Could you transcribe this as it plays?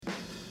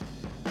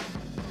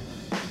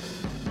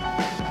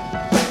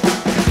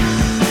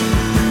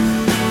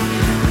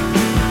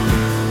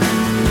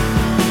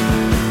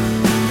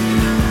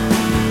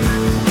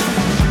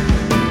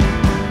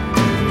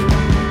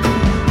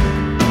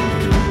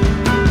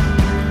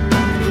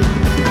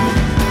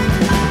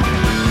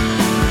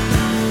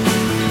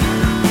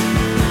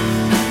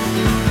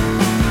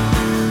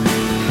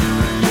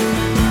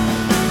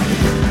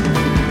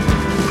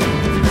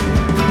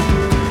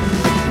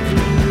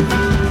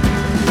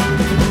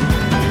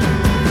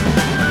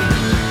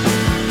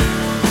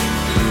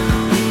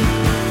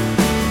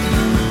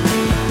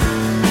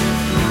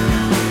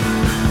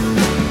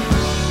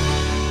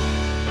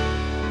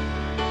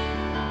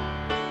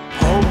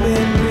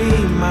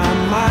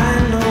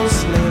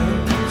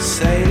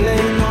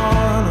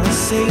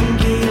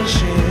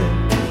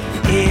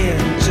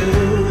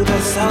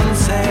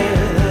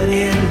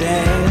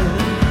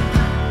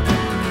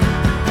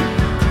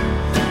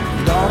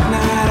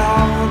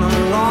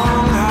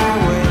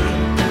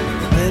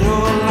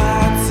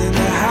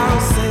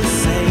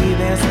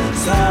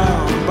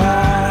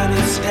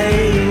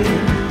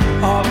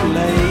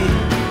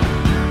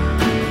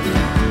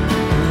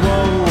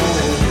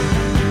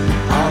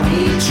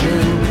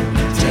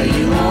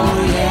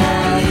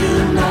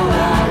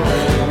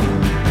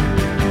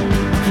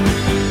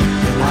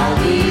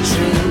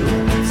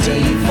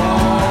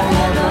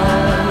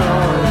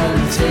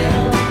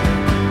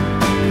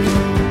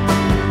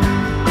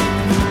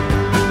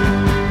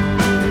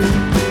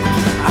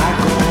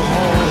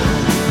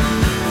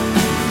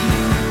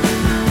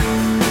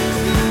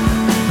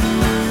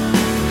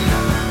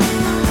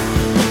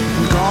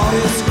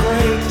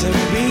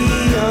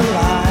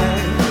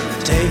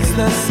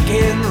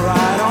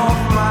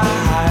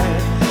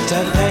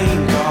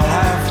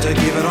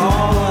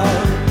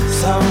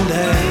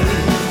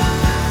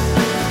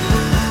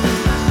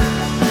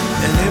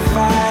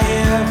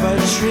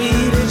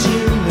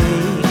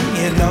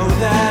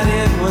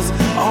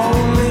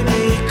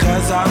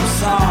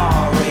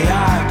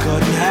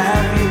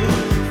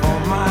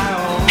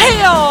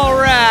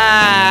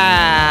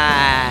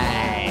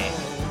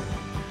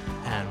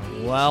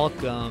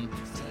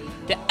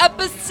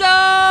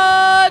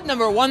Episode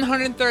number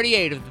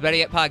 138 of the Better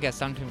Yet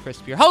podcast. I'm Tim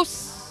Crisp, your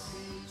host.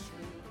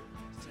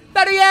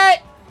 Better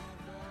Yet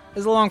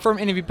is a long-form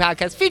interview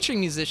podcast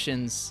featuring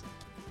musicians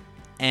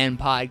and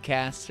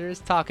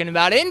podcasters talking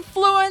about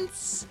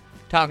influence,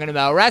 talking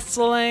about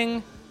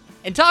wrestling,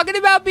 and talking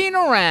about being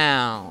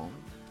around.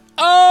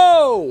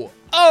 All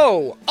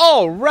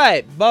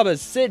right, Bubba,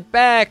 sit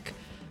back,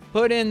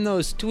 put in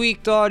those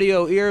tweaked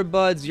audio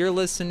earbuds. You're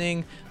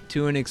listening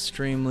to an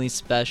extremely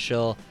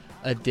special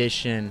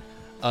edition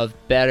of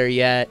Better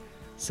Yet.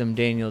 Some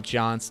Daniel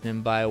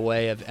Johnston by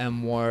way of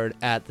M Ward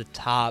at the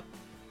top.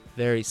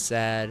 Very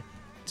sad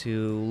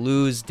to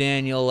lose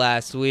Daniel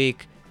last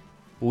week.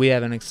 We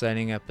have an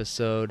exciting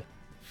episode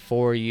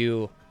for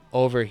you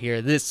over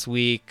here this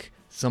week.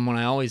 Someone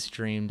I always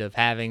dreamed of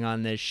having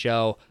on this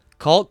show.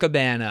 Colt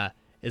Cabana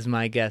is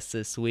my guest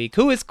this week.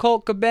 Who is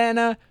Colt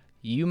Cabana?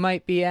 You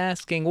might be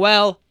asking.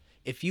 Well,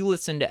 if you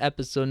listen to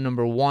episode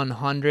number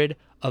 100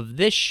 of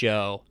this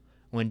show,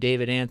 when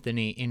David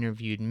Anthony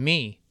interviewed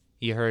me,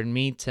 you heard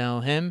me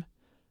tell him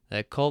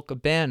that Colt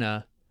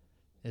Cabana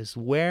is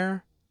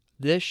where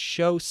this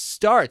show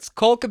starts.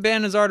 Colt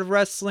Cabana's Art of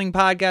Wrestling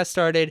podcast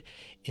started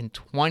in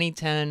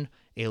 2010,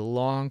 a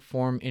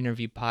long-form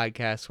interview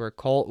podcast where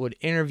Colt would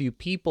interview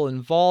people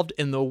involved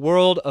in the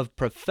world of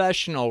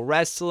professional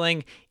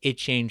wrestling. It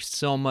changed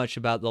so much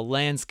about the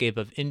landscape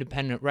of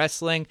independent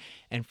wrestling,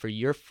 and for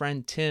your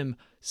friend Tim,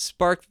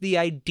 sparked the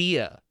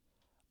idea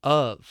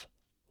of,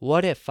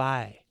 what if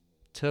I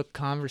took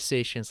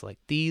conversations like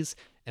these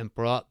and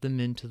brought them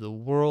into the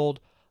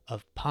world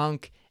of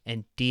punk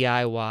and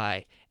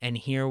DIY? And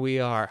here we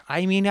are.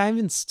 I mean, I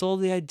even stole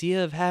the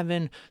idea of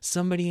having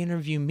somebody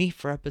interview me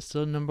for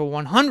episode number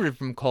 100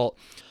 from Colt.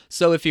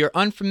 So if you're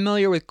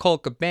unfamiliar with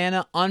Colt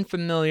Cabana,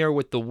 unfamiliar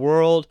with the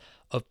world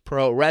of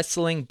pro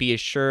wrestling, be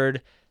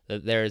assured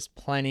that there is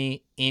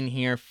plenty in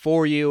here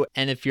for you.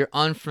 And if you're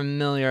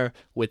unfamiliar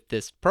with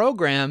this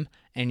program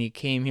and you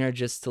came here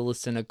just to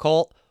listen to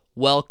Colt,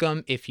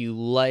 welcome. If you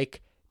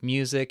like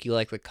music, you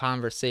like the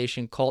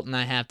conversation Colt and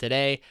I have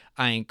today,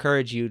 I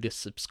encourage you to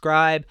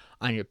subscribe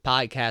on your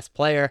podcast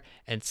player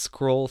and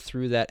scroll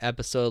through that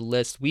episode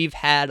list. We've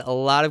had a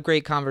lot of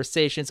great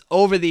conversations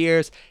over the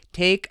years.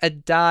 Take a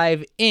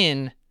dive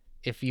in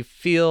if you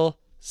feel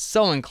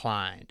so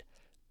inclined.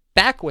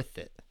 Back with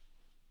it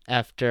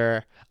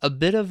after a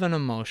bit of an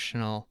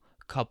emotional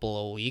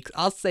couple of weeks.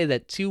 I'll say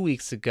that 2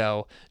 weeks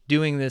ago,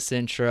 doing this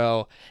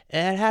intro,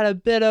 it had a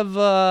bit of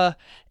a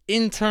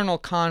internal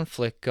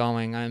conflict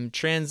going. I'm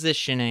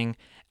transitioning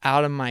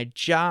out of my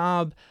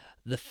job.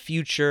 The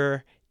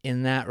future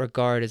in that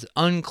regard is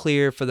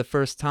unclear for the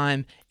first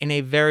time in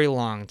a very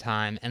long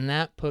time, and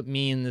that put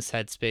me in this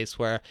headspace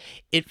where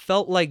it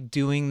felt like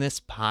doing this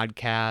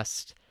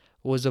podcast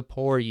was a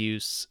poor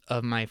use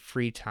of my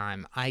free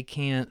time. I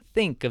can't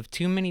think of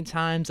too many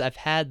times I've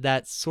had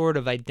that sort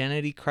of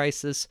identity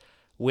crisis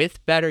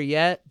with Better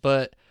Yet,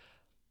 but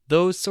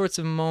those sorts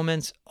of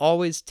moments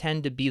always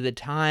tend to be the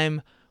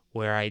time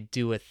where I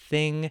do a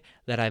thing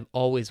that I've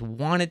always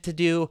wanted to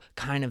do,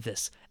 kind of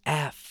this,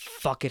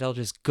 fuck it, I'll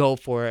just go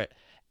for it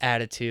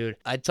attitude.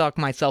 I talk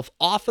myself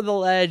off of the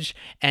ledge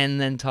and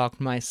then talk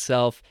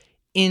myself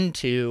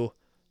into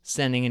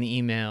sending an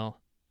email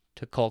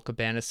to Colt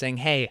Cabana saying,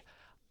 hey,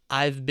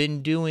 I've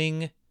been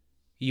doing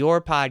your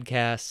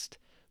podcast,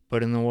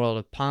 but in the world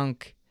of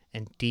punk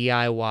and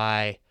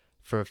DIY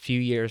for a few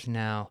years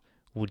now.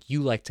 Would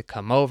you like to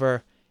come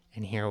over?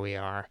 And here we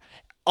are.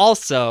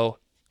 Also,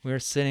 we're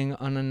sitting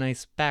on a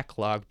nice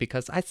backlog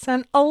because I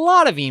sent a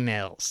lot of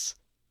emails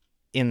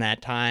in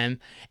that time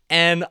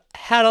and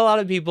had a lot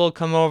of people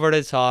come over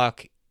to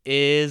talk.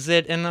 Is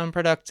it an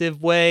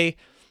unproductive way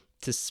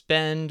to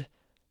spend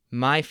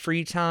my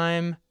free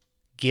time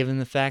given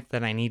the fact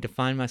that I need to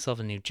find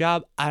myself a new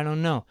job? I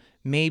don't know.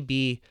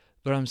 Maybe,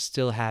 but I'm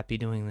still happy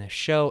doing this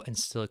show and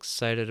still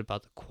excited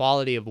about the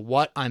quality of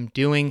what I'm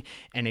doing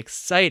and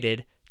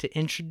excited to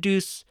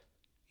introduce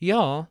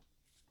y'all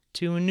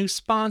to a new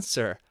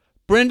sponsor,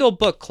 Brindle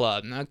Book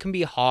Club. Now, it can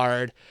be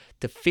hard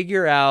to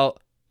figure out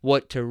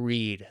what to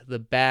read. The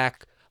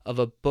back of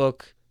a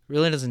book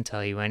really doesn't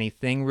tell you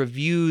anything.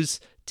 Reviews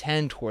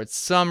tend towards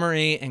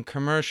summary, and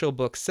commercial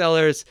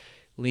booksellers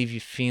leave you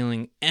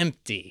feeling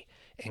empty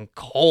and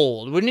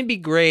cold. Wouldn't it be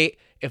great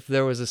if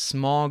there was a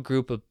small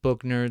group of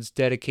book nerds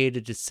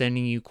dedicated to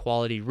sending you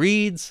quality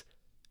reads?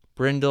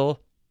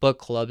 Brindle Book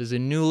Club is a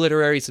new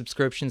literary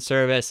subscription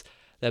service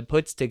that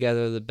puts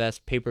together the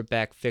best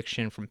paperback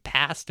fiction from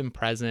past and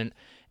present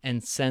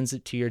and sends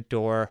it to your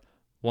door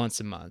once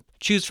a month.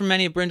 Choose from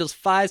many of Brindle's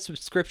 5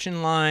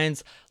 subscription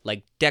lines,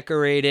 like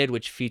Decorated,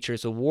 which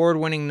features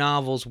award-winning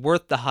novels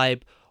worth the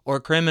hype, or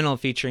Criminal,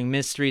 featuring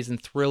mysteries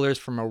and thrillers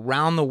from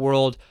around the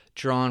world,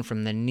 drawn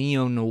from the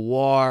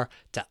neo-noir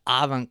to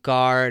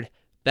avant-garde.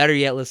 Better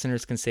Yet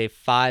listeners can save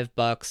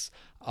 $5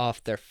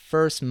 off their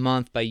first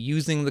month by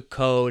using the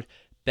code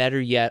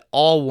BETTERYET,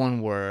 all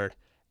one word,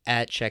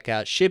 at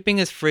checkout. Shipping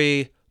is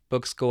free.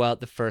 Books go out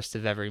the first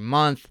of every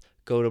month.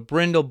 Go to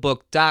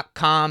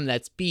brindlebook.com.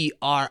 That's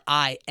BRINDLE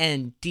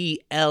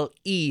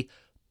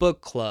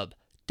bookclub.com.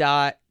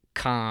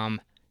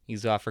 BetterYet.com.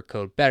 Use offer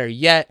code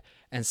BetterYet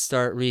and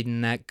start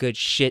reading that good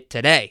shit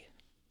today.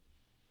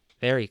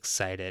 Very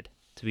excited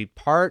to be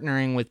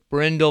partnering with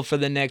Brindle for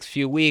the next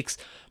few weeks.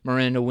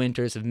 Miranda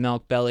Winters of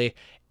Milk Belly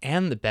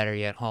and the Better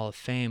Yet Hall of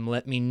Fame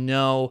let me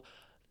know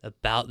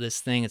about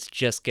this thing. It's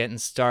just getting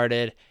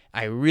started.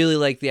 I really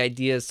like the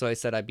idea, so I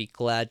said I'd be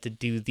glad to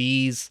do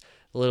these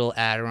little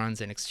add-ons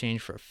in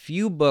exchange for a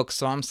few books.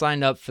 So I'm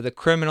signed up for the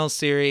Criminal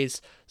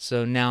series.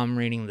 So now I'm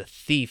reading The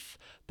Thief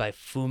by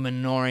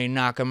Fuminori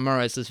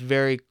Nakamura. It's this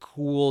very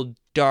cool,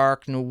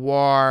 dark,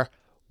 noir,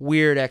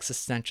 weird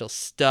existential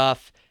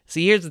stuff.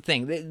 See, here's the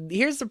thing.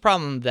 Here's the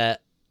problem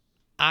that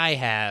I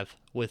have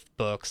with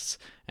books,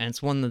 and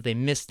it's one that they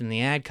missed in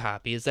the ad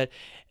copy, is that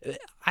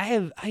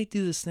I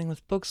do this thing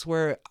with books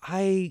where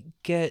I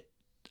get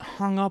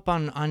hung up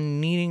on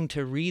needing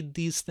to read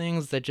these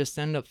things that just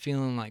end up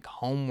feeling like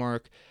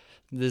homework,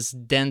 this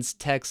dense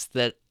text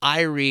that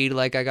I read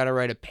like I gotta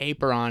write a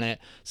paper on it.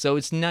 So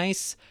it's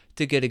nice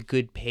to get a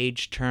good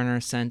page turner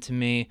sent to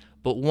me,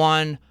 but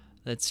one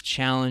that's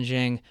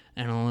challenging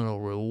and a little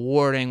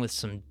rewarding with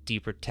some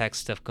deeper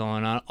text stuff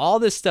going on. All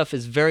this stuff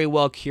is very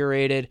well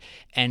curated,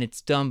 and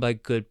it's done by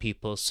good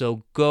people.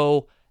 So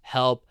go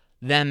help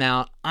them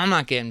out. I'm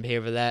not getting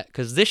paid for that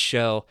because this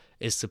show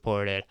is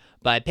supported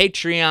by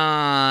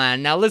Patreon.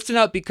 Now listen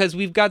up, because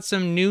we've got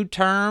some new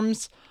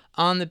terms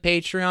on the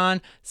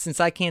Patreon. Since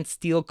I can't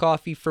steal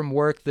coffee from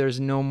work, there's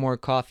no more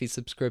coffee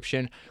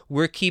subscription.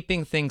 We're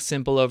keeping things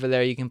simple over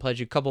there. You can pledge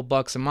a couple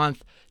bucks a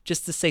month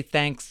just to say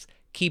thanks.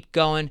 Keep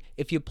going.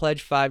 If you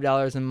pledge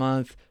 $5 a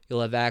month, you'll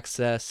have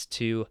access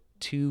to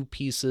 2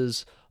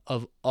 pieces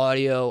of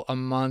audio a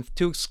month,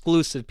 2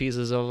 exclusive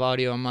pieces of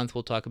audio a month.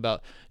 We'll talk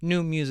about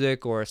new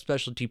music or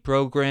specialty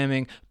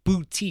programming,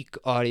 boutique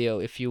audio,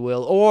 if you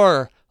will,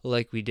 or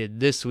like we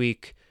did this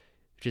week,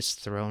 just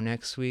throw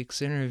next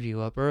week's interview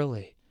up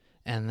early.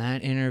 And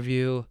that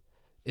interview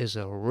is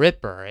a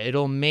ripper.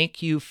 It'll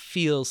make you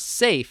feel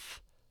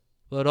safe,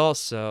 but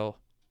also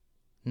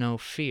no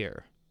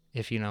fear,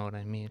 if you know what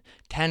I mean.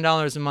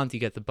 $10 a month, you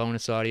get the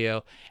bonus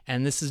audio.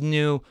 And this is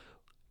new,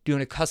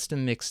 doing a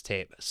custom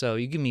mixtape. So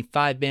you give me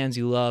 5 bands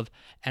you love,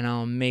 and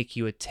I'll make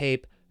you a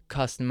tape,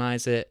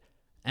 customize it,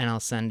 and I'll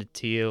send it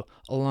to you,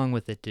 along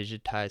with a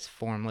digitized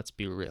form. Let's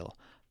be real.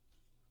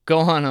 Go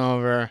on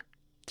over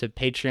to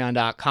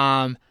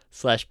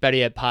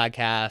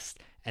patreon.com/BetterYetPodcast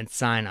and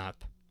sign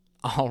up.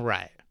 All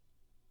right.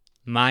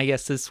 My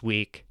guest this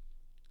week,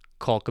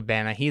 Colt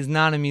Cabana. He's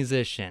not a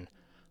musician,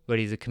 but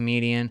he's a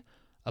comedian,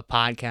 a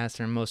podcaster,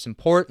 and most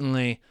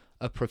importantly,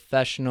 a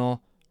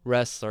professional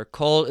wrestler.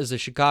 Colt is a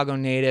Chicago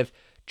native,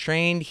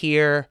 trained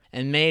here,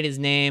 and made his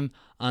name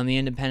on the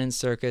independent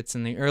circuits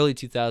in the early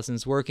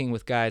 2000s, working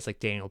with guys like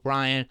Daniel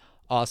Bryan,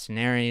 Austin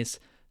Aries,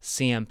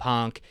 CM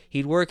Punk.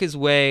 He'd work his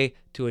way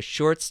to a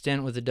short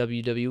stint with the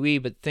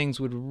WWE, but things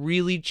would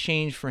really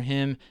change for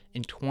him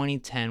in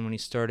 2010 when he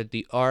started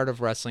the Art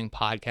of Wrestling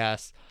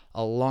podcast,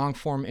 a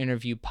long-form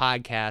interview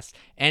podcast,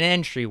 an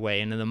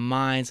entryway into the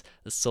minds,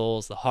 the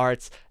souls, the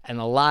hearts, and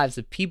the lives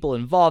of people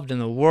involved in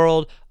the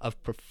world of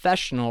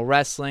professional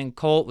wrestling.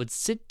 Colt would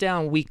sit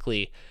down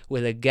weekly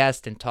with a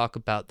guest and talk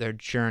about their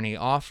journey,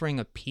 offering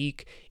a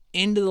peek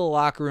into the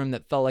locker room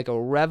that felt like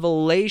a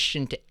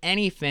revelation to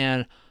any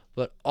fan,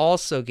 but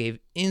also gave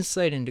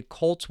insight into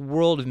Colt's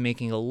world of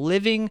making a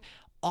living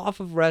off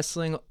of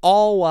wrestling,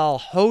 all while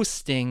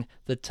hosting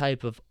the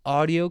type of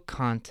audio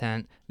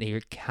content that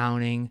you're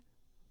counting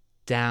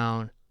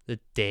down the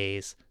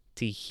days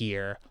to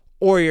hear.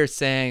 Or you're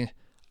saying,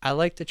 I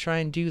like to try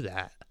and do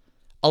that.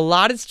 A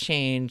lot has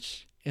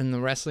changed in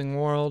the wrestling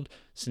world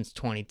since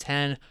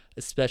 2010,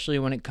 especially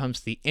when it comes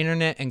to the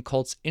internet and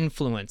Colt's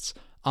influence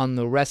on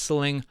the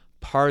wrestling,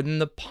 pardon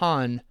the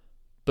pun,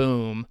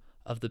 boom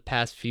of the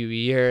past few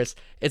years.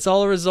 It's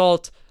all a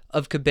result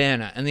of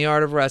Cabana and the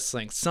Art of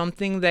Wrestling,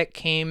 something that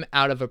came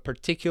out of a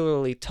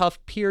particularly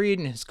tough period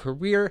in his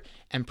career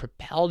and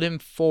propelled him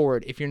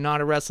forward. If you're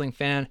not a wrestling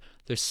fan,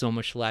 there's so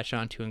much to latch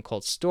onto in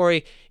Colt's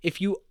story.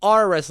 If you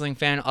are a wrestling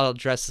fan, I'll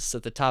address this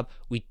at the top.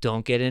 We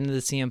don't get into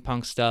the CM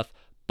Punk stuff,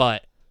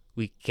 but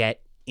we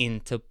get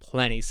into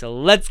plenty. So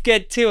let's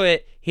get to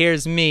it.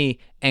 Here's me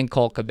and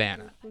Colt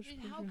Cabana.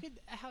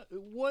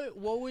 What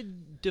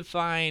would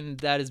define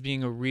that as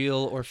being a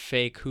real or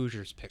fake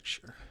Hoosiers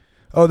picture?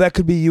 Oh, that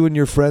could be you and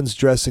your friends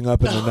dressing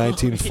up in the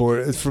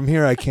 1940s. From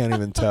here, I can't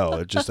even tell.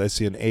 I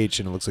see an H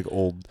and it looks like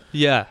old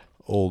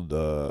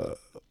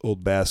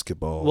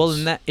basketballs.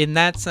 Well, in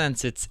that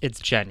sense, it's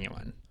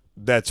genuine.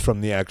 That's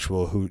from the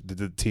actual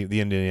the team,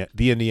 the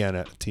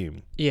Indiana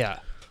team. Yeah.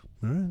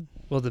 Right.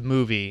 Well, the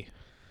movie,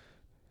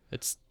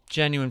 it's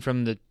genuine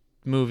from the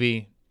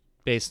movie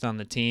based on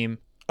the team.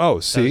 Oh,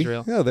 see?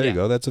 Real. Yeah, there you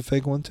go. That's a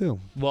fake one too.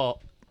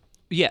 Well,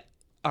 yeah.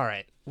 All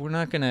right. We're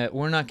not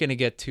gonna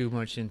get too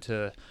much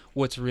into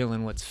what's real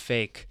and what's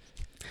fake.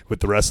 With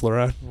the wrestler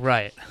on?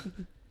 Right.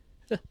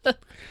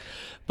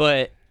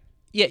 But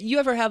yeah, you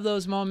ever have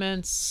those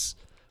moments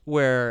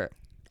where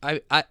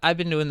I've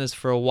been doing this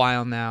for a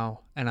while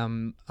now, and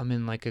I'm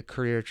in like a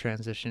career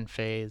transition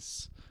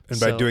phase. And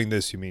by doing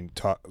this, you mean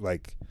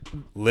like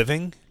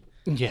living?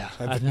 Yeah,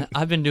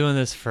 I've been doing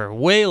this for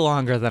way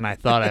longer than I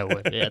thought I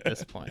would at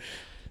this point.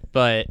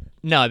 But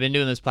no, I've been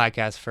doing this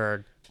podcast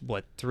for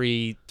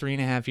three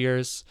and a half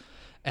years,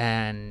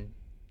 and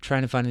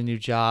trying to find a new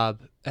job,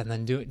 and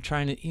then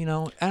trying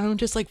to, I don't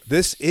just like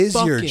This is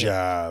fuck your it.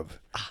 job.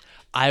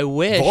 I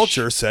wish.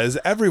 Vulture says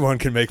everyone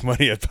can make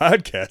money at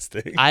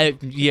podcasting.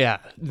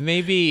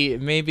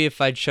 Maybe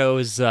if I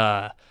chose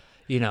an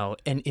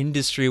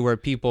industry where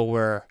people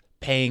were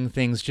paying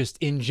things just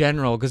in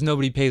general, because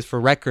nobody pays for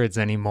records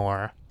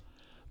anymore.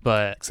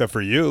 But Except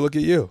for you. Look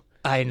at you.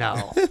 I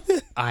know.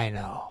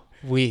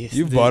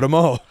 You've bought them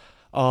all.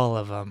 All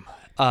of them.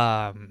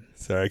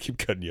 Sorry, I keep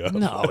cutting you off.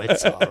 No,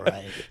 it's all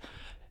right.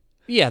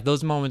 Yeah,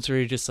 those moments where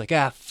you're just like,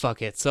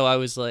 fuck it. So I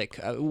was like,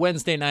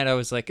 Wednesday night, I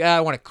was like,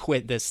 I want to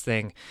quit this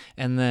thing.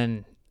 And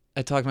then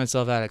I talked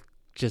myself out of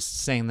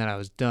just saying that I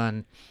was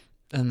done.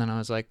 And then I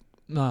was like,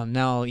 no,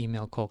 now I'll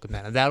email Cole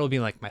Cabana. That'll be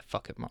like my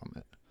fucking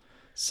moment.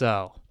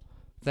 So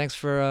thanks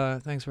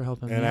for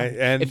helping me.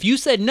 And if you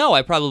said no,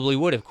 I probably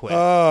would have quit.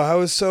 Oh, I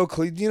was so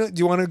clean. Do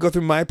you want to go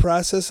through my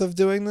process of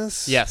doing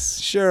this? Yes.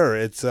 Sure.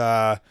 It's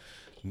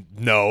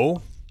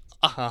no.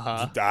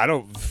 Uh-huh. I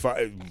don't.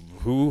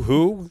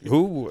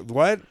 Who,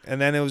 what?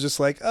 And then it was just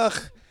like,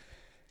 ugh,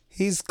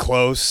 he's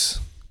close.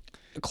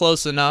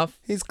 Close enough.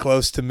 He's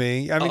close to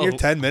me. I mean, you're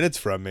 10 minutes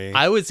from me.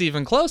 I was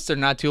even closer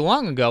not too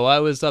long ago. I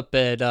was up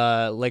at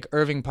like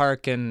Irving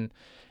Park and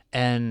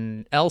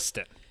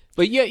Elston.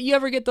 But you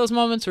ever get those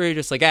moments where you're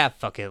just like,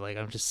 fuck it. Like,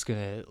 I'm just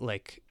going to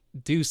like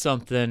do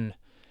something,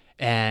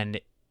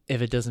 and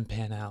if it doesn't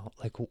pan out,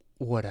 like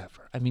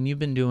whatever. I mean, you've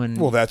been doing...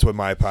 Well, that's what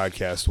my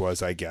podcast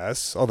was, I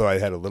guess. Although I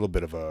had a little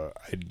bit of a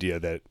idea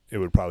that it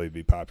would probably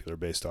be popular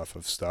based off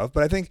of stuff.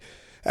 But I think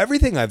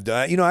everything I've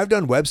done, I've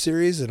done web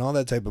series and all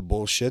that type of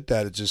bullshit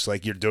that it's just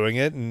like you're doing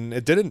it and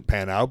it didn't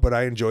pan out, but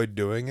I enjoyed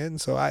doing it.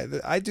 And so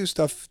I do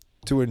stuff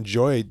to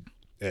enjoy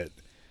it.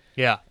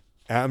 Yeah.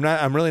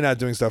 I'm really not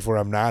doing stuff where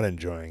I'm not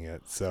enjoying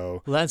it.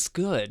 So well, that's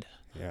good.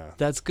 Yeah.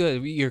 That's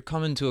good. You're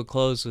coming to a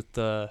close with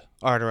the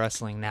art of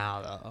wrestling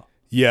now, though.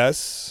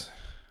 Yes.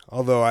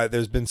 Although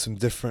there's been some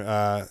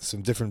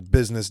different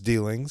business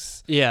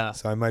dealings. Yeah.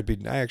 So I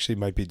actually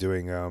might be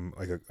doing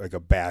like a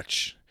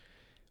batch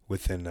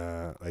within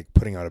like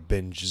putting out a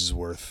binge's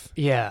worth.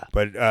 Yeah.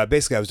 But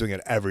basically I was doing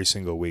it every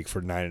single week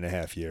for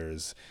 9.5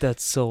 years.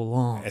 That's so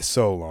long. It's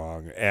so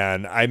long.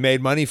 And I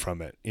made money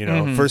from it.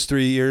 Mm-hmm. First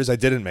 3 years I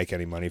didn't make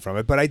any money from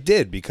it, but I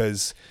did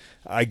because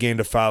I gained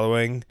a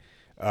following.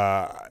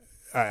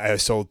 I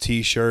sold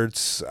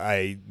T-shirts.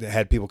 I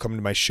had people come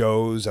to my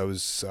shows. I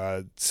was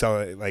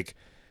selling like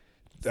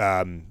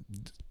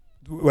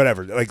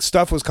whatever. Like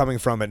stuff was coming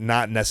from it,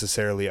 not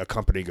necessarily a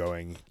company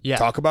going,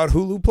 talk about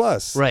Hulu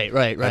Plus. Right.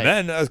 And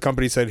then a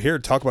company said, here,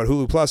 talk about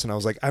Hulu Plus. And I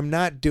was like, I'm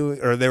not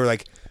doing, or they were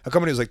like, a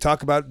company was like,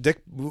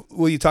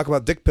 will you talk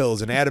about dick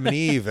pills and Adam and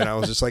Eve? And I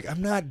was just like,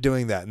 I'm not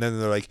doing that. And then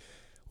they're like,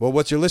 well,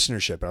 what's your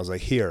listenership? And I was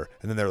like, here.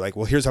 And then they're like,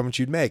 well, here's how much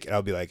you'd make. And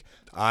I'll be like,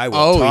 I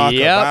will talk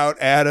about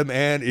Adam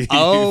and Eve.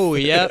 Oh,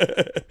 yeah.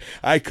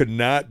 I could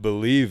not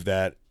believe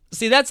that.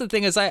 See, that's the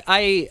thing is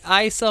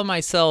I sell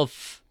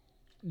myself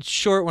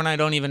short when I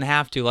don't even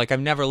have to. Like,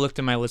 I've never looked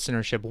at my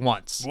listenership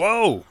once.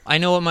 Whoa. I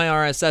know what my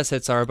RSS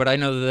hits are, but I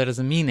know that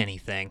doesn't mean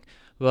anything.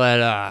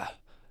 But,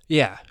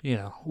 yeah,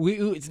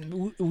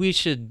 we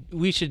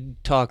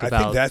should talk about.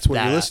 I think that's what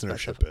that your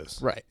listenership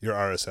is. Right. Your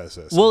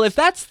RSS is. Well, if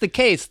that's the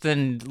case,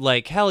 then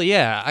like hell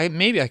yeah,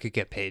 maybe I could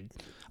get paid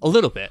a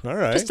little bit. All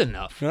right. Just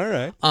enough. All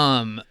right.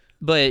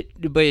 But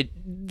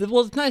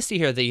it's nice to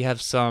hear that you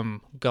have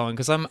some going,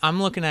 because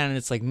I'm looking at it.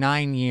 It's like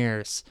 9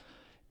 years,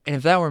 and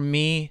if that were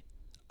me,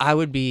 I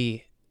would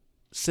be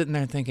sitting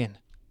there thinking,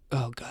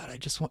 oh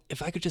God,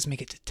 if I could just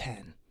make it to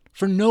 10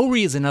 for no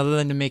reason other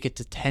than to make it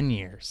to 10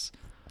 years.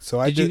 So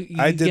I did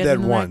that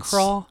once.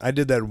 I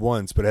did that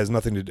once, but it has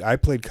nothing to do. I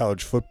played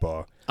college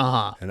football.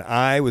 And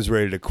I was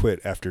ready to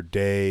quit after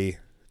day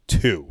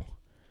 2.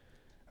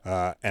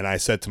 And I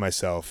said to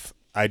myself,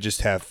 I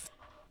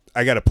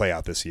got to play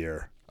out this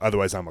year.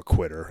 Otherwise I'm a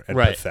quitter and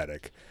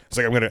pathetic. It's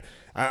like,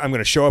 I'm going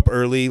to show up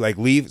early, like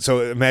leave.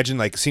 So imagine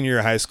like senior year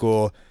of high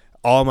school,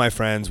 all my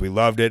friends, we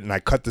loved it. And I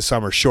cut the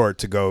summer short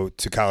to go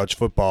to college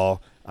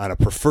football on a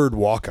preferred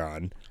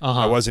walk-on.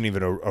 I wasn't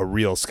even a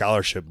real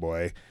scholarship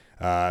boy.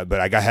 But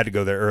I had to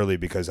go there early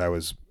because I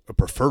was a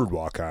preferred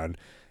walk-on.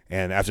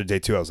 And after day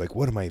 2, I was like,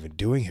 what am I even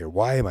doing here?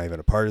 Why am I even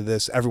a part of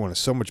this? Everyone is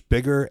so much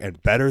bigger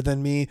and better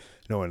than me.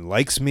 No one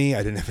likes me.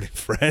 I didn't have any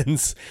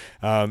friends.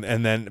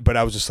 But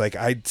I was just like,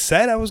 I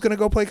said I was going to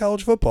go play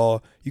college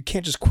football. You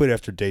can't just quit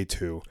after day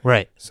 2.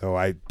 Right. So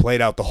I played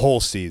out the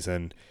whole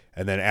season.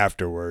 And then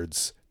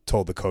afterwards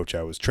told the coach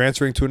I was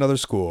transferring to another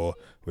school,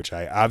 which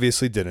I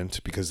obviously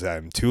didn't because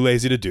I'm too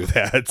lazy to do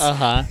that.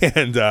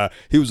 And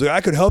he was like,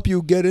 I could help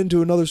you get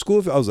into another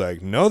school. I was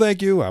like, no,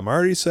 thank you. I'm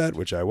already set,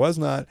 which I was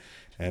not.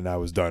 And I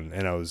was done.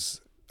 And I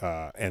was,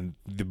 and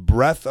the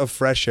breath of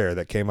fresh air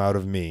that came out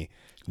of me,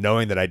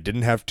 knowing that I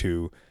didn't have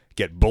to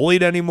get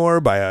bullied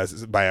anymore by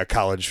a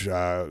college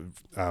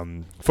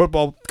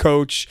football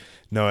coach.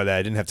 Know that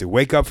I didn't have to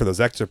wake up for those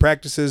extra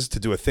practices to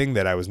do a thing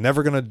that I was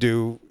never going to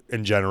do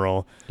in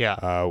general.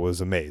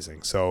 Was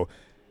amazing. So,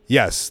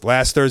 yes,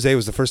 last Thursday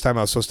was the first time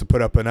I was supposed to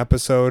put up an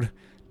episode.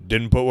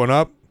 Didn't put one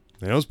up.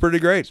 And it was pretty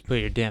great. Put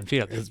your damn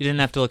feet up. You didn't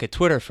have to look at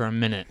Twitter for a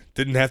minute.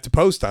 Didn't have to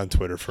post on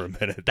Twitter for a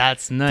minute.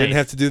 That's nice. Didn't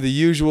have to do the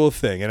usual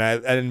thing.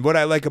 And what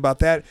I like about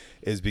that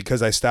is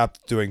because I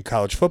stopped doing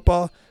college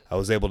football, I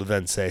was able to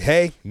then say,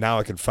 hey, now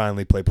I can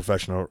finally play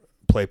professional.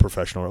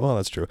 Well,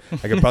 that's true.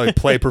 I can probably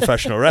play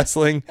professional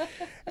wrestling.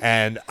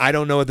 And I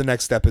don't know what the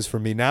next step is for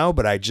me now,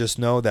 but I just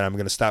know that I'm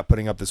going to stop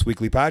putting up this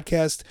weekly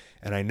podcast.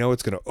 And I know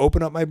it's going to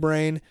open up my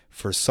brain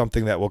for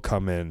something that will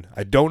come in.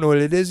 I don't know what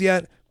it is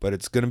yet, but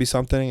it's going to be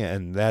something.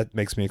 And that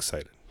makes me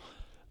excited.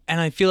 And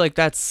I feel like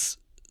that's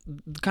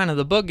kind of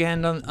the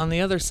bookend. On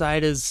the other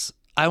side is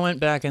I went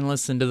back and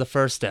listened to the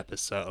first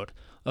episode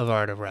of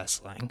Art of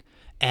Wrestling.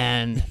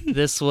 And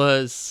this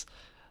was...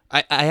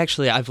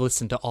 I've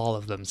listened to all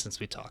of them since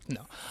we talked.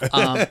 No,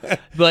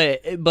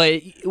 but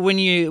when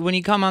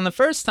you come on the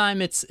first time,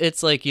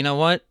 it's like, you know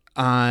what?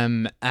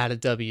 I'm at a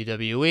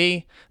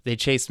WWE. They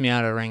chased me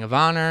out of Ring of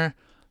Honor.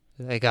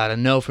 I got a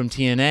no from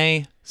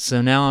TNA. So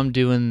now I'm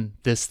doing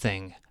this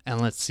thing, and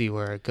let's see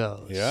where it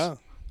goes. Yeah,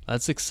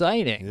 that's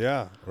exciting.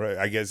 Yeah, right.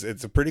 I guess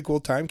it's a pretty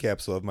cool time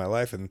capsule of my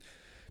life, and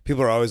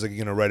people are always like,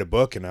 write a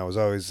book, and I was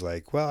always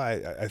like, well,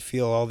 I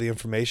feel all the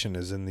information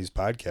is in these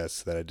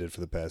podcasts that I did for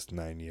the past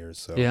 9 years.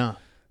 So yeah,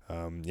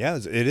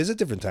 it is a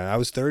different time. I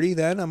was 30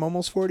 then. I'm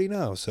almost 40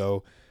 now.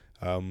 So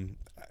I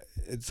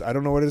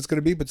don't know what it's going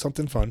to be, but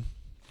something fun.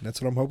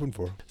 That's what I'm hoping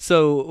for.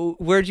 So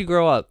where'd you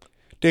grow up?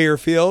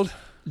 Deerfield.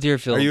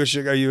 Deerfield.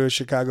 Are you a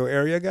Chicago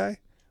area guy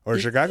or a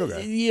Chicago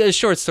guy? Yeah,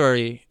 short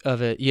story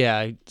of it.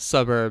 Yeah,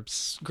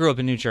 suburbs. Grew up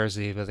in New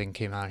Jersey, but then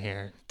came out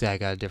here. Dad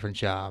got a different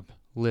job.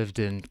 Lived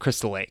in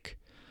Crystal Lake.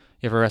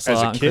 You ever wrestle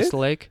out in Crystal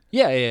Lake?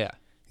 Yeah.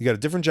 You got a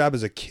different job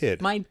as a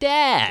kid. My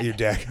dad. Your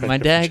dad. My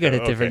dad got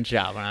a different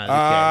job when I was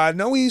a kid.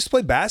 No, we used to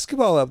play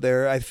basketball up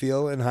there. I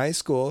feel in high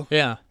school.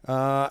 Yeah.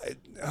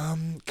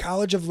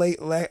 College of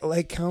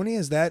Lake County,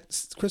 is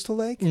that Crystal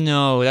Lake?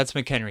 No, that's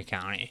McHenry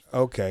County.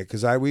 Okay,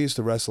 because we used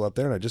to wrestle up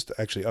there, and I just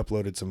actually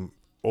uploaded some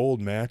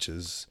old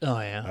matches. Oh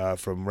yeah.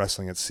 From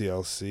wrestling at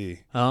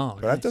CLC. Oh.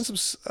 But nice. I've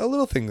done a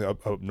little thing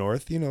up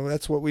north.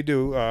 That's what we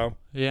do.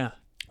 Yeah.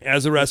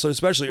 As a wrestler,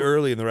 especially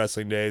early in the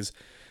wrestling days,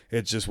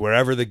 it's just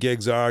wherever the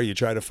gigs are, you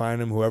try to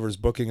find them. Whoever's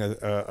booking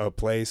a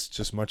place,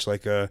 just much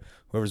like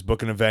whoever's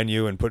booking a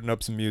venue and putting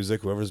up some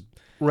music, whoever's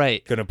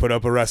going to put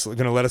up going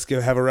to let us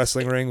have a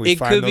wrestling ring. We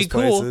find those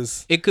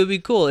places. It could be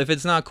cool. If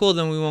it's not cool,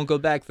 then we won't go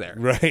back there.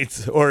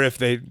 Right. Or if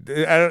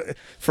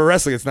for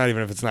wrestling, it's not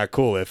even if it's not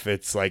cool. If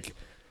it's like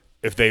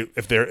if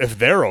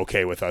they're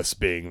okay with us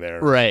being there,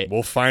 right?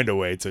 We'll find a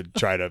way to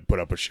try to put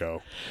up a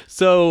show.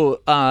 So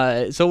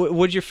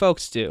what'd your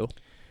folks do?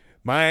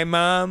 My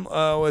mom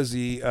was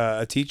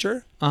a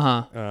teacher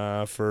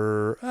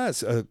for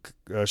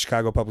a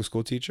Chicago public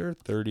school teacher,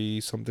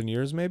 30-something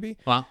years maybe.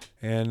 Wow.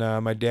 And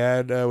my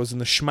dad was in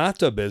the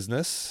schmata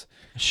business.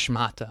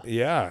 Schmata.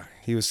 Yeah,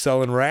 he was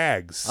selling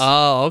rags.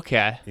 Oh,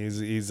 okay.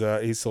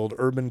 He sold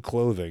urban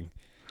clothing,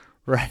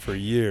 right, for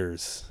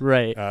years.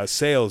 Right.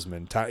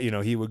 Salesman.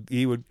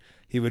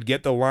 He would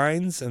get the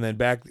lines, and then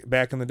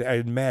back in the day, I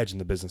imagine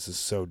the business is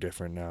so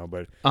different now,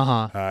 but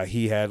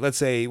he had, let's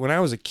say, when I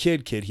was a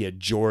kid, he had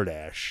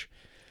Jordache.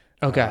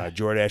 Okay.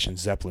 Jordache and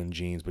Zeppelin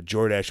jeans, but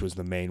Jordache was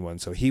the main one.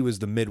 So he was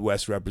the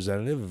Midwest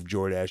representative of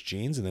Jordache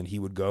jeans, and then he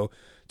would go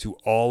to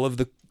all of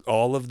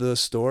the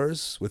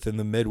stores within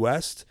the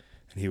Midwest,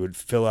 and he would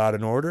fill out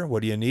an order.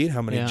 What do you need?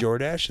 How many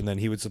Jordache? And then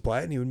he would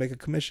supply it, and he would make a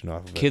commission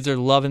off of it. Kids are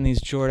loving these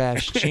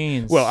Jordache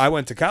jeans. Well, I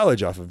went to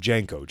college off of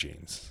Janko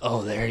jeans.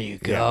 Oh, there you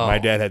go. Yeah,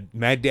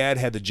 my dad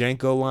had the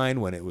Janko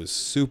line when it was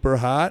super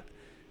hot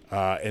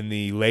in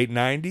the late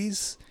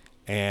 90s,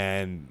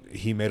 and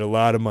he made a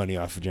lot of money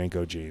off of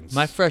Janko jeans.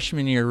 My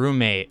freshman year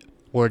roommate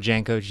wore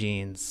Janko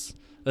jeans.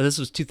 This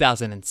was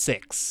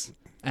 2006,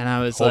 and I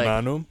was Hold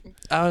on to him?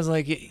 I was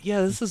like,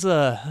 yeah, this is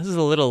a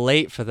little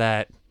late for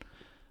that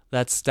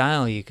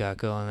style you got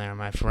going there,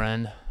 my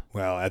friend.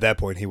 Well, at that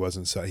point, he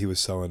wasn't. He was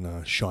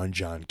selling Sean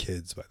John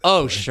kids. By that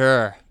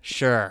point.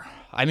 Sure.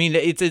 I mean,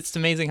 it's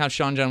amazing how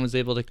Sean John was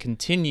able to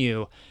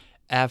continue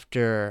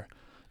after,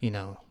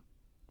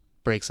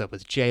 breaks up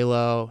with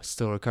J-Lo,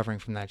 still recovering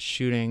from that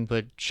shooting.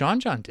 But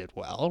Sean John did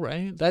well,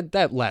 right?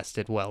 That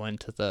lasted well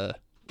into the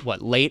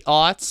late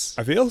aughts.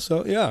 I feel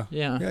so. Yeah.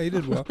 He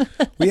did well.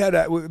 We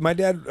had my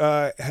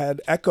dad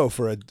had Echo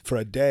for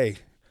a day.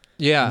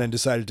 Yeah. And then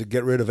decided to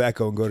get rid of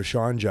Echo and go to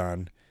Sean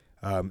John.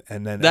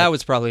 And then that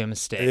was probably a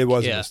mistake. It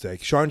was a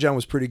mistake. Sean John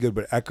was pretty good,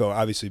 but Echo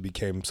obviously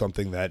became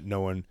something that no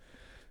one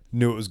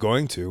knew it was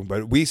going to.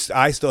 But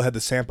I still had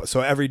the sample.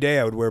 So every day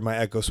I would wear my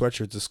Echo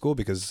sweatshirt to school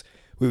because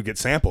we would get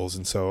samples.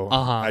 And so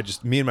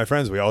me and my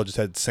friends, we all just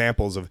had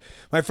samples of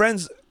my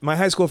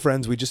high school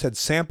friends. We just had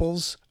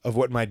samples of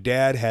what my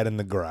dad had in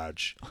the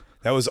garage.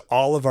 That was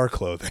all of our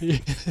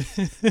clothing.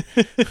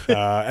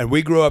 And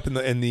we grew up in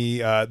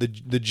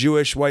the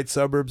Jewish white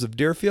suburbs of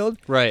Deerfield.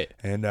 Right.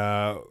 And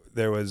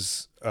there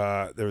was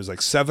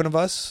like 7 of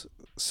us.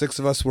 6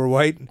 of us were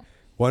white.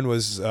 One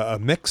was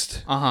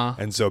mixed.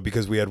 And so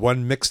because we had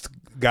one mixed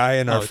guy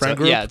in our friend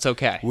group, yeah, it's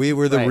okay. We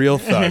were the real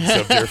thugs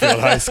of Deerfield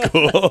High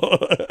School.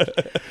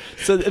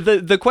 So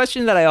the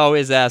question that I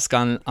always ask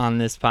on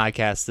this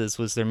podcast is,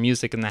 was there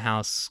music in the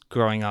house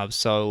growing up?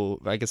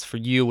 So I guess for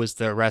you, was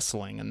there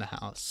wrestling in the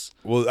house?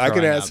 Well, I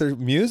could answer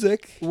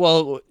music.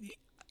 Well,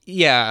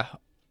 yeah,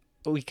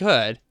 we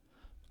could.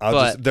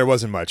 There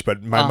wasn't much,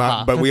 but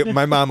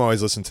my mom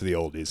always listened to the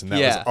oldies, and that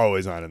was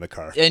always on in the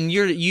car. And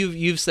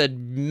you've said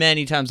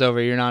many times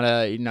over you're not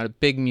a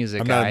big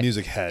music guy. I'm not a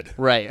music head.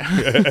 Right.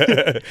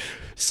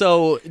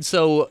 So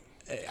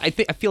I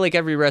feel like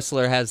every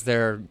wrestler has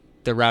their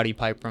Rowdy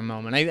Piper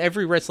moment.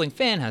 Every wrestling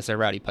fan has their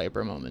Rowdy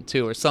Piper moment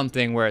too, or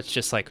something where it's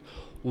just like,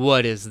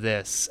 what is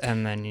this?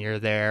 And then you're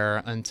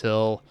there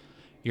until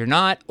you're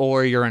not,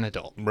 or you're an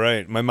adult.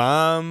 Right. My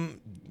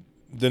mom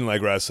didn't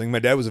like wrestling. My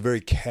dad was a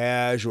very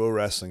casual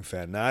wrestling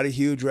fan, not a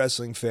huge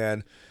wrestling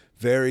fan,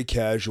 very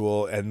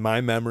casual. And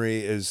my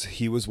memory is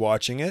he was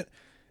watching it,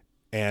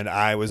 and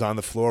I was on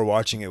the floor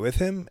watching it with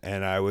him.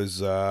 And I was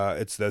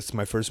that's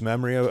my first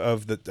memory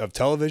of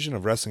television,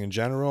 of wrestling in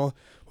general,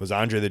 was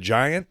Andre the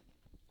Giant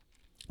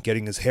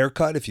getting his hair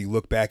cut. If you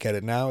look back at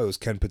it now, it was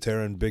Ken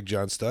Patera and Big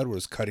John Studd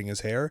was cutting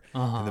his hair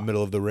in the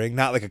middle of the ring.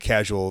 Not like a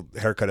casual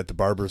haircut at the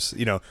barber's,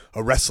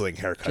 a wrestling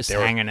haircut. Just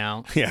hanging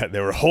out. Yeah, they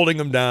were holding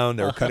him down.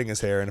 They were cutting his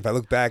hair. And if I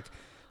look back,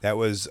 that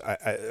was,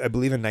 I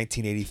believe, in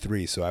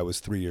 1983. So I was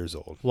 3 years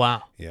old.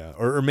 Wow. Yeah,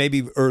 or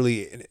maybe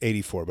early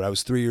 84, but I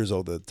was 3 years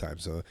old at the time.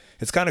 So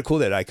it's kind of cool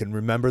that I can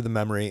remember the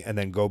memory and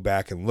then go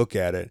back and look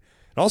at it.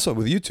 And also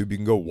with YouTube, you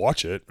can go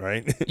watch it,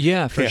 right?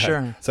 Yeah, for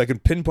sure. So I can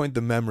pinpoint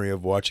the memory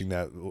of watching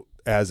that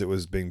as it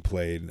was being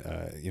played,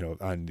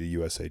 on the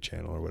USA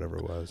channel or whatever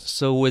it was.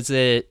 So was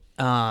it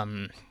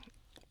something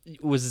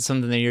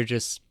that you're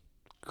just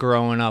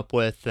growing up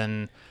with,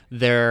 and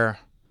they're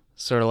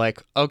sort of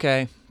like,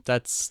 okay,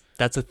 that's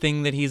a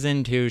thing that he's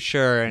into,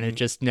 sure, and it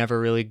just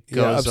never really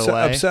goes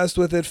away? Obsessed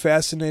with it,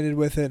 fascinated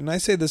with it, and I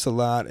say this a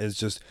lot, is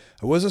just,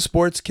 I was a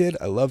sports kid,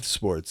 I loved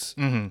sports,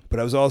 but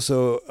I was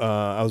also,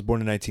 I was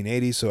born in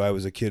 1980, so I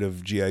was a kid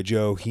of G.I.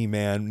 Joe,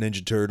 He-Man,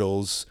 Ninja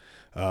Turtles,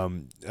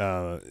 and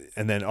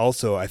then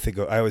also I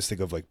always think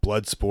of like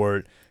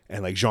Bloodsport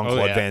and like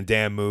Jean-Claude Van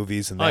Damme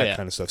movies and that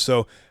kind of stuff.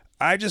 So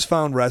I just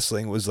found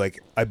wrestling was like,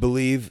 I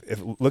believe,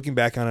 if looking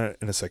back on it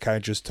in a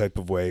psychiatrist type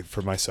of way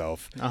for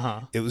myself,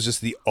 it was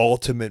just the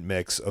ultimate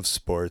mix of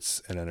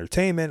sports and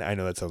entertainment. I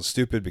know that sounds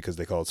stupid because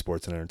they call it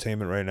sports and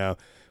entertainment right now,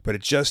 but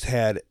it just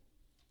had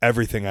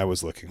everything I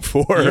was looking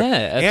for.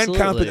 Yeah,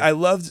 absolutely. And I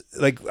loved,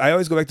 like, I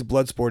always go back to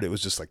Bloodsport. It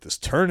was just like this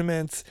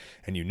tournament,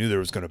 and you knew there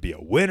was going to be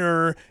a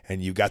winner,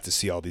 and you got to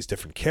see all these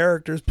different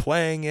characters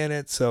playing in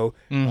it. So,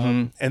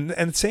 and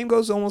the same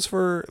goes almost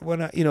for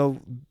when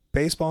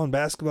baseball and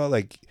basketball,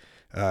 like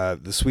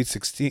the Sweet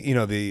 16,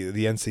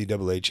 the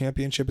NCAA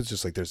championship. It's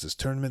just like there's this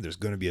tournament. There's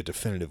going to be a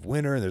definitive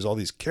winner, and there's all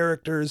these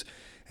characters.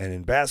 And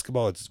in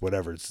basketball, it's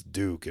whatever. It's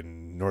Duke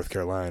and North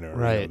Carolina,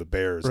 or the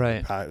Bears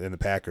and the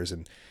Packers,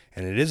 and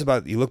it is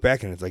about, you look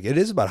back and it's like, it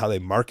is about how they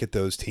market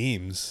those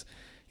teams,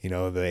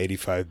 the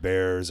 85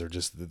 Bears, or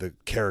just the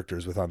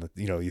characters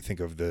you think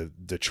of the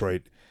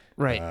Detroit,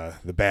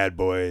 the Bad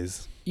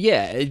Boys.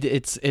 Yeah,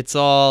 it's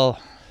all,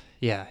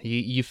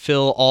 you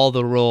fill all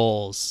the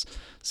roles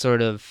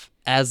sort of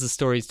as the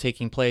story's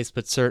taking place,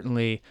 but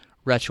certainly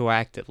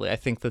retroactively. I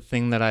think the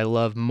thing that I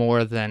love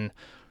more than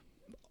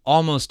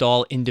almost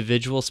all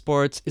individual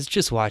sports is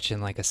just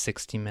watching like a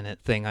 60-minute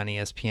thing on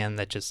ESPN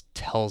that just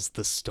tells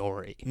the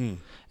story. And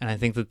I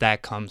think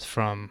that comes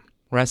from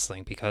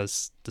wrestling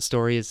because the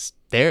story is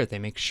there. They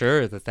make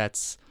sure that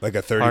that's like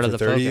a 30 part for of the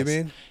 30, focus. You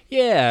mean?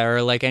 Yeah,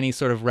 or like any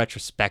sort of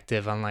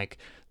retrospective on like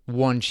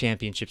one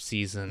championship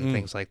season,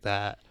 things like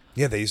that.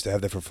 Yeah, they used to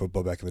have that for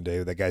football back in the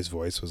day. That guy's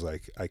voice was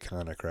like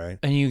iconic, right?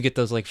 And you get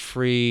those like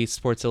free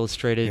Sports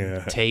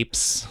Illustrated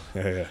tapes.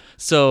 Yeah.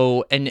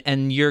 So,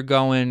 and you're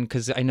going,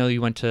 because I know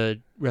you went to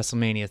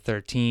WrestleMania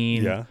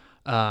 13.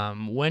 Yeah.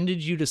 When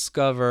did you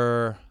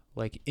discover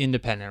like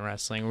independent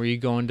wrestling? Were you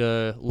going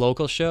to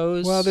local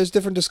shows? Well, there's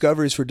different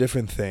discoveries for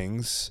different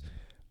things.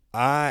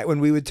 I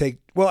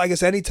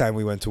guess anytime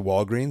we went to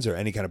Walgreens or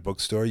any kind of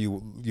bookstore,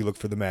 you look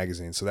for the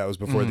magazines. So that was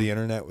before the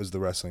internet was the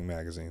wrestling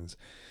magazines.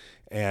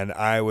 And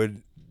I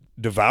would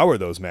devour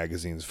those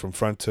magazines from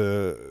front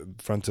to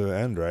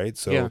end, right?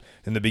 So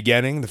in the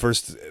beginning, the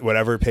first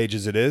whatever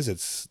pages it is,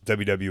 it's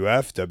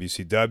WWF,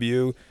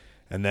 WCW,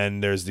 and then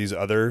there's these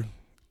other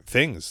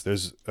things.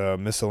 There's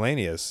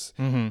miscellaneous.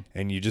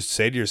 And you just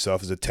say to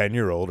yourself as a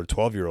 10-year-old or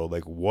 12-year-old,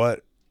 like,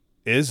 what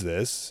is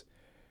this?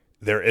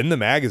 They're in the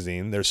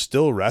magazine. They're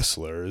still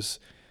wrestlers.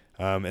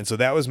 And so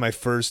that was my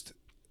first.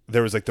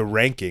 There was like the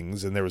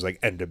rankings, and there was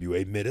like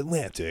NWA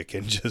Mid-Atlantic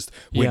and just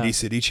Windy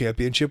City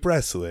Championship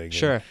Wrestling.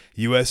 Sure.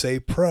 USA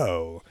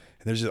Pro.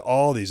 And there's just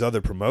all these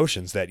other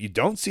promotions that you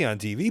don't see on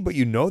TV, but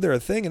you know they're a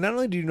thing. And not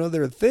only do you know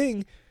they're a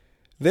thing,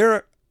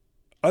 they're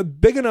a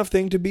big enough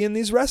thing to be in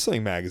these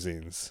wrestling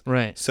magazines.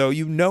 Right. So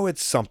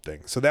it's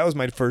something. So that was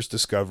my first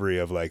discovery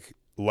of like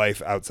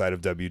life outside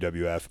of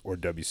WWF or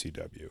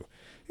WCW.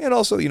 And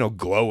also,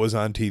 Glow was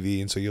on TV,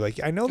 and so you're like,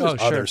 I know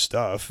there's other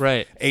stuff.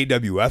 Right.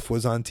 AWF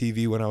was on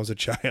TV when I was a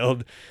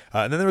child.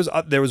 And then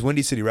there was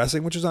Windy City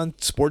Wrestling, which was on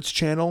Sports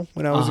Channel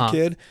when I was a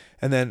kid.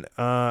 And then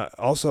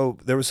also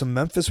there was some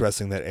Memphis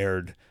wrestling that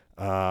aired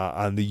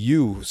on the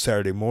U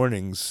Saturday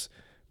mornings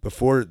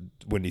before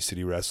Windy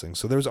City Wrestling.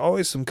 So there was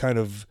always some kind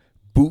of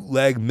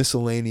bootleg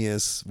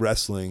miscellaneous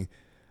wrestling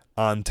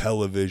on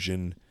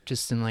television.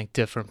 Just in like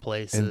different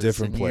places. And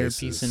you're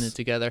piecing it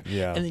together.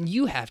 Yeah. And then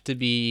you have to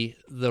be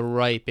the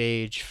ripe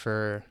age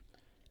for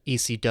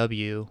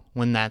ECW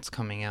when that's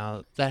coming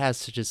out. That has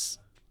to just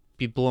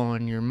be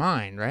blowing your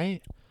mind,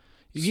 right?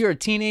 You're a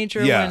teenager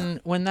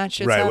when that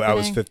shit's happening? Right, I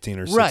was 15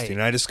 or 16. Right.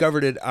 And I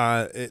discovered it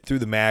through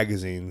the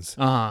magazines.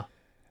 Uh-huh.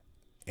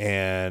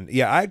 And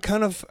yeah,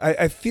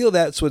 I feel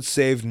that's what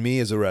saved me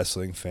as a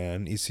wrestling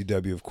fan.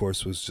 ECW, of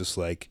course, was just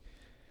like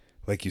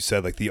you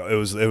said, like it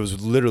was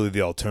literally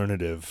the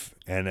alternative,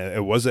 and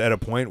it was at a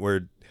point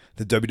where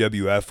the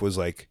WWF was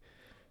like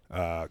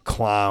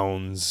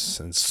clowns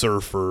and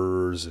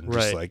surfers and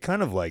just like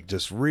kind of like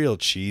just real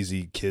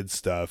cheesy kid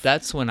stuff.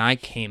 That's when I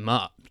came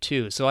up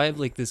too, so I have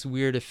like this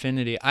weird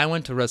affinity. I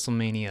went to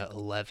WrestleMania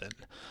 11,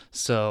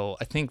 so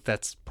I think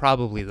that's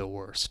probably the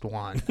worst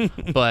one.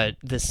 But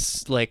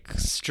this like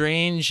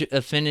strange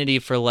affinity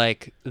for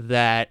like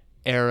that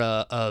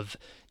era of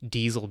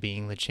Diesel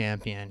being the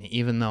champion,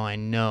 even though I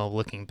know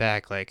looking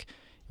back, like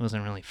he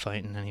wasn't really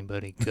fighting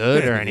anybody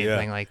good or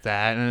anything like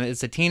that. And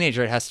as a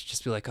teenager, it has to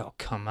just be like, oh,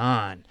 come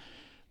on.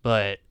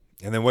 But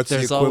and then what's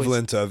the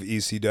equivalent of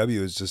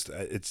ECW is just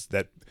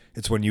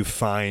it's when you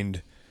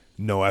find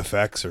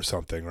NoFX or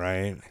something,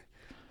 right?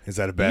 Is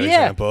that a bad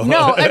example?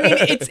 No, I mean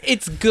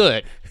it's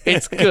good.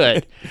 It's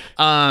good.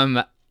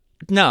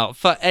 No,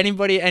 for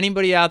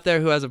anybody out there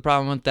who has a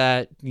problem with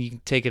that, you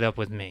can take it up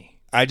with me.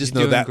 I just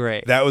know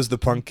that was the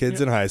punk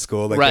kids in high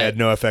school. Like they had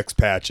NoFX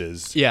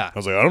patches. Yeah. I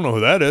was like, I don't know who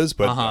that is,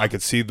 but I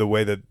could see the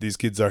way that these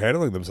kids are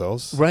handling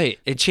themselves. Right.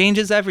 It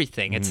changes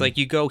everything. It's like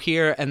you go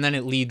here and then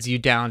it leads you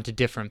down to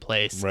different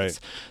places. Right.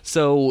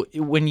 So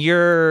when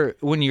you're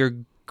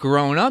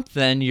grown up,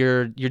 then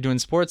you're doing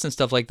sports and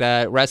stuff like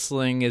that.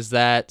 Wrestling, is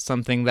that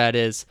something that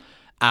is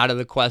out of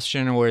the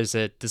question, or is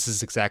it this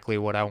is exactly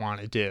what I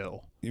want to do?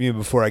 You mean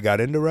before I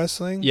got into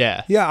wrestling?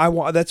 Yeah.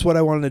 Yeah, that's what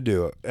I wanted to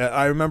do.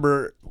 I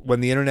remember when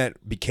the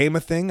internet became a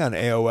thing on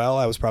AOL,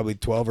 I was probably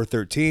 12 or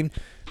 13.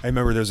 I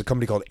remember there was a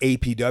company called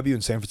APW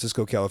in San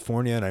Francisco,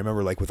 California, and I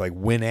remember like with like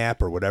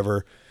WinApp or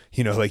whatever,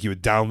 like you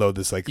would download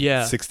this like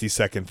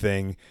 60-second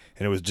thing,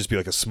 and it would just be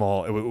like a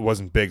small, it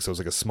wasn't big, so it was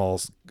like a small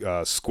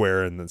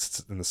square in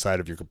the side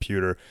of your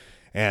computer.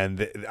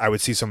 And I would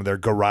see some of their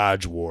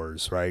Garage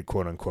Wars, right?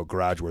 Quote unquote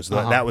Garage Wars.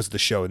 That was the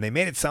show. And they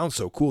made it sound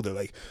so cool. They're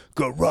like,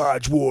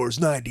 Garage Wars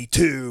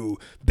 92,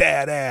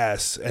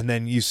 badass. And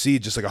then you see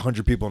just like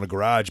 100 people in a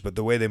garage, but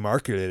the way they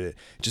marketed it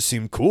just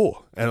seemed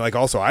cool. And like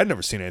also, I'd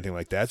never seen anything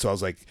like that. So I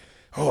was like,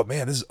 oh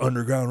man, this is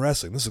underground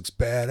wrestling. This looks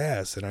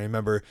badass. And I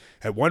remember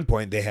at one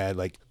point they had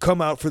like,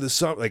 come out for the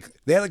summer. Like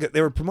they had they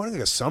were promoting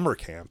like a summer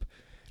camp.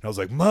 And I was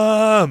like,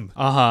 Mom,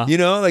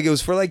 like it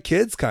was for like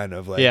kids kind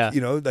of like,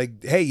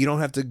 like, hey, you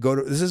don't have to go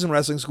to, this isn't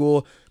wrestling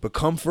school, but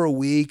come for a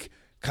week,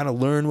 kind of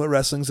learn what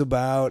wrestling's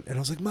about. And I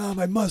was like, Mom,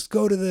 I must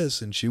go to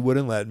this. And she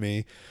wouldn't let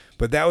me.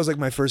 But that was like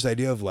my first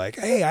idea of like,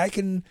 hey, I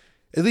can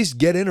at least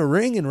get in a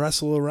ring and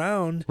wrestle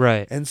around.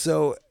 Right. And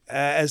so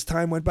as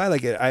time went by,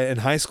 like in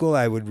high school,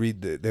 I would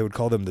read, they would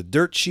call them the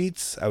dirt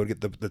sheets. I would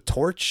get the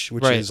Torch,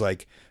 which is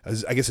like,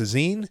 I guess a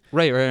zine.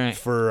 Right.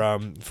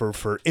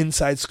 For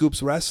Inside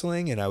Scoops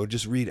Wrestling. And I would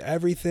just read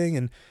everything.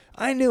 And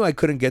I knew I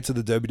couldn't get to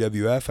the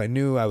WWF. I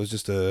knew I was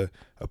just a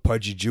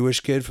pudgy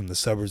Jewish kid from the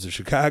suburbs of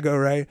Chicago,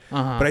 right?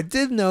 But I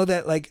did know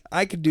that like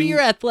I could do. But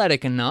you're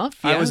athletic enough.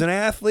 Yeah. I was an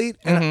athlete,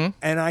 and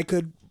I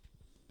could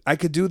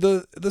do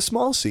the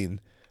small scene.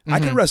 I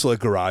could wrestle at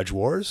Garage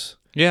Wars.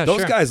 Yeah,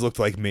 those guys looked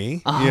like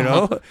me,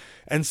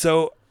 and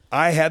so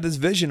I had this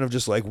vision of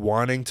just like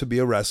wanting to be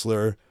a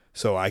wrestler,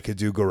 so I could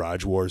do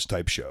Garage Wars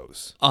type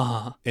shows,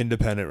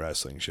 independent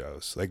wrestling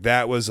shows. Like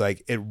that was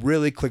like it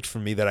really clicked for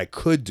me that I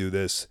could do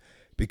this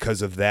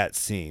because of that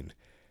scene,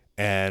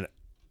 and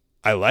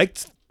I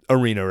liked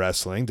arena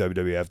wrestling,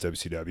 WWF,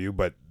 WCW,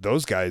 but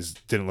those guys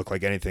didn't look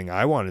like anything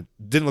I wanted.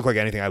 Didn't look like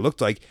anything I looked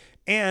like,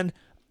 and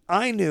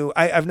I knew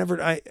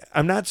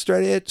I'm not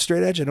straight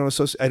edge.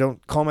 I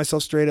don't call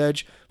myself straight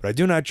edge, but I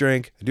do not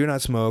drink. I do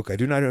not smoke. I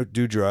do not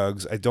do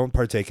drugs. I don't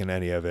partake in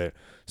any of it.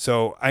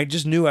 So I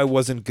just knew I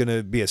wasn't going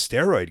to be a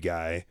steroid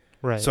guy.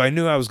 Right. So I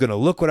knew I was going to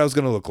look what I was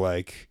going to look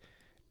like.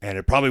 And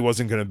it probably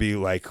wasn't going to be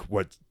like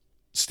what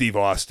Steve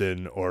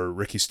Austin or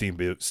Ricky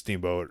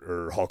Steamboat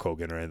or Hulk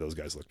Hogan or any of those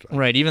guys looked like.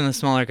 Right. Even the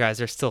smaller guys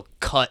are still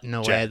cut in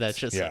a way that's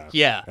just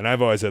yeah. And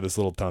I've always had this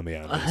little tummy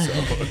on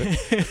me.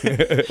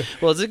 So.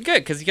 Well, it's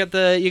good because you got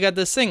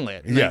the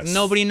singlet. Like, yes.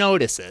 Nobody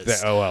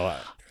notices.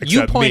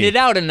 you pointed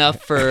out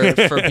enough for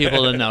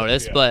people to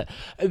notice. Yeah. But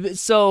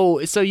so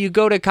you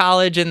go to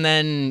college and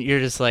then you're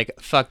just like,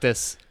 fuck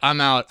this,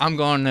 I'm out. I'm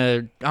going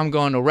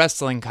to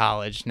wrestling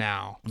college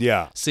now.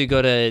 Yeah. So you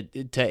go to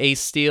Ace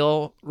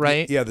Steel,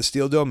 right? Yeah, the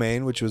Steel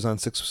Domain, which was on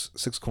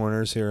Six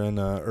Corners here in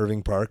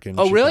Irving Park in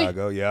Chicago.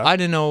 Really? Yeah. I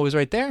didn't know it was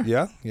right there.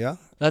 Yeah.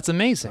 That's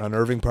amazing. On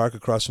Irving Park,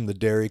 across from the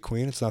Dairy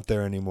Queen. It's not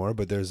there anymore,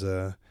 but there's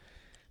a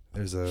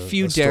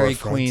few Dairy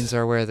Queens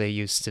are where they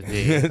used to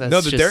be.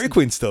 No, the Dairy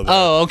Queen's still there.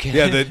 Oh, okay.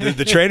 Yeah,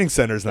 the training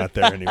center's not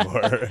there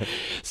anymore.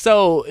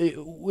 So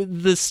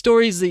the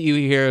stories that you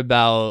hear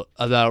about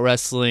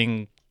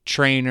wrestling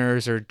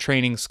trainers or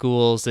training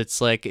schools,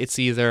 it's like it's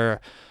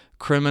either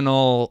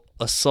criminal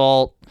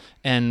assault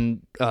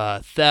and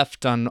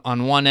theft on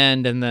one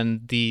end, and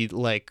then the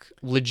like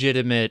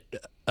legitimate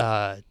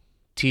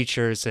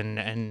teachers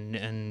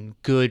and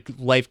good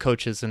life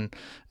coaches and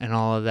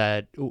all of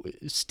that.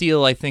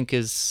 Steel, I think,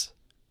 is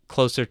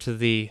closer to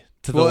the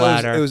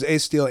latter. It was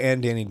Ace Steel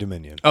and Danny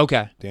Dominion.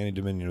 Okay. Danny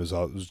Dominion was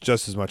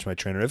just as much my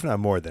trainer, if not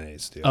more than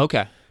Ace Steel.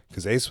 Okay.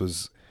 Because Ace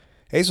was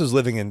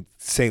living in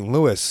St.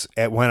 Louis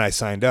when I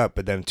signed up,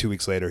 but then 2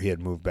 weeks later he had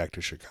moved back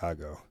to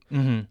Chicago.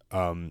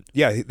 Mm-hmm.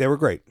 Yeah, they were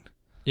great.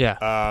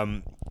 Yeah.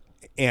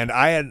 And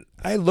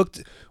I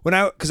looked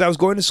because I was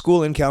going to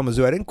school in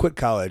Kalamazoo. I didn't quit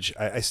college.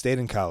 I stayed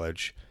in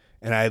college,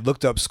 and I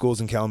looked up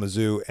schools in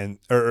Kalamazoo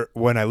or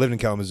when I lived in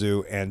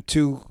Kalamazoo, and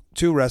two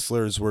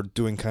wrestlers were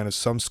doing kind of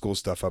some school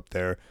stuff up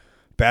there.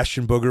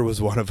 Bastion Booger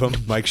was one of them,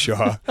 Mike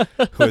Shaw,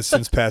 who has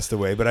since passed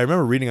away. But I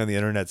remember reading on the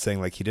internet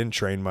saying like he didn't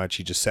train much.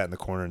 He just sat in the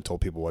corner and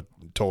told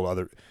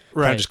other.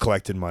 Right. Kind of just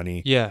collected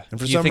money. Yeah. And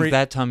for do you think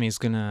that Tummy's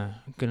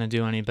gonna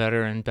do any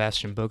better in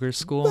Bastion Booger's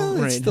school?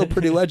 Well, it's still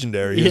pretty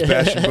legendary. He was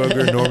Bastion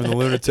Booger, Norman the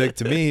Lunatic.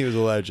 To me, he was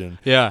a legend.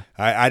 Yeah.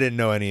 I didn't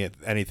know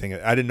anything.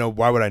 I didn't know.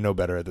 Why would I know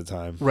better at the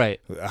time? Right.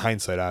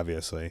 Hindsight,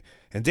 obviously.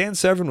 And Dan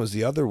Severn was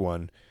the other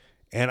one.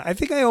 And I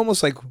think I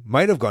almost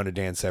might have gone to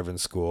Dan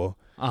Severn's school.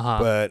 Uh-huh.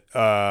 But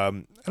I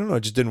don't know.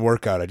 It just didn't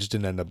work out. I just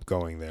didn't end up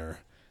going there.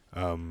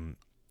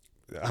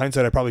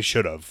 Hindsight, I probably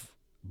should have.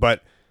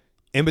 But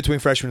in between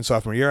freshman and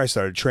sophomore year, I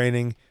started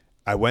training.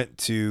 I went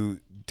to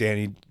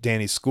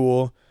Danny's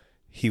school.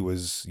 He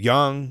was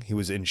young. He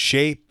was in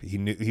shape. He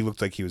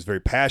looked like he was very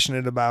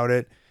passionate about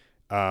it.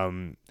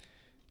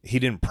 He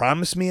didn't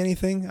promise me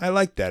anything. I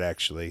liked that,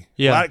 actually.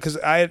 Yeah. Because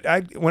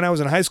when I was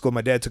in high school,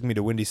 my dad took me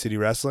to Windy City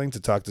Wrestling to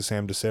talk to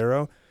Sam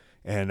DeCero.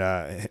 And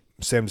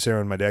Sam DeCero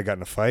and my dad got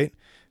in a fight.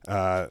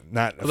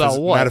 Not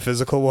a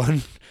physical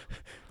one.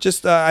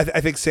 Just, I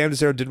think Sam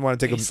DeCero didn't want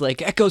to take He's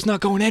like, Echo's not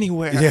going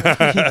anywhere.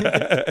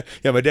 Yeah.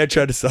 Yeah, my dad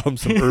tried to sell him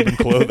some urban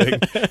clothing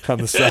on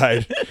the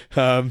side.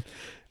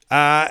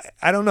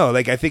 I don't know.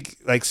 I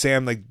think,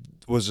 Sam,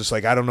 was just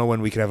like, I don't know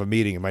when we can have a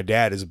meeting. And my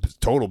dad is a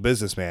total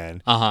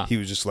businessman. Uh-huh. He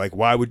was just like,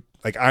 why would,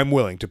 I'm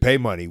willing to pay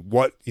money.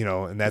 What,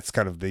 and that's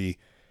kind of the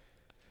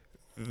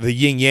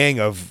yin yang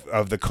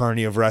of the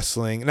carny of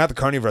wrestling. Not the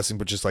carny of wrestling,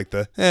 but just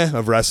the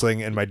of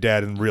wrestling and my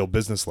dad in real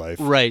business life.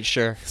 Right,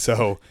 sure.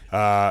 So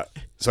I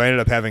ended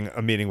up having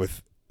a meeting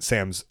with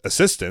Sam's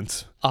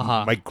assistant,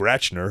 Mike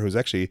Gratchner, who's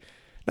actually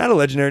not a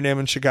legendary name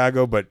in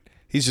Chicago, but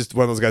he's just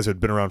one of those guys who had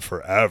been around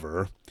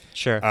forever.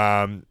 Sure.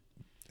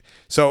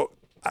 So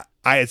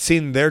I had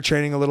seen their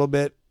training a little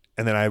bit,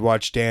 and then I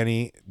watched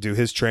Danny do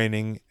his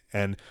training.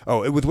 And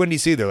with Windy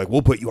City, they're like,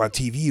 we'll put you on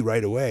TV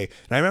right away.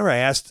 And I remember I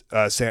asked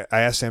Sam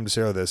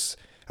DeCero this.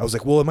 I was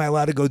like, well, am I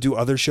allowed to go do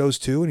other shows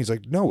too? And he's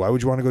like, no, why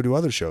would you want to go do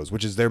other shows?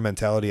 Which is their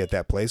mentality at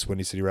that place,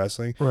 Windy City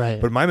Wrestling. Right.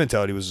 But my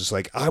mentality was just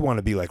like, I want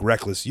to be like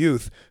Reckless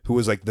Youth, who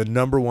was the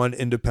number one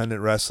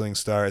independent wrestling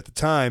star at the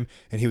time.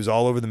 And he was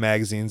all over the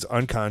magazines,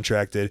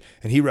 uncontracted,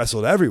 and he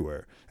wrestled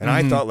everywhere. And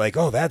I thought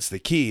that's the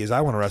key, is I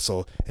want to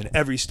wrestle in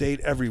every state,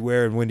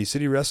 everywhere. And Windy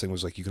City Wrestling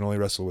was like, you can only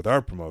wrestle with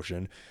our promotion.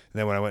 And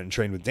then when I went and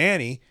trained with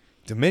Danny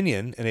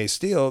Dominion and Ace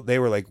Steel, they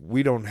were like,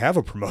 we don't have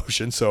a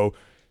promotion, so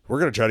we're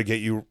going to try to get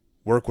you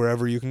work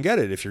wherever you can get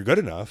it if you're good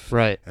enough.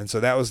 Right. And so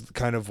that was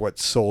kind of what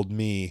sold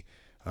me.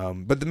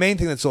 But the main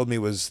thing that sold me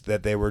was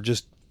that they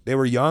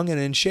were young and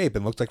in shape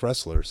and looked like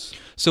wrestlers.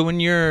 So when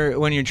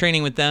you're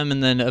training with them,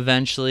 and then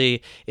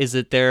eventually, is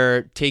it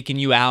they're taking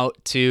you out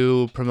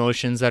to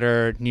promotions that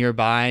are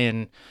nearby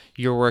and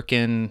you're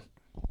working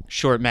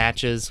short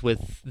matches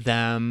with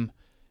them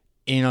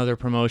in other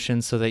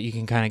promotions so that you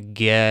can kind of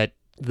get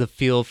the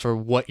feel for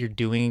what you're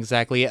doing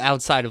exactly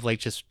outside of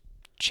just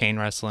chain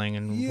wrestling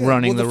and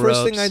running the ropes? The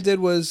first thing I did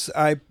was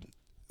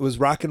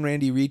Rockin'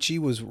 Randy Ricci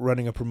was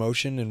running a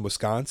promotion in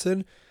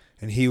Wisconsin,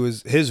 and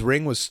his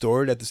ring was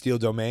stored at the Steel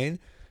Domain.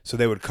 So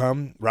they would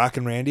come,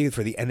 Rockin' Randy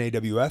for the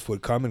NAWF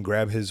would come and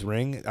grab his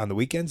ring on the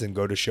weekends and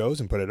go to shows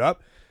and put it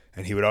up.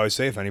 And he would always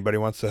say, if anybody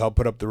wants to help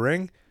put up the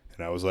ring.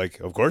 And I was like,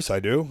 of course I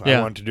do. Yeah.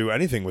 I want to do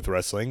anything with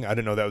wrestling. I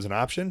didn't know that was an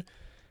option.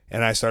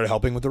 And I started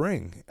helping with the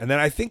ring. And then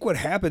I think what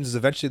happens is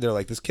eventually they're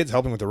like, this kid's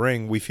helping with the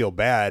ring. We feel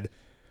bad.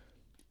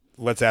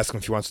 Let's ask him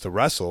if he wants to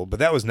wrestle. But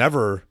that was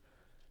never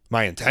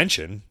my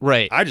intention.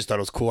 Right. I just thought it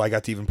was cool. I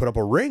got to even put up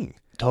a ring.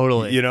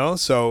 Totally.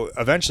 So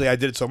eventually I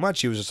did it so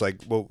much. He was just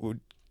like, well,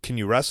 can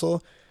you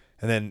wrestle?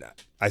 And then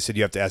I said,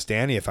 you have to ask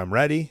Danny if I'm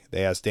ready.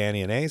 They asked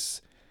Danny and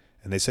Ace.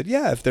 And they said,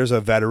 yeah, if there's a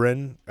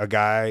veteran, a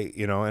guy,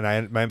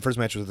 and my first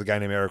match was with a guy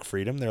named Eric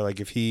Freedom. They're like,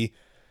 if he,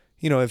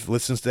 if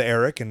listens to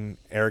Eric and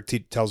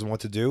Eric tells him what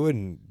to do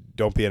and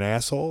don't be an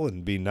asshole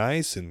and be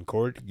nice and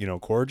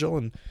cordial.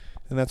 And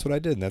that's what I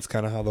did. And that's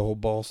kind of how the whole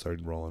ball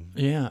started rolling.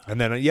 Yeah.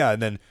 And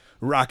then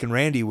Rock and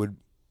Randy would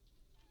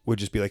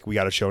just be like, we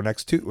got a show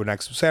next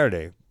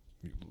Saturday.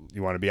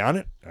 You want to be on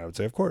it? I would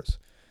say, of course.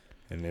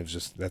 And it was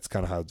just, that's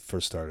kind of how it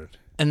first started.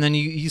 And then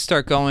you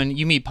start going,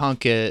 you meet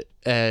Punk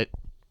at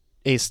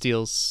Ace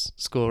Steel's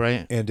school,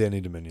 right? And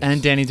Danny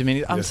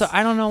Dominion. I'm sorry,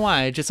 I don't know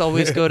why. I just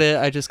always go to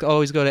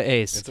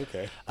Ace. It's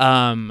okay.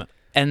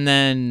 And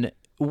then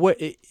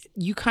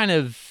you kind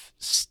of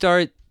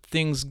start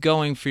things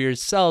going for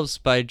yourselves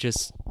by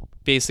just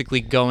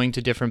basically going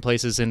to different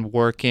places and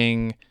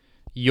working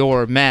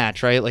your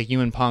match, right? Like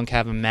you and Punk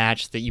have a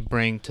match that you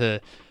bring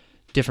to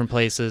different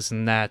places,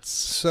 and that's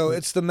so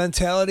it's the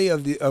mentality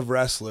of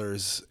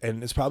wrestlers,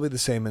 and it's probably the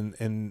same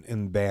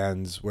in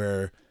bands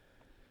where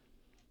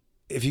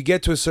if you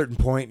get to a certain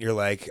point, you're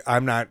like,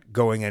 I'm not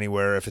going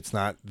anywhere if it's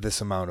not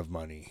this amount of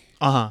money.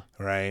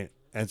 Right?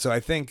 And so I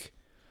think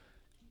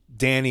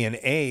Danny and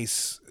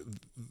Ace,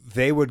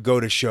 they would go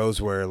to shows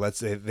where, let's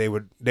say, they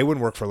wouldn't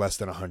work for less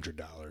than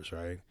 $100,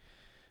 right?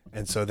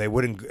 And so they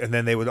wouldn't, and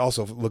then they would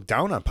also look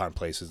down upon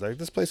places like,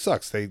 this place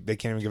sucks. They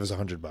can't even give us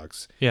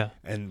 $100. Yeah.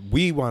 And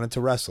we wanted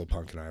to wrestle,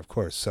 Punk and I, of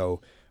course. So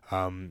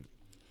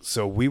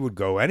we would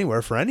go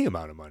anywhere for any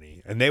amount of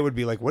money, and they would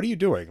be like, "What are you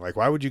doing? Like,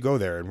 why would you go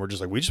there?" And we're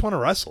just like, "We just want to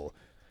wrestle.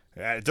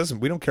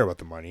 We don't care about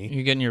the money.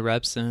 You're getting your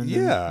reps in."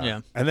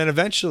 Yeah. And then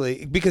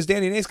eventually, because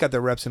Danny and Ace got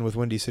their reps in with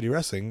Windy City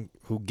Wrestling,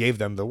 who gave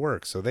them the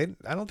work, so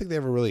I don't think they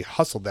ever really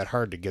hustled that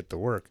hard to get the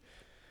work.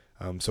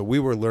 So we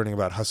were learning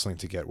about hustling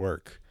to get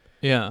work.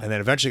 Yeah. And then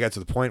eventually got to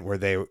the point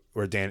where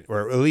or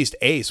at least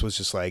Ace was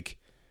just like,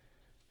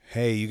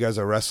 "Hey, you guys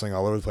are wrestling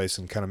all over the place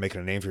and kind of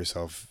making a name for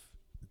yourself.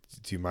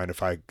 Do you mind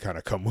if I kind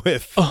of come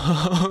with?" You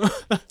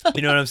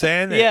know what I'm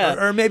saying?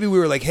 Yeah. Or maybe we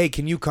were like, "Hey,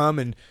 can you come?"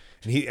 And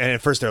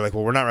at first they're like,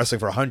 "Well, we're not wrestling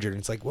for $100." And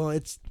it's like, well,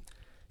 it's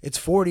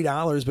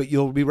 $40, but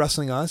you'll be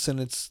wrestling us, and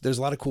there's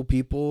a lot of cool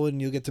people,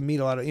 and you'll get to meet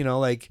a lot of,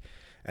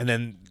 and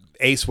then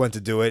Ace went to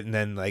do it, and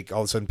then like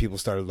all of a sudden people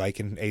started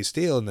liking Ace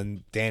Steel, and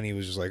then Danny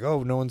was just like,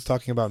 "Oh, no one's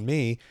talking about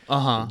me,"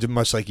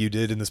 much like you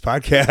did in this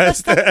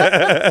podcast.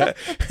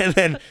 And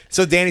then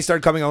so Danny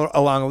started coming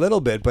along a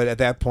little bit, but at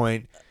that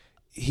point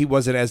he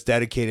wasn't as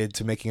dedicated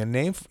to making a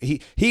name.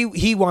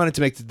 He wanted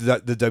to make the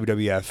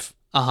WWF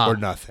or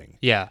nothing.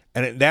 Yeah,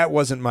 and that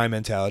wasn't my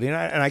mentality, and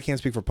I can't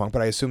speak for Punk,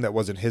 but I assume that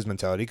wasn't his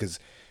mentality, because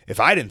if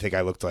I didn't think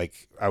I looked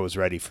like I was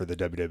ready for the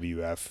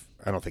WWF,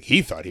 I don't think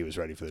he thought he was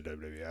ready for the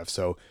WWF.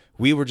 So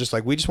we were just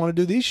like, we just want to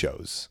do these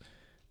shows,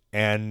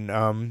 and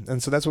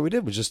so that's what we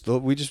did.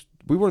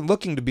 We weren't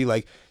looking to be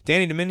like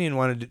Danny Dominion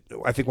wanted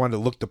to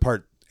look the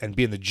part and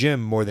be in the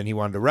gym more than he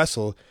wanted to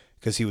wrestle,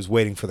 because he was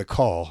waiting for the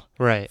call,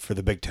 right, for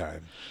the big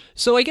time.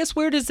 So I guess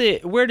where does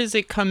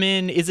it come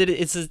in? Is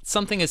it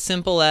something as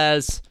simple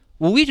as,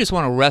 well, we just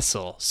want to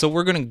wrestle, so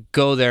we're going to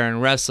go there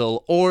and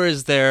wrestle? Or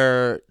is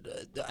there,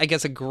 I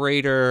guess, a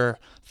greater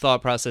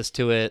thought process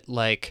to it?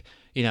 Like,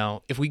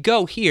 if we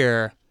go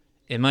here,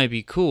 it might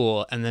be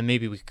cool, and then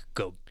maybe we could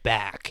go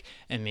back,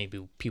 and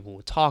maybe people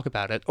would talk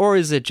about it. Or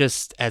is it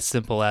just as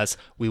simple as,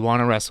 we want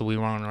to wrestle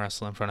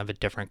in front of a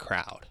different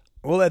crowd?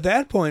 Well, at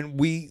that point,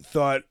 we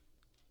thought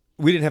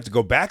we didn't have to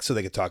go back so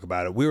they could talk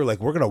about it. We were like,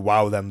 we're going to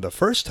wow them the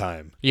first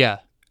time. Yeah.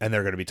 And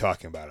they're going to be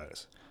talking about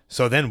us.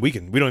 So then we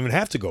don't even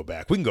have to go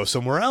back. We can go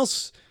somewhere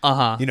else.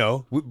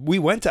 We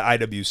went to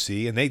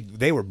IWC, and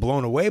they were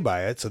blown away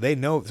by it. So they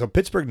know. So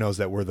Pittsburgh knows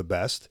that we're the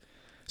best.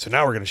 So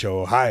now we're going to show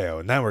Ohio,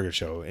 and now we're going to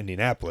show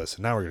Indianapolis,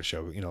 and now we're going to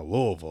show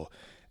Louisville,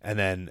 and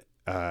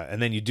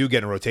then you do get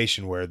in a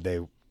rotation where they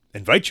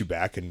invite you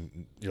back,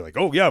 and you're like,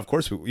 oh yeah, of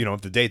course,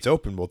 if the date's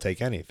open, we'll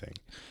take anything.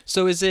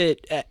 So is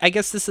it? I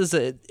guess this is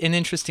an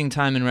interesting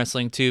time in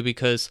wrestling too,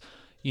 because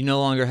you no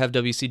longer have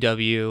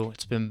WCW.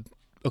 It's been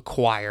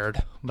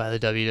acquired by the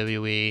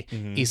WWE.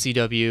 Mm-hmm.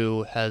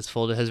 ECW has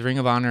folded. Has Ring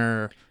of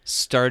Honor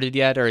started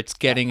yet, or it's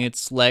getting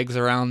its legs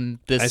around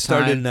this time? I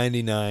started in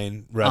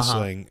 99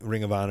 wrestling.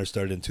 Ring of Honor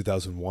started in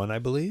 2001, I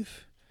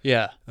believe.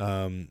 Yeah.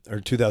 Or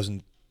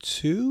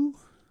 2002?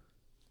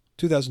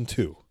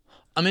 2002.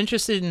 I'm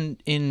interested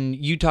in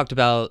you talked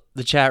about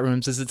the chat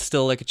rooms. Is it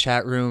still like a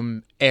chat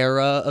room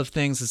era of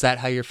things? Is that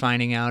how you're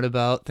finding out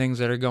about things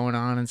that are going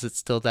on? Is it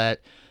still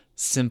that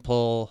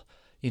simple,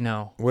 When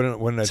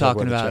did I talk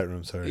about the chat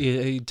room? Sorry.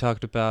 You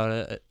talked about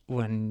it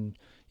when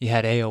you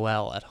had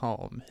AOL at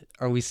home.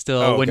 Are we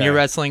still, when you're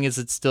wrestling, is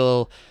it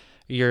still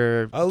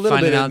you're a little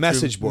finding bit out of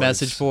message boards?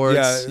 Message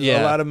boards?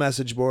 Yeah, a lot of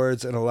message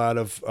boards and a lot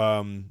of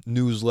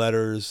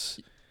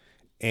newsletters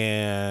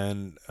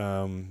and,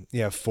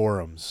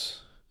 forums.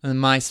 And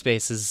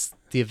MySpace is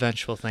the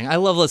eventual thing. I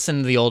love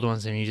listening to the old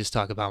ones, and you just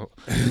talk about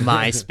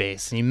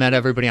MySpace, and you met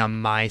everybody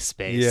on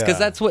MySpace, because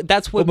that's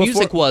what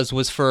music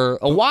was for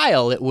a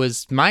while. It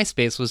was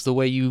MySpace was the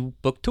way you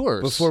booked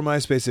tours. Before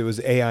MySpace, it was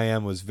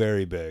AIM was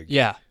very big.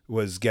 Yeah,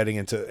 was getting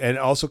into, and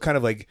also kind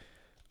of like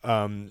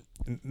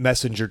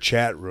messenger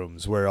chat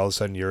rooms where all of a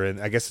sudden you're in.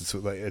 I guess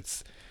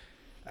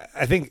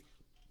I think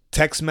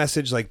text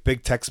message, like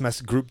big text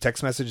message, group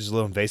text message, is a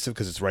little invasive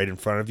because it's right in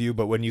front of you.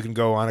 But when you can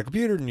go on a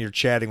computer and you're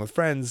chatting with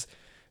friends,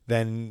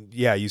 then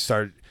yeah, you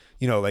start.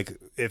 Like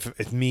if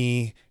it's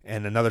me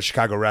and another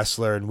Chicago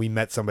wrestler and we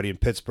met somebody in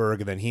Pittsburgh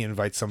and then he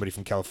invites somebody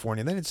from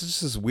California, and then it's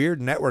just this weird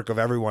network of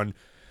everyone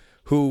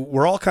who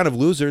we're all kind of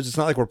losers. It's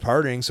not like we're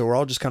partying, so we're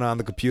all just kind of on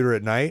the computer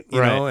at night, you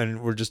know,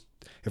 and we're just,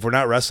 if we're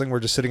not wrestling, we're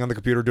just sitting on the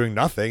computer doing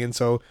nothing. And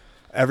so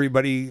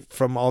everybody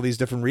from all these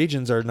different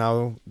regions are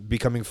now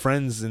becoming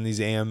friends in these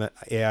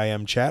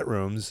AIM chat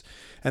rooms.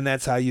 And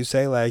that's how you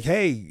say, like,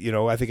 hey,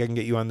 I think I can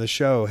get you on this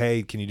show.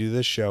 Hey, can you do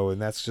this show? And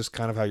that's just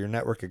kind of how your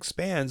network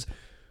expands.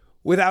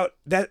 Without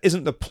that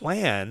isn't the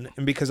plan.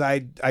 And because I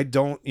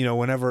don't,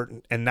 whenever,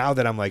 and now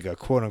that I'm like a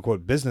quote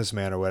unquote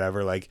businessman or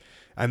whatever, like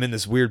I'm in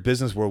this weird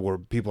business world where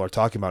people are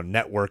talking about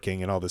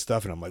networking and all this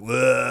stuff. And I'm like,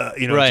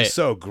 it's just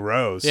so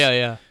gross.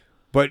 Yeah.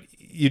 But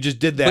you just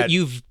did that. But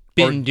you've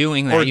been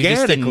doing that. Organically. You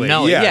just didn't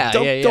know it.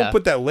 Yeah. Don't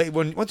put that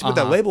label. Once you put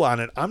that label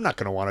on it, I'm not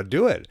going to want to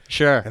do it.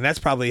 Sure. And that's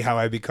probably how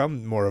I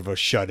become more of a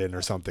shut-in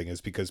or something,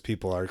 is because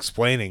people are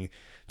explaining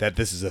that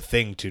this is a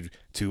thing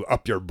to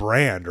up your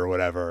brand or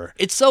whatever.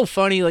 It's so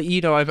funny, like,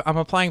 I'm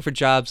applying for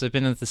jobs. I've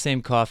been at the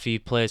same coffee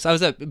place. I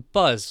was at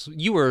Buzz.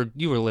 You were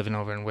living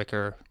over in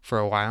Wicker for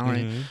a while,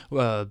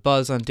 right?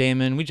 Buzz on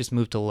Damon. We just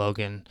moved to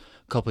Logan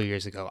a couple of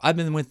years ago. I've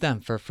been with them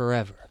for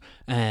forever,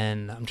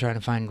 and I'm trying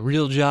to find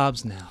real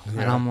jobs now.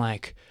 Yeah. And I'm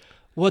like,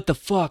 what the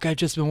fuck? I've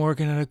just been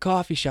working at a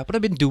coffee shop, but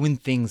I've been doing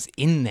things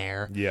in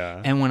there. Yeah.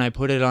 And when I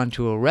put it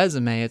onto a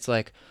resume, it's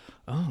like,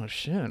 oh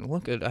shit,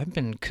 I've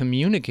been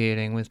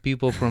communicating with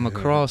people from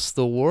across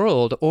the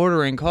world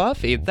ordering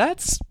coffee.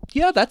 That's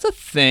a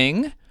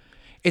thing.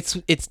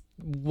 It's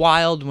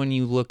wild when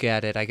you look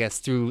at it, I guess,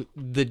 through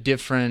the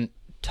different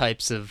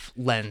types of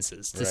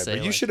lenses to say.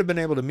 But you should have been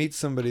able to meet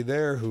somebody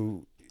there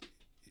who.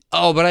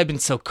 Oh, but I've been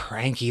so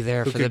cranky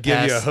there for the past. Who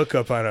could give you a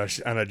hookup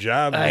on a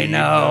job? I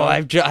know.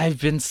 I've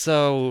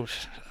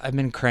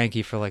been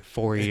cranky for like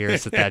 4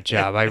 years at that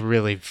job. I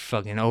really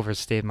fucking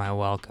overstayed my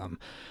welcome.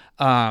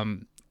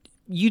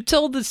 You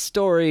told this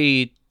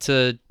story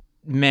to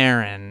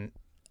Marin,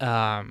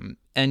 and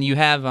you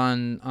have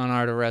on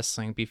Art of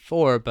Wrestling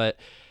before, but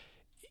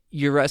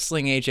you're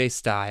wrestling AJ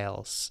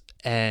Styles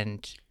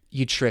and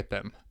you trip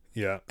him.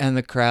 Yeah. And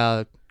the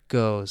crowd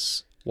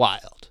goes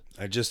wild.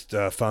 I just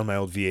found my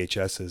old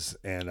VHSs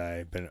and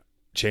I've been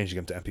changing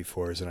them to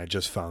MP4s, and I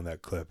just found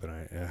that clip and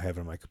I have it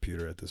on my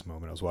computer at this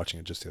moment. I was watching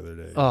it just the other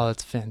day. Oh,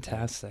 that's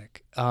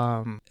fantastic.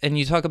 And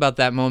you talk about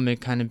that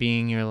moment kind of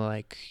being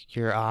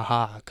your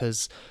aha,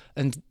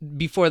 and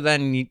before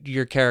then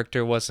your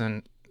character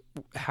wasn't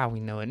how we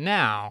know it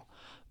now,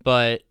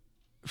 but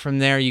from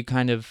there you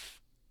kind of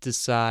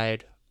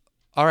decide,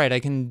 all right, I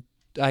can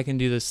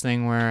do this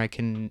thing where I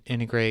can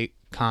integrate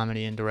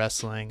comedy into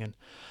wrestling.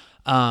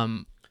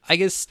 And I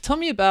guess tell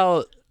me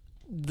about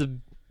the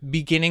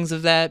beginnings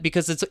of that,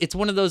 because it's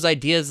one of those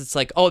ideas. It's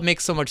like, oh, it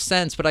makes so much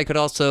sense, but I could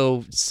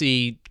also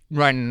see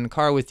riding in a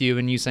car with you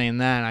and you saying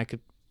that, and I could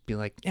be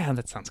like, yeah,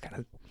 that sounds kind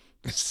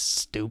of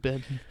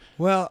stupid.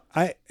 Well,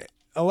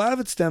 a lot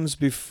of it stems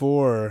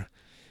before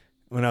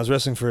when I was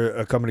wrestling for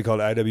a company called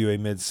IWA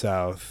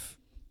Mid-South,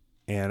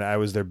 and I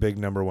was their big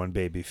number one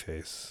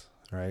babyface,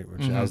 right?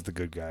 Which I was the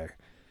good guy.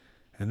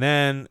 And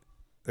then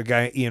the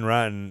guy, Ian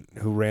Rotten,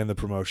 who ran the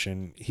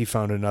promotion, he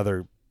found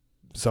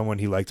someone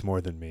he liked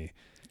more than me.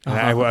 And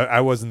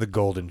I wasn't the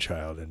golden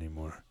child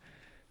anymore.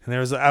 And I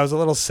was a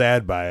little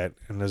sad by it,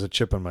 and there's a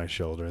chip on my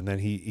shoulder. And then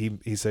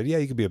he said, yeah,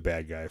 you could be a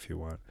bad guy if you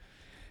want.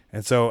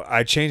 And so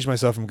I changed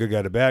myself from good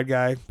guy to bad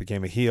guy,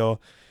 became a heel.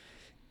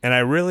 And I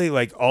really,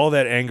 like, all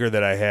that anger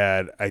that I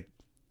had,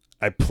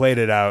 I played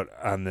it out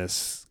on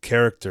this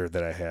character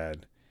that I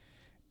had.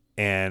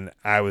 And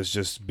I was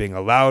just being a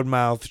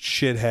loudmouth,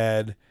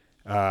 shithead,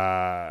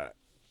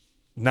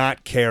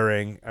 not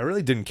caring. I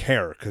really didn't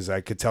care because I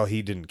could tell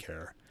he didn't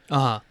care.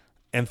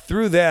 And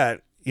through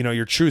that,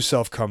 your true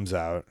self comes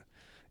out.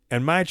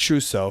 And my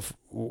true self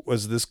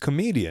was this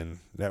comedian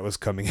that was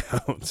coming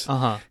out.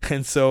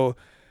 And so,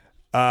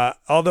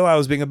 although I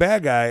was being a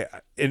bad guy,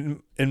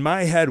 in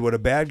my head, what a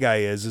bad guy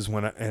is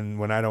when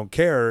I don't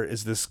care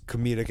is this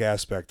comedic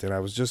aspect. And I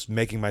was just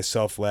making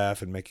myself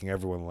laugh and making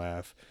everyone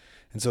laugh.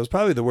 And so it was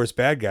probably the worst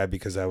bad guy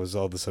because I was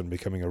all of a sudden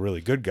becoming a really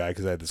good guy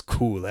because I had this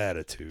cool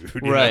attitude.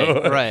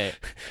 Right.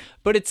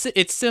 But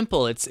it's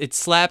simple. It's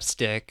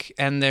slapstick,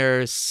 and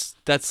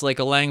that's like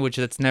a language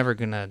that's never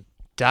gonna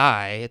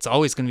die. It's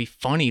always gonna be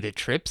funny to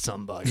trip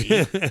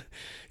somebody.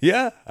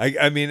 Yeah,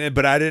 I mean,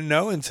 but I didn't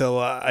know until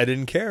I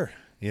didn't care.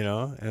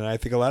 And I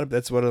think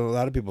that's what a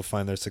lot of people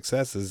find their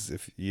success is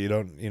if you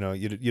don't,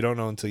 you don't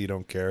know until you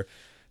don't care,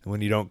 and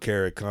when you don't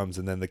care, it comes.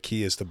 And then the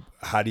key is to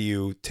how do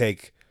you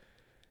take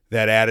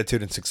that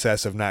attitude and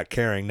success of not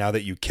caring now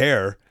that you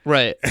care,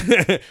 right,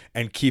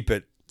 and keep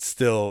it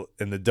still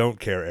in the don't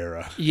care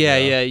era.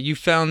 Yeah. You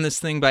found this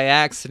thing by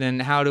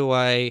accident. How do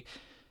I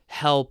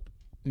help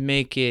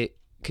make it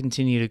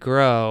continue to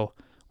grow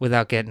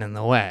without getting in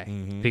the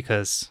way?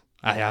 Because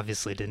I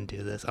obviously didn't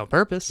do this on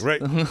purpose.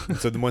 Right.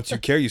 So then once you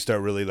care, you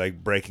start really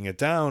like breaking it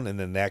down, and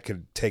then that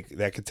could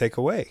take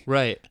away.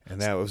 Right.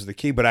 And that was the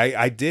key. But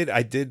I did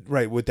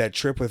right with that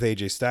trip with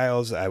AJ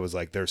Styles. I was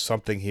like, there's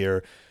something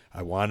here.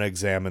 I want to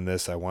examine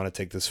this. I want to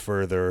take this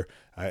further.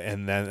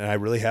 And I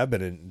really have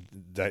been in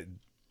that.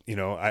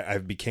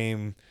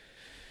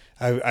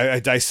 I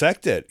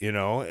dissect it, in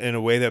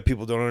a way that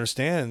people don't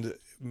understand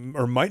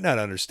or might not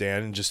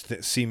understand, and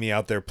just see me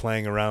out there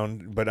playing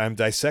around. But I'm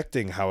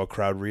dissecting how a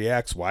crowd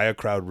reacts, why a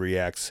crowd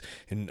reacts,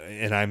 and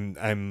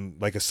I'm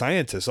like a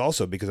scientist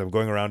also, because I'm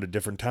going around to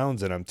different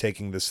towns and I'm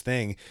taking this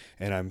thing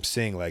and I'm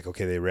seeing like,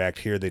 okay, they react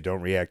here, they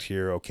don't react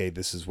here. Okay,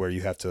 this is where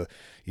you have to,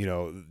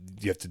 you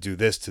have to do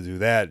this to do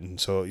that, and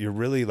so you're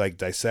really like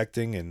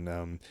dissecting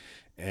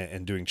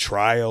and doing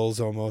trials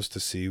almost to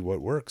see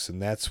what works,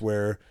 and that's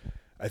where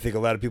I think a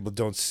lot of people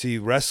don't see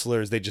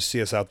wrestlers. They just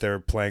see us out there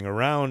playing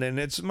around, and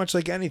it's much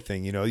like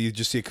anything. You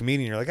just see a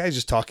comedian, you're like, he's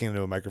just talking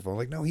into a microphone.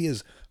 Like, no, he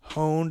has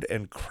honed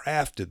and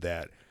crafted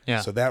that.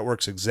 Yeah. So that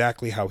works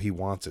exactly how he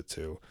wants it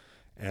to,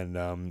 and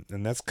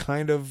that's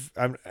kind of.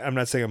 I'm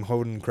not saying I'm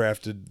honed and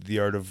crafted the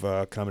art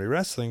of comedy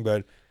wrestling,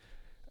 but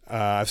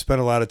I've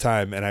spent a lot of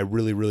time, and I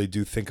really, really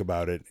do think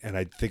about it, and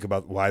I think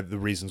about the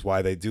reasons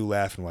why they do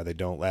laugh and why they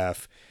don't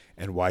laugh,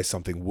 and why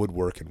something would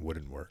work and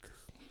wouldn't work.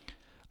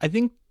 I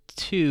think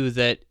too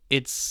that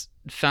it's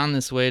found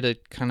this way to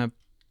kind of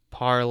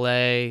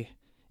parlay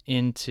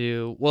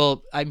into,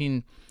 well, I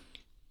mean,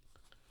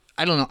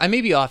 I don't know, I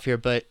may be off here,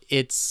 but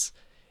I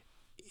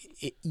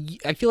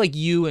feel like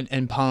you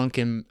and Punk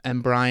and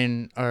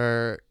Brian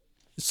are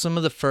some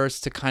of the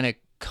first to kind of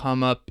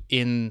come up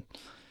into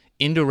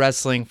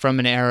wrestling from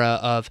an era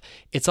of,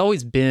 it's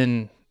always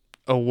been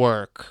a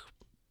work,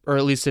 or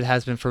at least it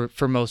has been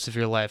for most of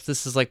your life.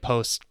 This is like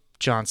post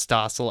John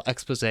Stossel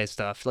expose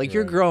stuff. Like,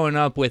 you're growing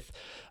up with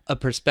a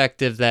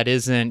perspective that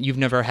isn't, you've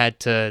never had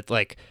to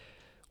like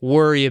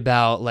worry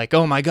about like,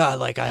 oh my God,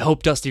 like I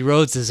hope Dusty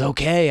Rhodes is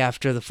okay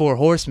after the Four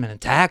Horsemen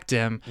attacked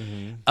him.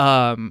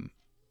 Mm-hmm.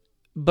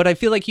 But I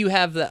feel like you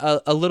have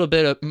a little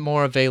bit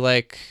more of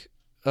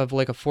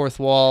a fourth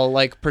wall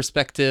like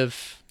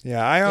perspective.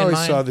 Yeah, I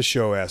always saw the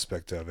show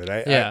aspect of it.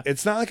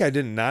 It's not like I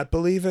did not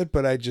believe it,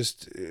 but I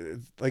just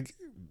like,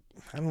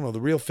 I don't know, the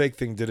real fake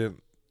thing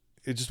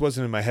it just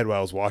wasn't in my head while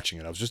I was watching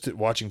it. I was just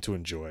watching to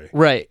enjoy.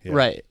 Right,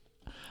 right.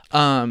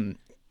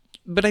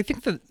 But I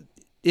think that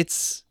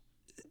it's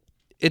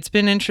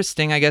been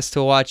interesting, I guess,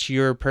 to watch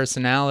your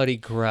personality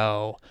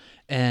grow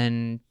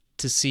and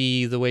to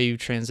see the way you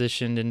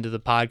transitioned into the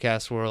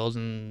podcast world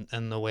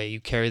and the way you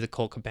carry the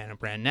Colt Cabana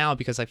brand now,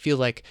 because I feel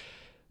like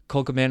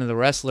Colt Cabana the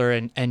wrestler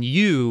and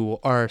you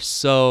are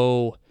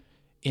so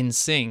in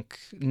sync,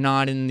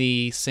 not in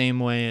the same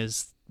way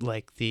as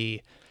like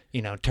the,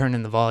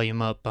 turning the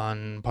volume up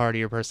on part of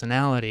your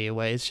personality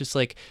way. It's just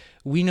like,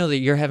 we know that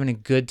you're having a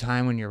good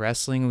time when you're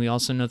wrestling. We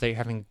also know that you're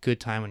having a good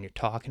time when you're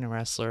talking to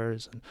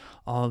wrestlers, and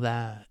all of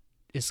that.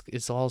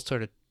 It's all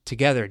sort of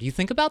together. Do you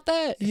think about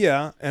that?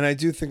 Yeah, and I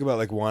do think about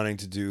like wanting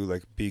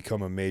to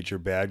become a major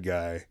bad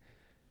guy,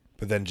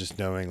 but then just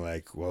knowing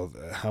like, well,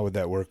 how would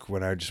that work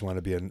when I just want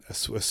to be a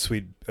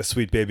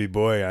sweet baby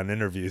boy on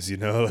interviews?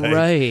 Like,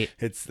 right?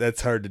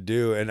 That's hard to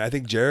do, and I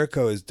think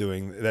Jericho is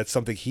that's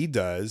something he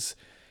does,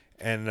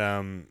 and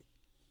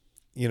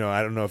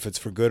I don't know if it's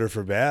for good or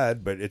for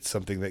bad, but it's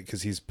something that,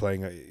 because he's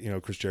playing,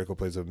 Chris Jericho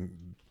plays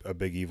a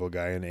big evil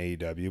guy in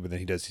AEW, but then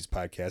he does these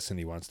podcasts and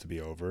he wants to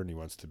be over and he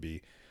wants to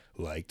be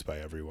liked by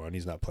everyone.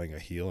 He's not playing a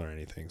heel or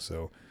anything.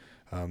 So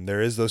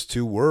there is those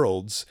two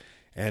worlds,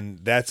 and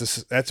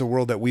that's a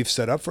world that we've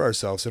set up for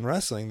ourselves in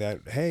wrestling,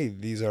 that, hey,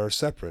 these are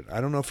separate.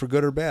 I don't know for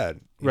good or bad.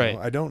 Right.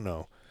 I don't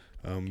know.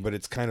 But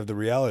it's kind of the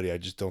reality. I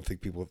just don't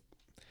think people...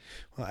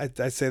 Well,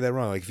 I say that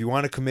wrong. Like, if you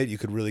want to commit, you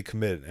could really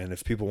commit. And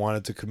if people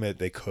wanted to commit,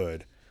 they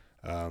could.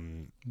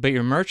 But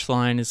your merch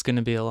line is going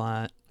to be a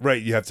lot.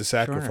 Right. You have to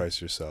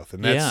sacrifice yourself.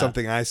 And that's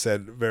something I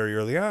said very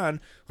early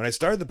on when I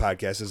started the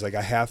podcast, is like,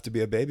 I have to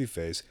be a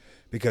babyface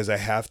because I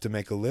have to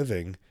make a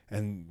living,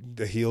 and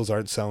the heels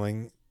aren't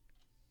selling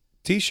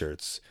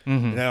T-shirts.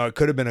 Mm-hmm. Now, it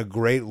could have been a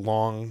great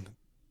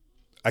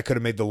I could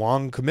have made the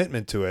long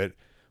commitment to it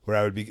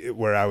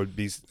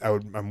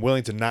I'm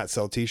willing to not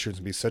sell T-shirts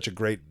and be such a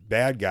great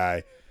bad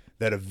guy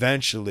that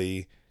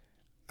eventually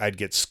I'd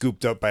get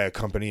scooped up by a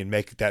company and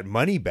make that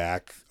money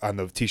back on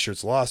the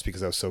T-shirts lost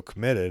because I was so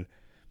committed.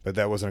 But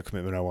that wasn't a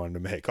commitment I wanted to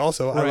make.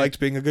 Also, right. I liked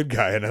being a good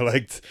guy, and I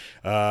liked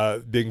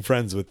being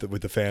friends with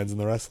the fans and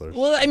the wrestlers.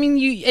 Well, I mean,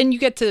 you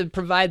get to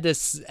provide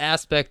this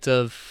aspect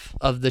of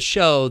the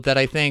show that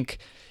I think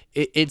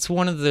it's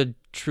one of the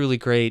truly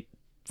great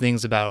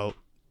things about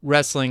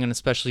wrestling, and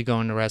especially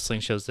going to wrestling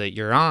shows that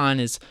you're on,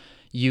 is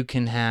you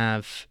can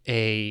have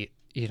an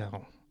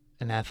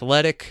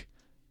athletic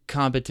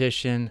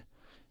competition,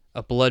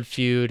 a blood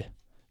feud,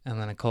 and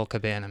then a Colt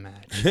Cabana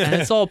match. And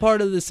it's all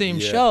part of the same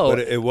show. But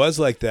it was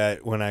like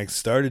that when I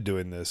started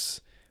doing this.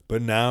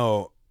 But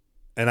now,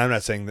 and I'm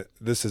not saying that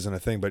this isn't a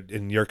thing, but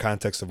in your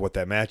context of what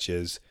that match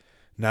is,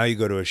 now you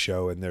go to a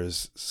show and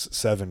there's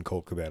 7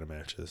 Colt Cabana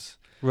matches.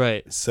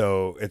 Right.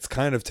 So it's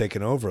kind of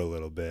taken over a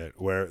little bit,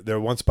 where there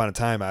once upon a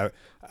time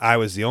I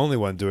was the only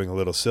one doing a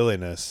little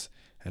silliness,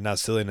 and now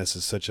silliness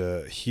is such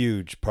a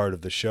huge part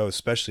of the show,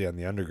 especially on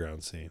the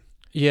underground scene.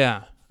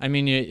 Yeah. I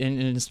mean,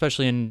 and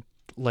especially in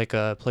like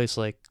a place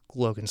like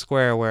Logan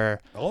Square,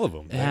 where all of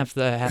them, half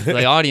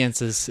the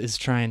audience is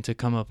trying to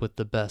come up with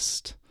the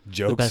best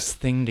jokes, the best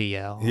thing to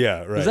yell.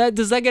 Yeah, right.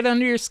 Does that get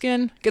under your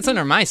skin? Gets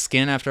under my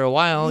skin after a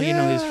while.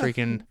 Yeah, these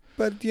freaking.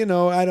 But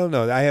I don't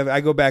know.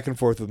 I go back and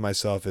forth with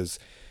myself. This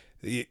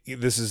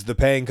is the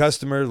paying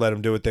customer. Let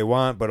them do what they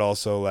want, but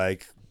also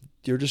like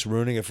you're just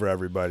ruining it for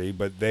everybody.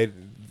 But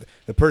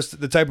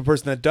the type of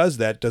person that does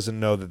that doesn't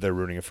know that they're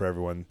ruining it for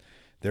everyone.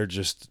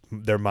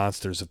 They're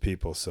monsters of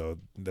people. So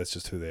that's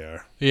just who they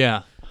are.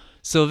 Yeah.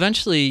 So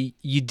eventually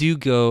you do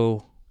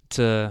go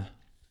to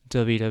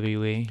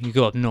WWE. You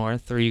go up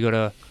north, or you go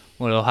to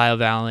Ohio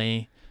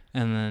Valley,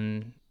 and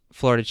then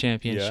Florida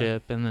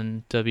Championship, and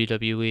then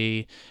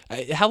WWE.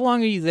 How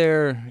long are you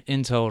there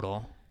in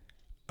total?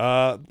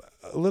 A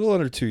little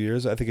under 2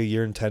 years. I think a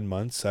year and 10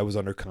 months. I was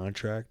under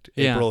contract.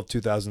 Yeah. April of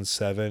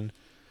 2007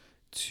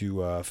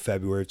 to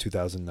February of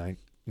 2009.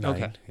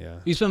 Okay. Yeah.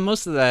 You spent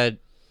most of that,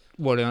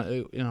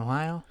 in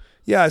Ohio?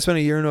 Yeah, I spent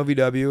a year in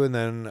OVW, and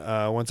then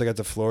once I got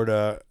to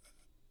Florida,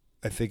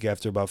 I think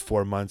after about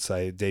 4 months,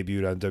 I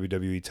debuted on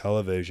WWE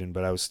television,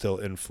 but I was still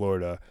in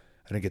Florida.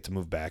 I didn't get to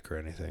move back or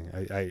anything.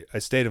 I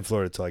stayed in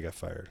Florida until I got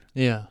fired.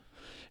 Yeah.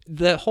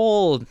 The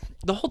whole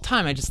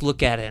time I just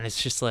look at it and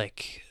it's just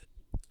like,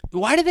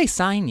 why did they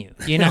sign you?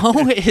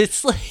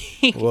 It's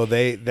like, well,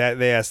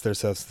 they asked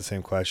themselves the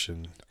same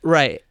question.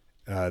 Right.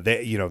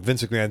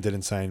 Vince McMahon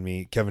didn't sign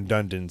me. Kevin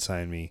Dunn didn't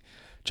sign me.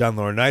 John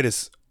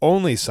Laurinaitis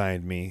only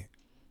signed me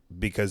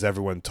because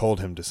everyone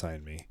told him to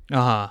sign me.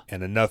 Uh-huh.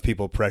 And enough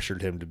people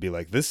pressured him to be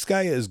like, this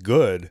guy is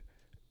good.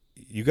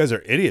 You guys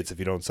are idiots if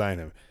you don't sign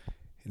him.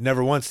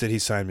 Never once did he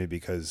sign me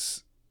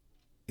because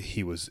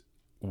he was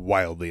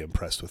wildly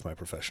impressed with my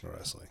professional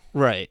wrestling.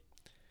 Right.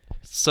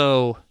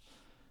 So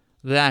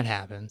that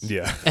happens.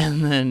 Yeah.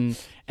 And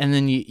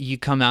then you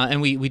come out,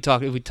 and we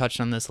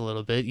touched on this a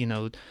little bit.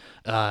 You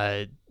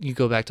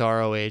go back to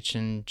ROH,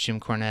 and Jim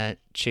Cornette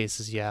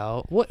chases you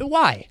out.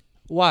 Why?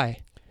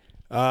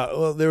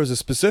 Well, there was a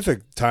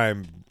specific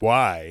time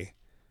why.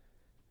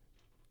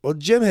 Well,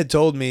 Jim had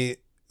told me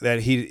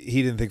that he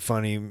didn't think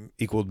funny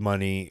equaled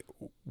money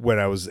when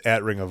I was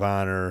at Ring of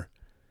Honor,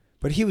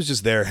 but he was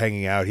just there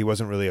hanging out. He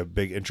wasn't really a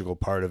big integral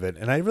part of it,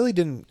 and I really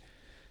didn't.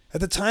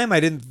 At the time, I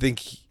didn't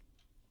think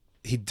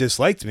he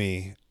disliked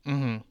me.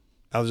 Mm-hmm.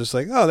 I was just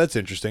like, oh, that's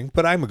interesting,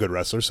 but I'm a good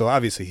wrestler, so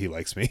obviously he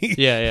likes me.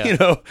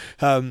 Yeah.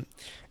 And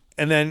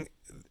then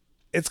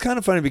it's kind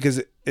of funny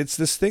because it's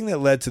this thing that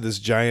led to this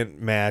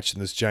giant match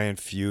and this giant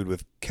feud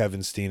with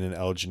Kevin Steen and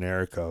El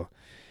Generico,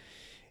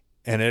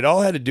 and it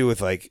all had to do with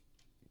like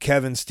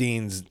Kevin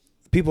Steen's.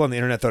 People on the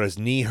internet thought his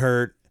knee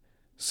hurt.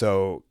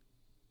 So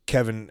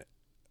Kevin,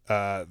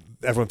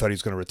 everyone thought he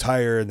was going to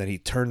retire, and then he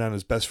turned on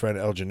his best friend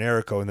El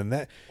Generico, and then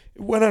that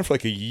it went on for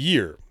like a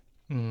year.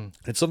 Mm.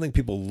 It's something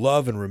people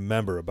love and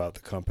remember about the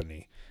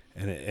company,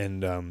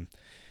 and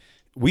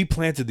we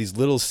planted these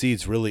little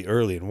seeds really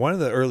early. And one of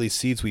the early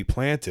seeds we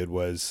planted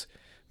was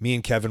me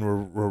and Kevin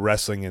were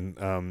wrestling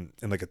in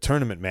like a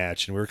tournament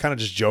match, and we were kind of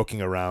just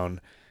joking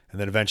around, and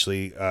then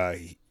eventually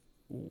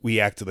we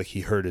acted like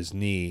he hurt his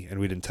knee, and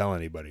we didn't tell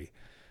anybody.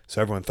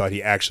 So everyone thought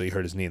he actually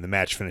hurt his knee, and the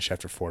match finished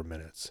after 4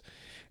 minutes.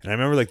 And I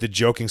remember like the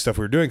joking stuff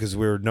we were doing because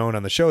we were known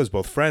on the show as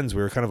both friends.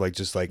 We were kind of like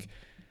just like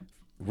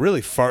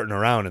really farting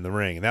around in the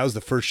ring. And that was the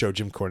first show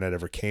Jim Cornette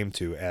ever came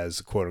to as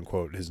quote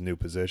unquote his new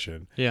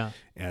position. Yeah.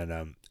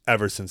 And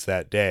ever since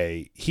that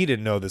day, he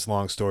didn't know this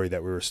long story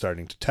that we were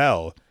starting to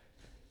tell.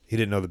 He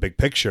didn't know the big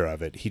picture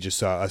of it. He just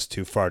saw us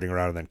two farting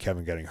around and then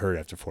Kevin getting hurt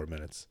after 4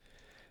 minutes.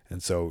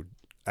 And so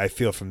I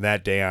feel from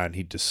that day on,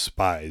 he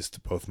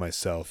despised both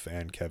myself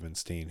and Kevin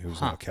Steen,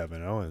 who's now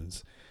Kevin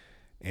Owens.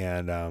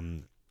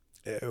 And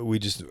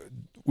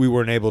we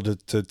weren't able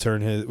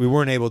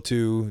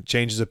to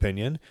change his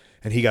opinion,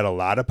 and he got a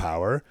lot of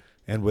power.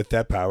 And with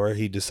that power,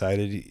 he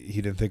decided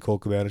he didn't think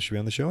Colt Cabana should be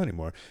on the show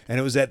anymore. And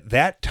it was at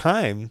that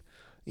time,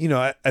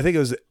 I think it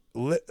was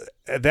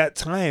at that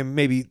time,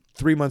 maybe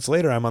 3 months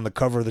later, I'm on the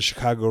cover of the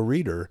Chicago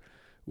Reader,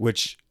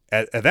 which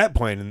at that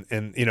point,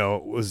 and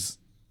was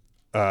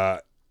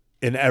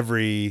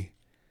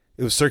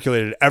it was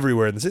circulated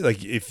everywhere in the city.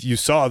 Like if you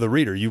saw the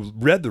Reader, you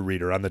read the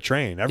Reader on the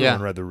train.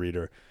 Everyone read the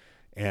Reader,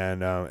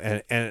 and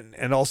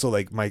also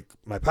like my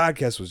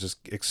podcast was just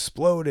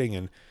exploding,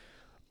 and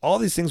all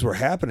these things were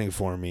happening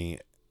for me,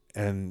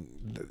 and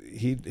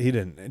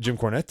Jim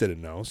Cornette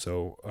didn't know,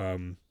 so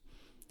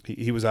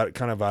he was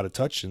kind of out of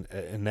touch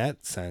in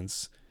that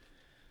sense.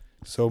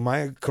 So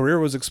my career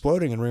was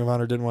exploding, and Ring of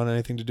Honor didn't want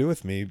anything to do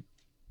with me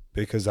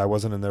because I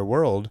wasn't in their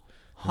world,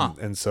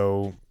 and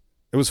so.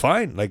 It was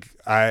fine. Like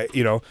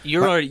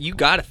you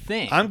got a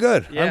thing. I'm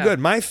good. Yeah. I'm good.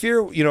 My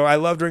fear, I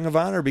loved Ring of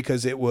Honor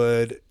because it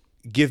would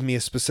give me a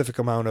specific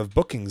amount of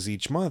bookings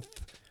each month.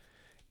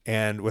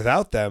 And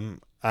without them,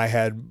 I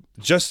had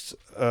just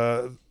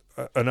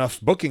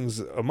enough bookings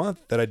a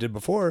month that I did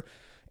before.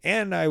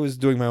 and I was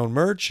doing my own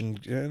merch,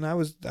 and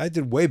I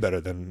did way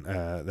better than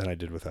I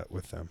did with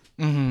them.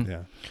 Mm-hmm.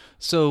 Yeah.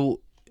 So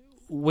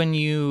when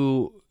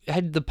you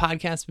had the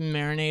podcast been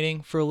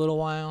marinating for a little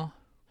while?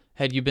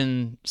 Had you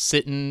been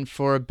sitting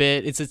for a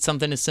bit? Is it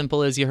something as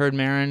simple as you heard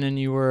Maron and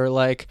you were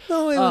like,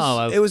 no,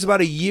 it was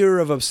about a year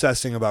of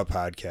obsessing about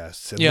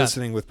podcasts and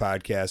listening with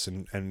podcasts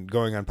and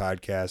going on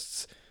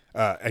podcasts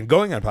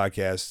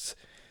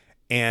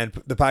and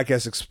the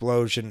podcast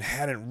explosion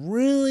hadn't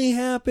really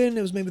happened.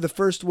 It was maybe the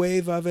first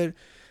wave of it.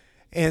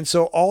 And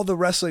so all the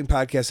wrestling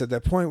podcasts at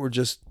that point were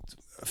just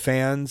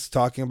fans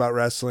talking about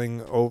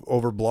wrestling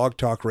over Blog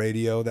Talk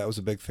Radio. That was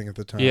a big thing at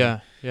the time.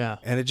 Yeah.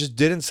 And it just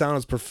didn't sound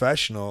as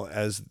professional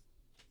as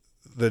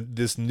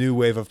this new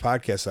wave of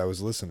podcasts I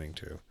was listening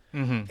to.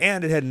 Mm-hmm.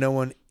 And it had no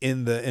one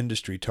in the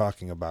industry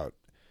talking with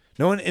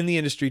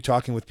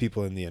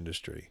people in the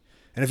industry.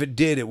 And if it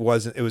did, it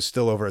was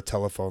still over a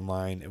telephone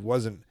line. It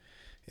wasn't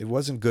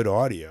good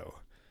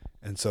audio.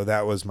 And so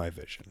that was my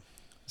vision.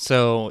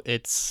 So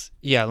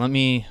let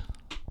me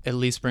at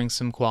least bring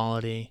some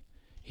quality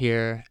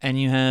here. And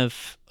you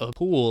have a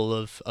pool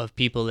of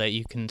people that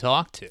you can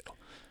talk to.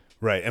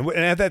 Right. And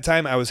at that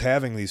time, I was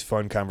having these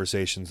fun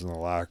conversations in the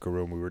locker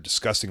room. We were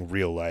discussing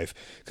real life.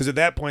 Because at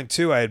that point,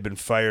 too, I had been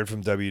fired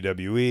from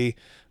WWE.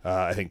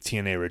 I think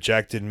TNA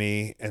rejected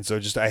me. And so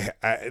just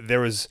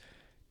there was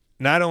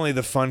not only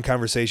the fun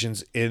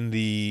conversations in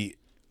the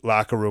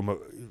locker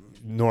room,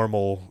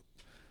 normal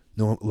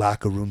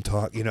locker room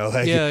talk,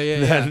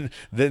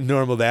 the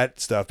normal that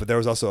stuff, but there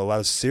was also a lot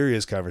of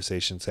serious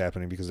conversations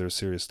happening because there was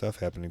serious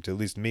stuff happening to at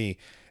least me,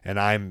 and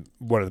I'm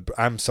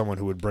someone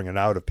who would bring it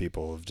out of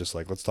people of just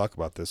like, let's talk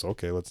about this,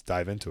 okay, let's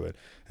dive into it,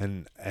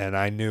 and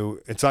I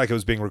knew it's not like it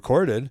was being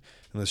recorded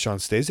unless Sean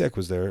Stasiak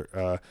was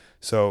there,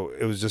 so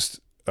it was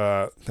just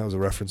that was a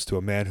reference to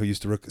a man who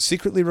used to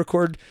secretly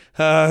record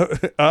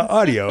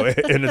audio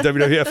in a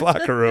WWF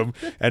locker room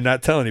and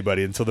not tell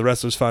anybody until the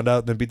wrestlers found out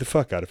and then beat the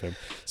fuck out of him.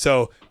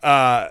 So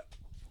no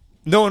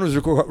one was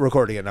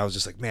recording it, and I was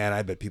just like, man,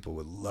 I bet people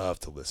would love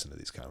to listen to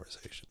these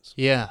conversations.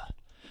 Yeah.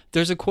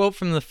 There's a quote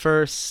from the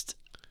first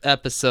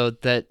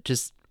episode that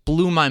just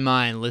blew my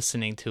mind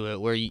listening to it,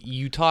 where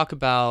you talk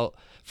about,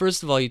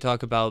 first of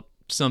all,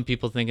 some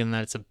people thinking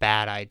that it's a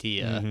bad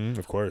idea. Mm-hmm,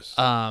 of course.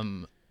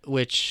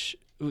 Which...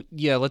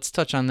 Yeah, let's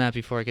touch on that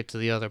before I get to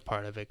the other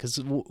part of it. Because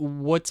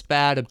what's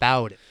bad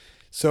about it?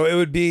 So it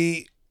would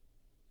be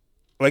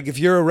like if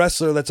you're a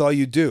wrestler, that's all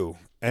you do,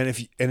 and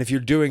if you're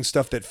doing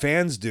stuff that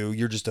fans do,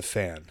 you're just a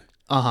fan.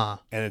 And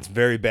it's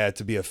very bad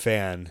to be a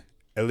fan.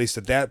 At least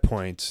at that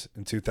point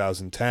in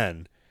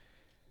 2010,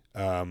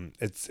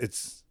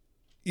 it's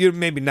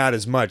maybe not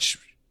as much.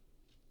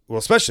 Well,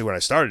 especially when I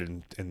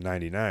started in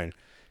 '99.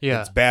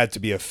 Yeah. It's bad to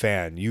be a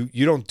fan.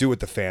 You don't do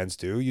what the fans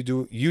do. You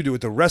do what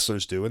the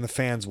wrestlers do, and the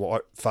fans will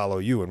follow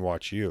you and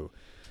watch you.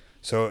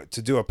 So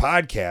to do a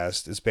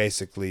podcast is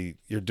basically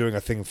you're doing a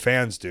thing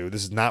fans do.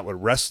 This is not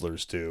what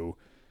wrestlers do.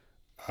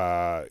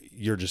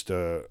 You're just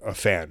a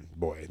fan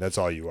boy. That's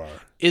all you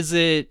are. Is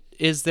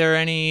there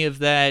any of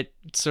that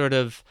sort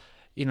of,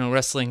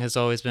 wrestling has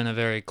always been a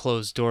very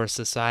closed door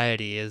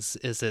society. Is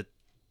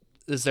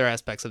there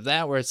aspects of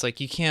that where it's like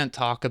you can't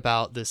talk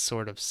about this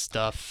sort of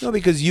stuff? No,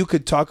 because you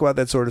could talk about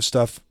that sort of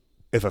stuff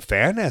if a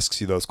fan asks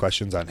you those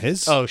questions on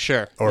his or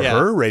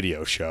her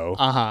radio show.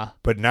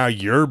 But now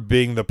you're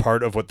being the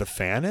part of what the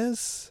fan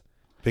is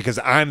because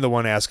I'm the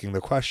one asking the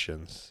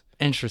questions.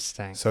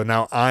 Interesting. So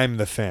now I'm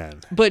the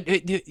fan. But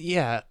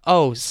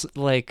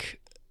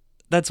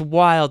that's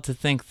wild to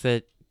think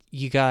that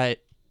you got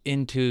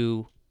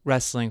into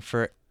wrestling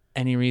for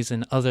any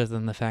reason other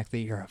than the fact that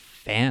you're a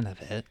fan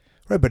of it.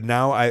 Right, but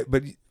now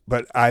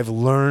but I've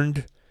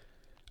learned,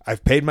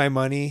 I've paid my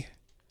money,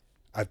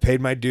 I've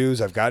paid my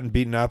dues, I've gotten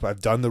beaten up, I've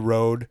done the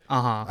road,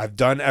 I've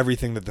done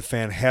everything that the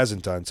fan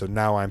hasn't done, so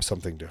now I'm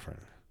something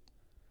different.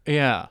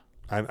 Yeah.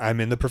 I'm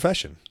in the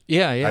profession.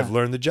 Yeah. I've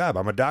learned the job.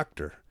 I'm a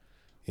doctor,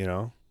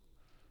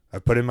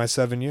 I've put in my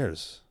 7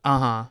 years.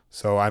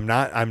 So I'm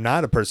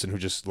not a person who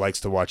just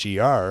likes to watch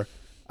ER.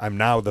 I'm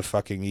now the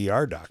fucking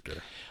ER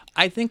doctor.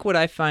 I think what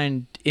I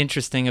find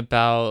interesting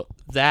about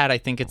that, I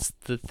think it's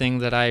the thing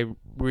that I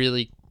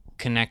really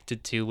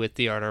connected to with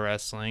the art of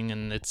wrestling,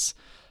 and it's,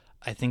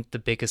 I think, the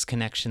biggest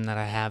connection that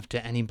I have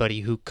to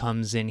anybody who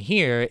comes in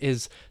here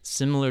is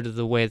similar to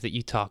the way that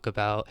you talk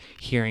about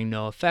hearing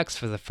NoFX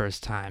for the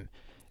first time.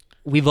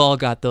 We've all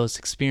got those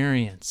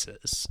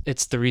experiences.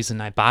 It's the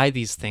reason I buy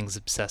these things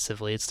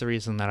obsessively. It's the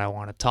reason that I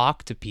want to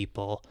talk to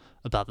people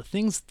about the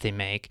things that they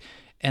make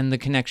and the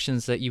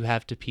connections that you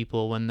have to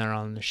people when they're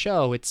on the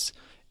show.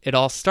 It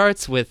all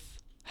starts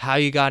with how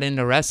you got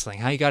into wrestling,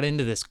 how you got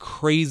into this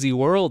crazy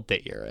world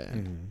that you're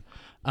in.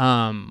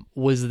 Mm-hmm.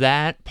 Was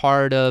that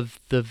part of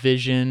the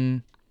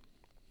vision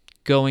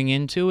going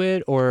into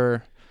it,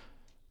 or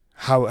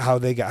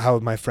how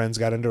my friends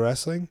got into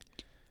wrestling?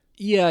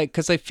 Yeah,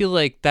 because I feel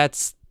like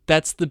that's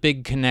the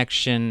big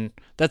connection.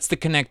 That's the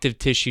connective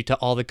tissue to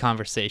all the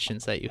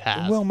conversations that you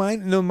have. Well,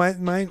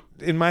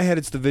 in my head,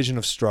 it's the vision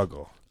of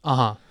struggle.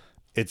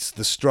 it's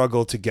the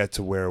struggle to get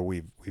to where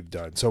we've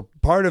done. So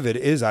part of it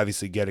is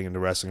obviously getting into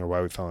wrestling or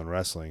why we fell in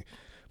wrestling,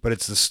 but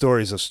it's the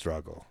stories of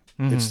struggle.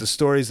 Mm-hmm. It's the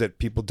stories that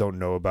people don't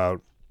know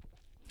about,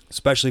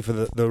 especially for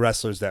the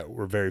wrestlers that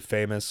were very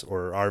famous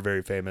or are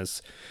very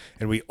famous,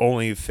 and we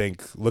only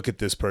think, look at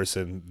this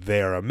person,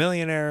 they are a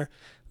millionaire,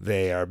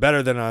 they are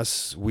better than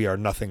us, we are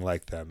nothing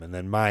like them. And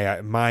then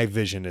my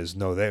vision is,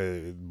 no,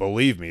 they,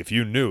 believe me, if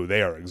you knew,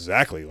 they are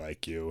exactly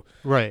like you,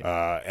 right?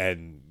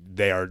 And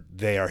they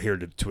are here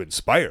to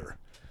inspire.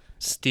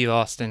 Steve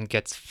Austin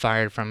gets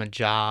fired from a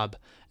job,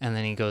 and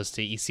then he goes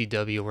to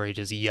ECW where he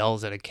just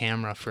yells at a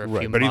camera for a few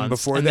months. But even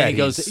before and that, then he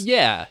goes,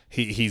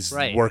 he's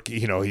right.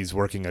 He's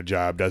working a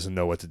job, doesn't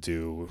know what to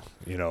do.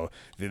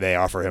 They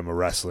offer him a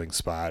wrestling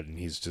spot, and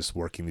he's just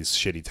working these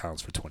shitty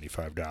towns for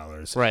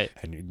 $25. Right.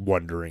 And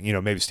wondering,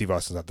 maybe Steve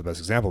Austin's not the best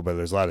example, but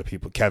there's a lot of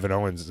people. Kevin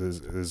Owens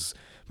is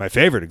my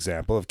favorite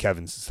example of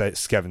Kevin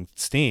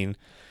Steen.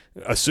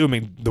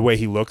 Assuming the way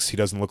he looks, he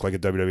doesn't look like a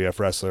WWF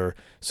wrestler,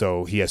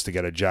 so he has to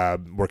get a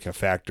job working a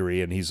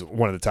factory, and he's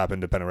one of the top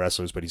independent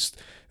wrestlers, but he's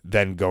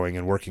then going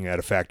and working at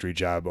a factory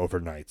job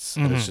overnights.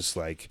 Mm-hmm. And it's just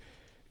like,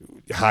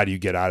 how do you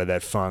get out of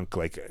that funk?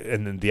 Like,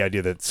 and then the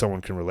idea that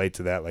someone can relate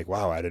to that, like,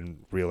 wow, I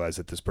didn't realize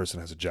that this person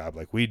has a job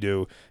like we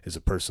do, is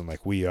a person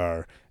like we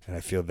are, and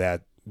I feel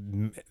that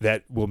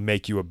will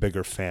make you a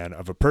bigger fan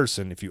of a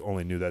person if you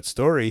only knew that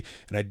story.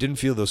 And I didn't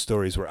feel those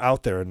stories were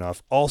out there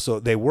enough. Also,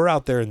 they were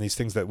out there in these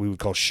things that we would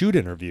call shoot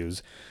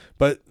interviews,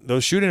 but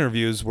those shoot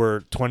interviews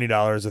were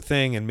 $20 a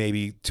thing, and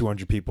maybe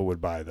 200 people would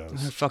buy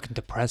those. They're fucking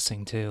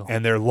depressing too,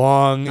 and they're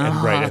long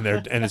and right,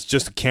 and it's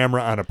just a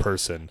camera on a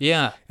person.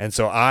 Yeah. And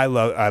so I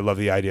love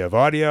the idea of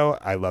audio.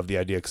 I love the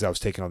idea because I was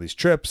taking all these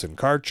trips and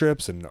car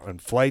trips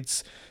and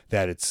flights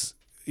that it's.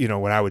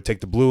 When I would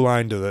take the Blue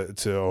Line to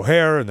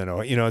O'Hare, and then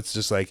it's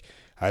just like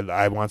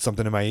I want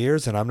something in my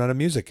ears, and I'm not a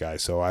music guy,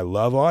 so I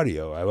love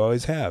audio. I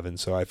always have, and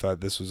so I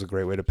thought this was a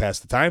great way to pass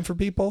the time for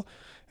people,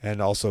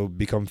 and also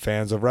become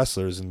fans of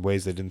wrestlers in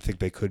ways they didn't think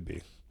they could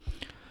be.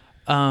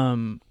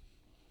 I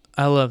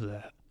love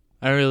that.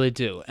 I really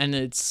do, and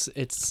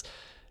it's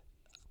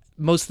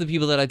most of the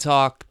people that I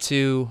talk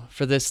to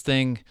for this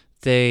thing,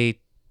 they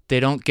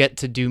don't get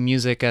to do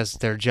music as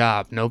their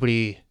job.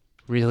 Nobody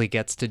really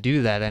gets to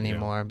do that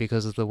anymore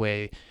because of the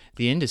way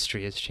the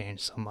industry has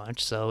changed so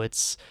much. So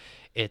it's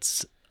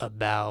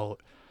about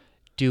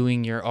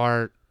doing your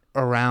art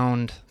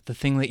around the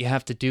thing that you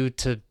have to do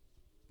to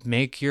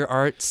make your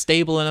art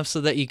stable enough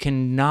so that you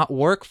can not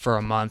work for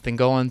a month and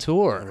go on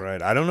tour.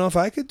 Right. I don't know if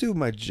I could do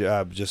my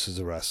job just as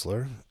a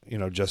wrestler,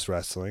 just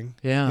wrestling.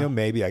 Yeah.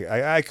 Maybe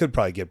I could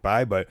probably get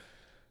by, but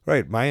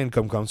right, my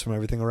income comes from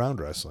everything around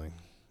wrestling.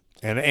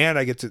 And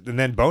I get to, and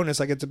then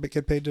bonus, I get to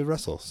get paid to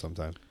wrestle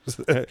sometimes. Most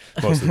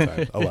of the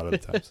time, a lot of the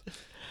times.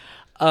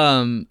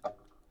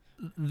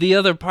 The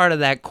other part of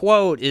that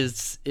quote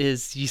is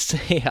you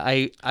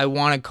say, I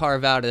want to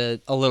carve out a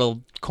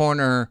little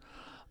corner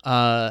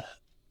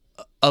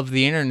of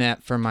the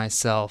internet for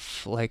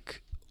myself.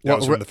 Like, that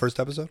was from the first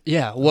episode?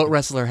 Yeah. What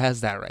wrestler has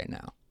that right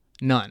now?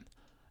 None.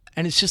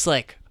 And it's just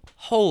like,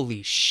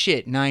 holy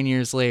shit, 9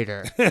 years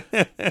later.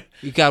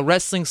 You got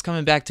wrestling's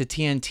coming back to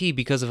TNT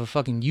because of a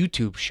fucking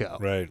YouTube show.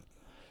 Right.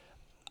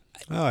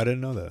 Oh, I didn't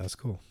know that. That's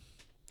cool.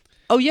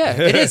 Oh, yeah,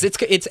 it is. It's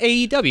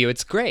AEW.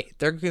 It's great.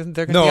 They're going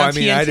to be on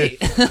TNT.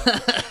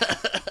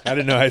 I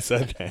didn't know I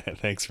said that.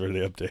 Thanks for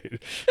the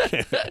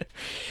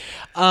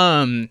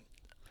update.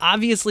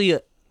 Obviously,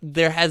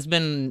 there has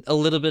been a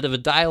little bit of a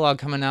dialogue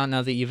coming out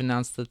now that you've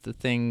announced that the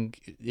thing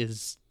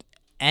is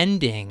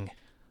ending.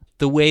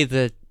 The way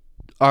that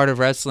Art of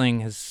Wrestling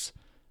has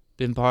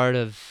been part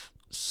of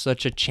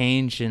such a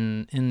change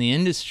in the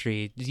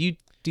industry. Do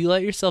you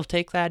let yourself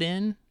take that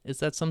in? Is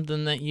that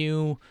something that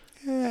you...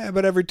 Yeah,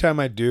 but every time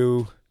I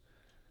do,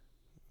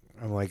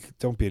 I'm like,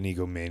 don't be an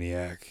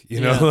egomaniac.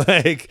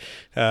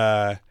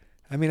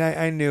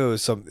 I knew it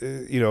was some,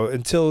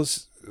 until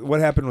what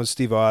happened with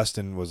Steve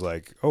Austin was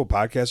like, oh,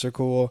 podcasts are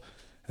cool.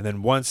 And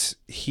then once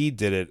he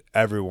did it,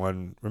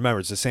 everyone, remember,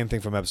 it's the same thing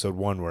from episode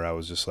 1 where I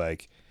was just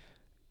like,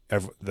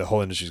 the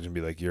whole industry is going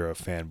to be like, you're a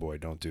fanboy,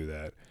 don't do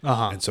that.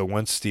 Uh-huh. And so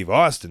once Steve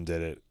Austin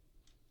did it,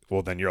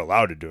 well, then you're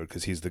allowed to do it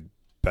because he's the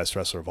best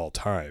wrestler of all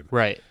time.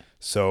 Right.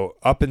 So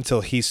up until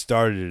he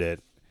started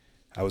it,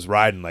 I was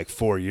riding like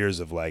 4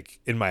 years of like,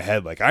 in my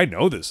head, like, I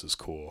know this is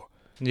cool.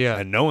 Yeah.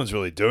 And no one's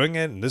really doing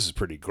it, and this is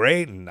pretty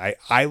great, and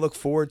I look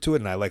forward to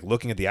it, and I like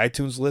looking at the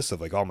iTunes list of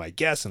like all my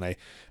guests, and I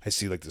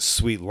see like the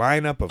sweet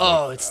lineup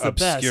of it's the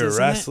obscure best,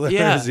 wrestlers.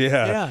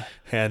 Yeah.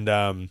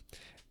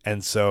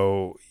 And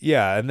so,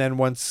 yeah, and then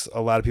once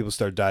a lot of people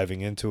start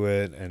diving into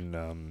it,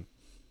 and,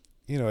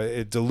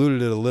 it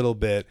diluted it a little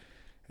bit,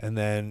 and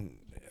then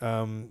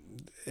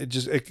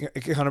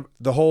it kind of,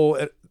 the whole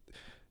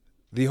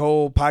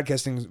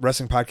podcasting,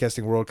 wrestling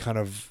podcasting world kind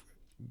of,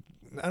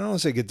 I don't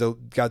want to say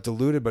got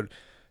diluted, but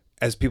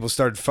as people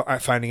started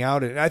finding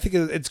out, and I think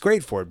it's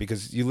great for it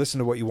because you listen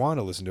to what you want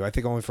to listen to. I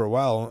think only for a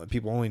while,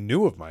 people only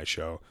knew of my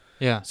show.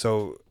 Yeah.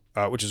 So,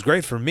 which is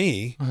great for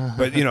me,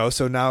 but,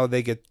 so now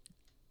they get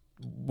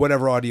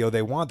whatever audio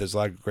they want. There's a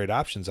lot of great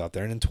options out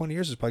there, and in 20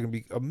 years, there's probably gonna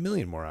be a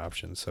million more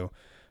options. So,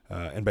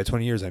 and by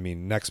 20 years, I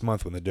mean next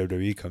month when the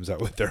WWE comes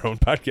out with their own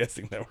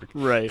podcasting network.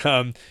 Right.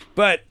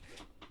 But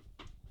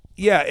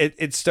yeah,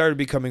 it started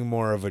becoming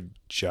more of a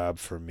job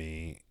for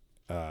me,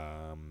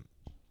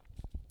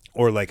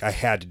 or like I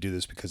had to do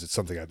this because it's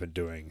something I've been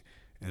doing,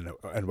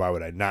 and why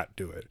would I not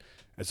do it?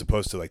 As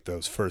opposed to like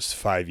those first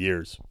 5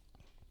 years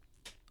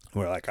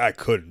where like I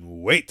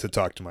couldn't wait to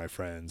talk to my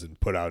friends and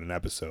put out an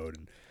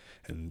episode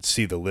and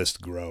see the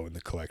list grow and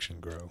the collection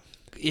grow.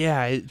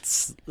 Yeah,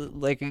 it's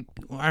like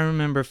I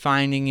remember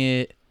finding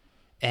it,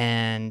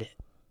 and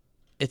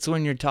it's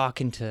when you're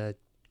talking to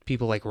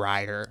people like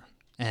Ryder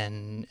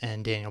and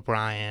Daniel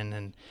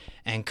Bryan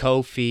and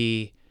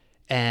Kofi,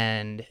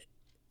 and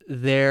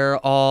they're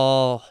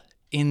all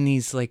in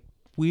these like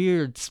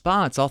weird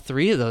spots. All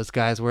three of those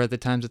guys were at the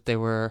times that they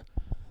were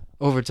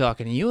over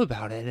talking to you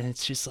about it, and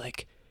it's just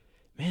like,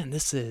 man,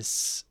 this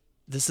is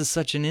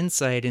such an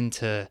insight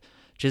into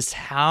just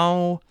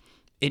how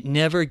it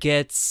never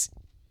gets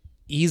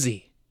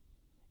easy.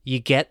 You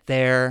get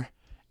there,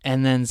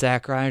 and then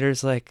Zack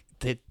Ryder's like,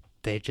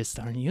 they just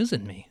aren't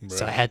using me, right.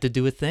 So I had to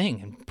do a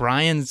thing. And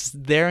Brian's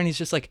there, and he's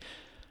just like,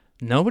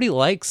 nobody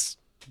likes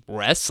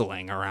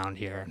wrestling around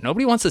here.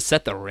 Nobody wants to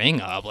set the ring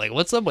up. Like,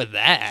 what's up with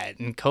that?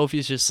 And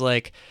Kofi's just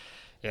like,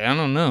 yeah, I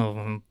don't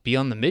know, be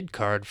on the mid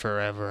card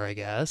forever, I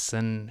guess.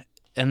 And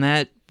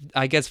that,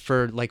 I guess,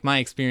 for like my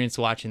experience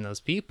watching those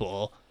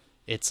people,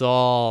 it's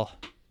all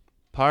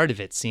part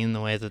of it, seeing the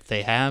way that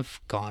they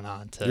have gone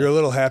on to. You're a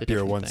little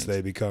happier once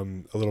they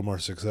become a little more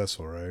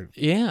successful, right?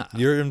 Yeah.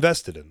 You're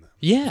invested in them.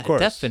 Yeah, of course,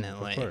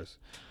 definitely. Of course.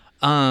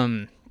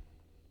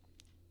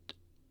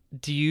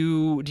 Do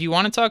you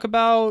want to talk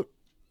about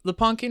the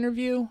Punk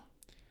interview?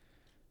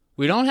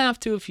 We don't have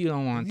to if you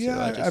don't want to.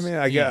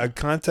 Yeah, I got a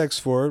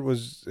context for it.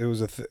 It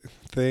was a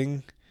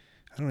thing.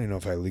 I don't even know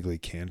if I legally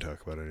can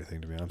talk about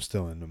anything, to me. I'm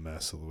still in a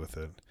mess with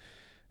it.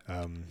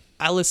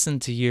 I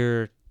listened to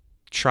your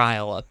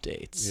trial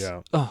updates.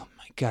 Yeah. Oh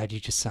my God,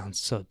 you just sound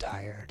so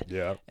tired.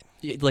 Yeah.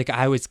 Like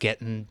I was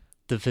getting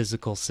the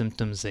physical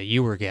symptoms that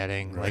you were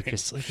getting. Right. Like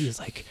just like he's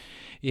like,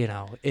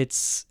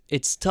 it's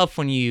tough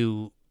when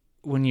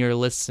you're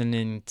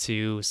listening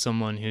to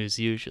someone who's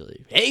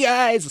usually, hey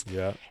guys.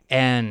 Yeah.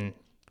 And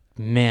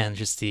man,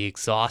 just the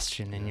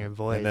exhaustion in your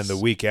voice. And then the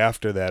week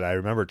after that, I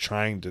remember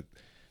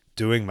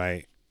doing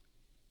my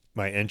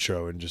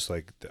intro, and just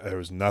like there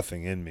was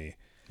nothing in me.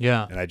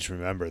 Yeah. And I just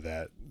remember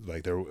that,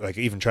 like they're like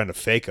even trying to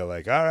fake it,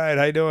 like, all right,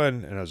 how you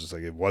doing? And I was just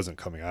like, it wasn't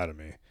coming out of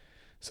me.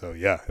 So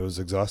yeah, it was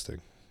exhausting.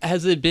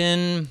 Has it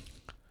been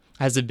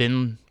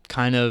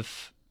kind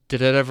of,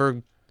 did it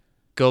ever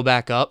go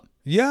back up?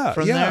 Yeah.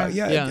 From there?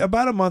 Yeah.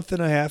 About a month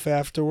and a half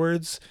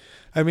afterwards.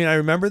 I mean, I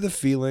remember the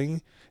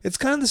feeling. It's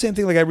kind of the same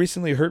thing. Like I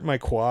recently hurt my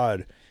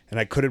quad, and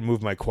I couldn't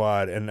move my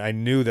quad, and I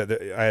knew that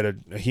I had a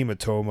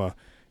hematoma,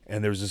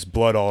 and there was this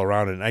blood all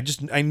around it.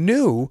 And I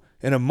knew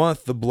in a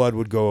month the blood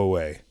would go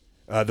away.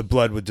 The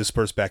blood would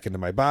disperse back into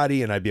my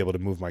body, and I'd be able to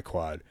move my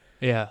quad.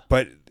 Yeah.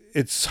 But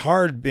it's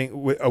hard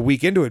being a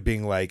week into it,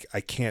 being like, I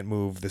can't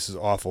move. This is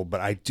awful. But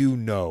I do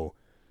know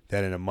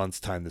that in a month's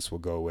time this will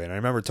go away. And I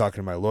remember talking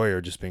to my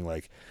lawyer, just being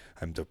like,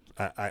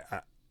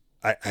 I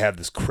have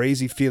this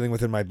crazy feeling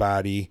within my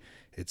body.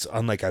 It's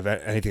unlike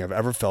anything I've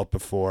ever felt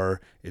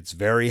before. It's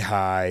very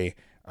high.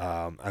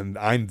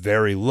 I'm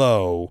very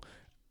low.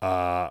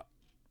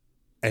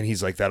 And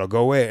he's like, that'll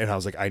go away. And I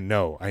was like, I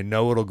know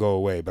it'll go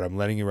away, but I'm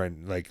letting you right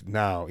like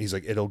now. He's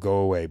like, it'll go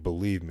away,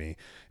 believe me.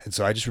 And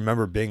so I just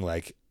remember being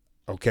like,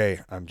 okay,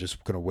 I'm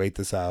just going to wait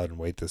this out.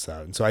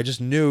 And so I just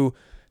knew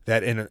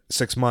that in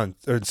 6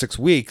 months or in 6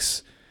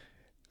 weeks,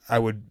 I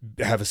would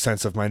have a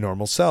sense of my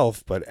normal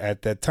self. But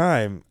at that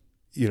time,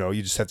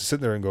 you just have to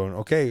sit there and go,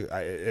 okay,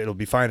 it'll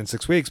be fine in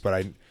 6 weeks.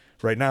 But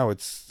right now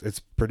it's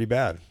pretty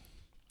bad.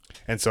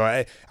 And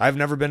so I've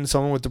never been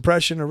someone with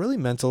depression or really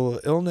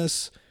mental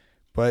illness,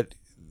 but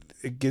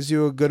it gives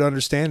you a good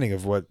understanding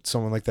of what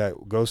someone like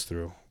that goes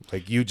through.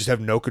 Like you just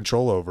have no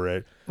control over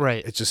it.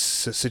 Right. It's just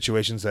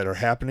situations that are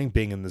happening,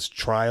 being in this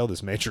trial,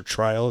 this major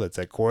trial that's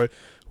at court,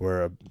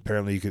 where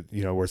apparently you could,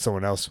 where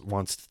someone else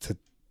wants to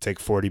take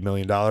 $40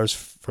 million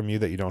from you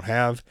that you don't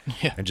have.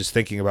 Yeah. And just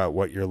thinking about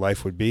what your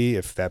life would be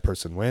if that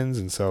person wins.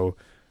 And so,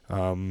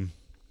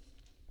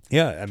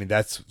 yeah, I mean,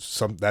 that's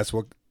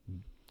what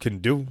can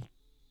do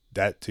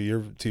that to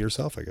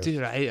yourself, I guess.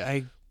 Dude,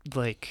 I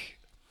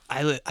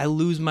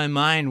lose my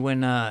mind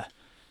when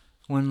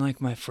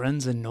like my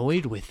friend's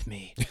annoyed with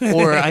me,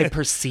 or I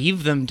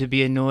perceive them to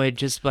be annoyed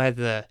just by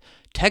the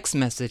text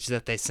message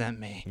that they sent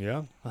me.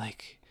 Yeah.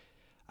 Like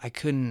I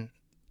couldn't,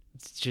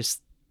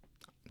 just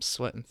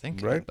sweating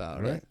thinking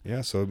about it.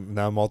 Yeah. So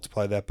now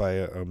multiply that by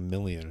a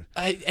million.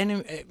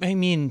 I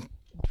mean,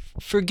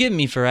 forgive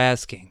me for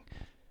asking,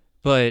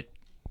 but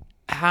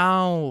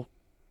how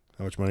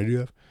much money do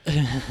you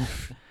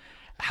have?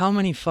 How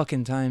many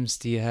fucking times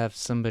do you have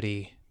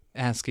somebody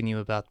asking you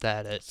about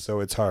that? So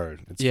it's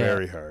hard. It's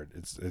very hard.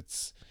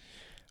 It's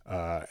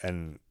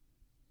and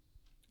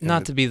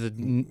Not to be the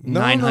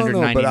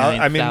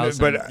 999,000.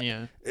 But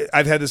yeah.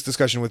 I've had this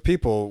discussion with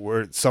people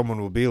where someone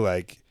will be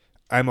like,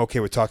 I'm okay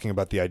with talking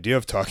about the idea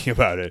of talking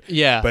about it.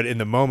 Yeah. But in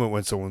the moment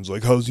when someone's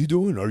like, how's he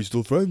doing? Are you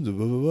still friends?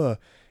 Blah, blah, blah.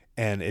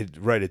 And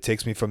it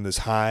takes me from this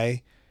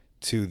high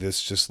to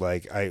this just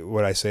like,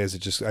 what I say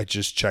is I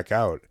just check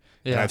out.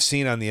 Yeah. And I've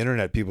seen on the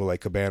internet people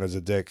like Cabana's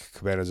a dick.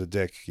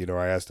 You know,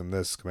 I asked him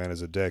this,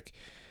 Cabana's a dick.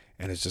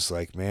 And it's just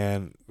like,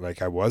 man,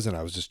 like I was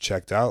just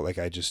checked out. Like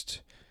I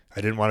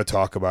didn't want to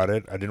talk about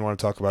it. I didn't want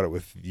to talk about it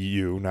with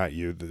you, not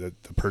you, the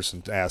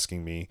person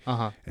asking me.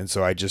 Uh-huh. And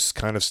so I just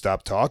kind of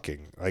stopped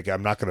talking. Like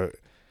I'm not gonna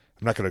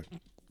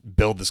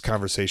build this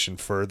conversation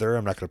further.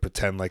 I'm not gonna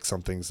pretend like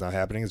something's not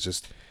happening. It's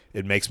just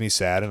it makes me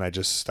sad, and I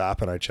just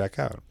stop and I check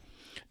out.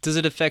 Has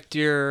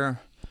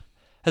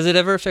it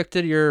ever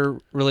affected your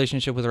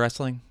relationship with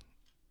wrestling?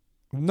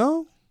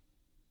 No,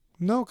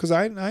 because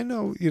I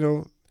know, you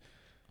know,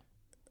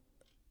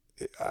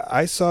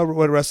 I saw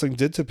what wrestling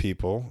did to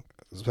people.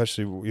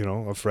 Especially, you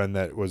know, a friend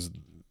that was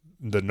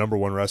the number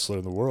one wrestler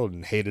in the world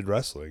and hated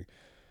wrestling.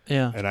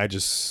 Yeah. And I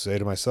just say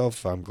to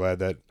myself, I'm glad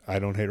that I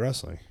don't hate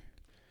wrestling.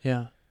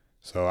 Yeah.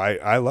 So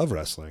I love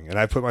wrestling. And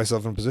I put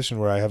myself in a position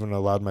where I haven't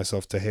allowed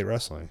myself to hate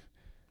wrestling.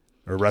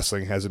 Or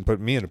wrestling hasn't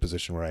put me in a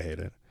position where I hate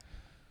it.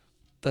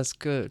 That's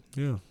good.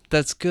 Yeah.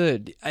 That's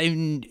good.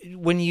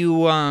 When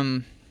you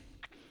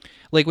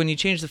when you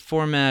changed the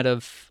format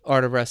of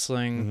Art of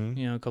Wrestling,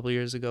 you know, a couple of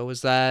years ago,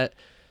 was that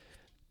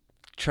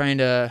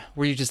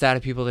were you just out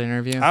of people to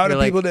interview?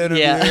 People to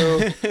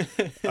interview.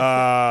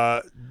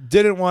 Yeah.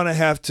 Didn't want to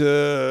have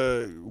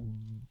to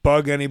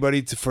bug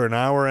anybody for an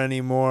hour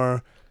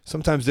anymore.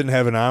 Sometimes didn't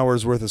have an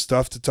hour's worth of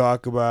stuff to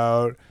talk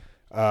about.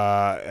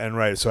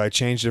 So I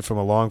changed it from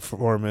a long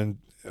form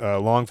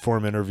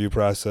interview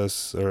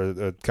process or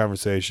a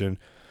conversation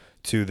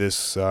to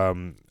this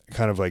kind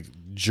of like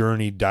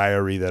journey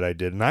diary that I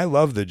did. And I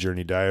love the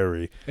journey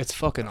diary. It's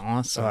fucking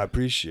awesome. I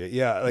appreciate it.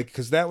 Yeah, like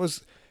because that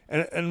was...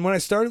 And when I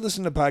started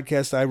listening to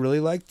podcasts, I really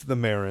liked the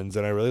Marins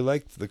and I really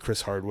liked the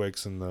Chris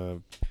Hardwicks and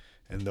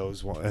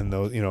those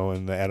you know,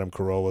 and the Adam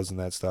Carollas and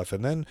that stuff.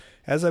 And then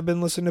as I've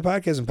been listening to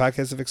podcasts and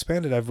podcasts have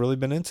expanded, I've really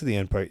been into the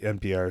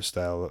NPR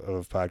style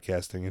of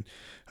podcasting.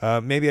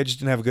 And maybe I just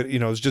didn't have a good, you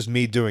know, it was just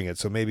me doing it.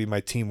 So maybe my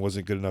team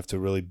wasn't good enough to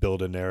really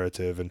build a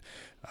narrative and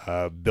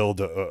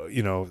build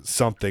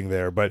something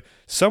there. But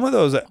some of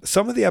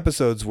the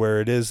episodes where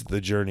it is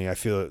the journey, I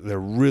feel they're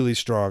really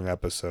strong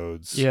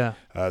episodes. Yeah.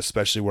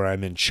 Especially where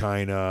I'm in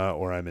China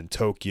or I'm in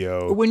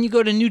Tokyo. Or when you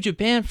go to New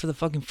Japan for the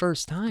fucking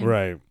first time.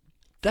 Right.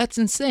 That's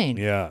insane.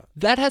 Yeah.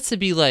 That has to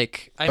be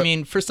like, I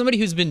mean, for somebody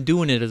who's been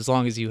doing it as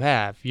long as you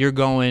have, you're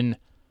going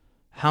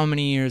how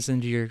many years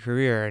into your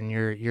career and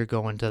you're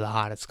going to the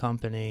hottest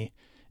company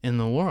in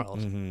the world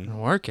and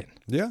working.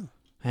 Yeah.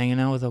 Hanging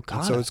out with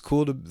Okada. And so it's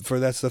cool for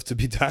that stuff to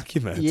be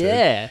documented.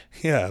 Yeah.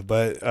 Yeah,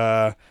 but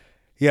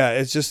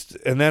it's just,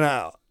 and then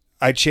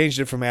I changed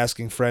it from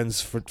asking friends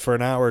for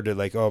an hour to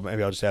like, oh,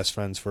 maybe I'll just ask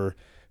friends for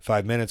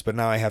 5 minutes, but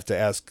now I have to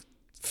ask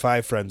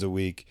 5 friends a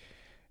week.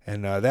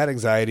 And that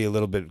anxiety a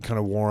little bit kind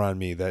of wore on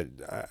me, that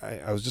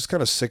I was just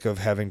kind of sick of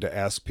having to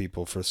ask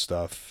people for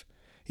stuff.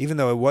 Even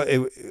though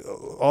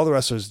all the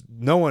wrestlers,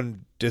 no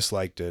one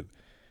disliked it.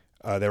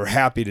 They were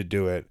happy to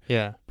do it.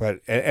 Yeah.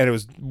 But and it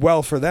was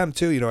well for them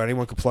too. You know,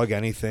 anyone could plug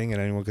anything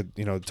and anyone could,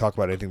 you know, talk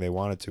about anything they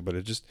wanted to. But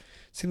it just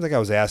seemed like I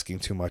was asking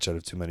too much out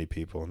of too many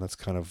people, and that's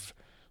kind of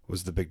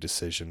was the big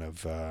decision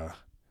of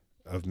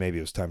maybe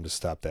it was time to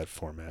stop that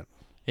format.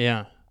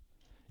 Yeah.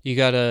 You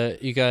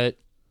got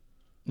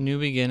new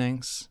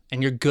beginnings,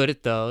 and you're good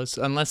at those,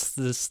 unless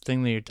this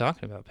thing that you're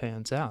talking about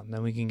pans out, and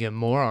then we can get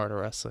more Art of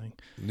Wrestling.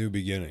 New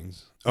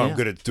beginnings. Oh, yeah. I'm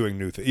good at doing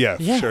new things. Yeah,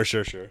 sure.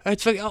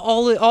 It's like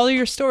all of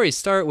your stories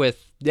start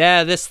with,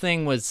 this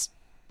thing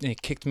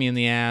it kicked me in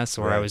the ass,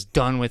 or right. I was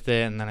done with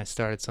it, and then I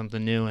started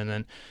something new, and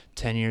then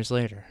 10 years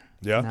later,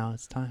 now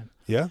it's time.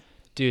 Yeah.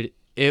 Dude,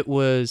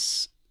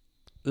 this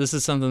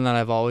is something that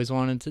I've always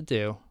wanted to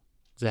do,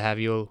 to have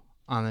you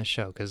on this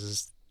show,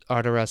 because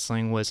Art of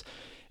Wrestling was,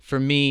 for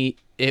me,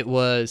 it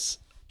was,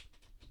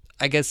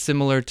 I guess,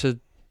 similar to,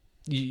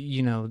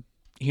 you know,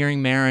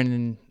 hearing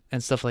Marin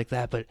and stuff like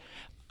that, but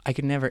I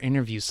could never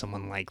interview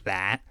someone like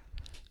that.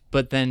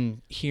 But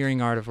then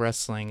hearing Art of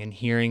Wrestling and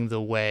hearing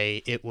the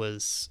way it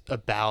was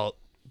about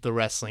the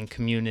wrestling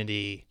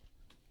community,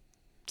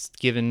 it's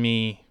given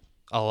me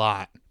a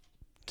lot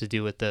to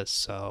do with this.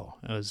 So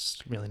it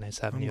was really nice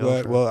having you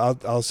over. Well,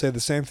 I'll say the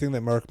same thing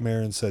that Mark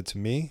Maron said to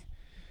me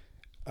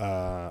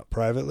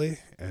privately,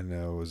 and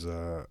it was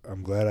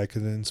I'm glad I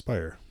could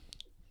inspire.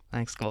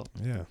 Thanks, Colt.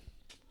 Yeah.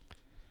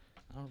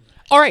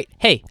 All right.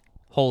 Hey,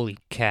 holy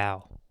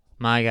cow,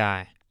 my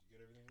guy,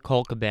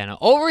 Colt Cabana,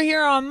 over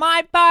here on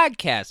my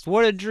podcast.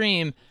 What a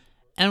dream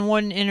and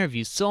what an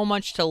interview. So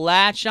much to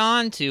latch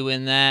on to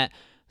in that.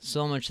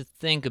 So much to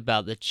think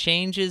about. The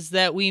changes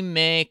that we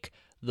make,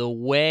 the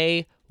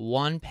way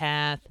one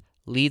path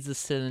leads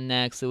us to the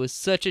next. It was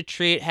such a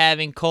treat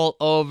having Colt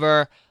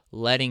over,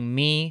 letting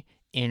me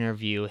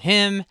interview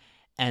him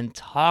and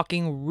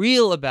talking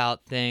real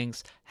about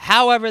things,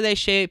 however they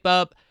shape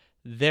up.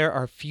 there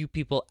are few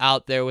people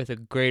out there with a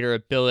greater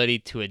ability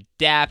to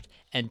adapt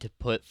and to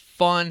put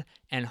fun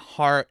and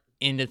heart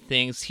into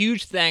things.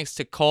 Huge thanks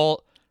to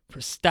Colt for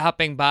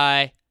stopping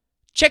by.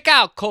 Check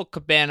out Colt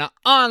Cabana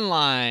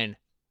online,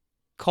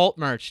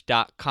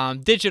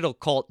 coltmerch.com,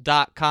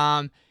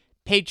 digitalcolt.com,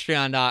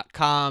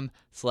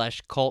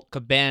 patreon.com/Colt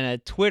Cabana,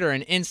 Twitter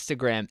and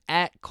Instagram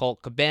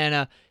 @Colt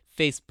Cabana,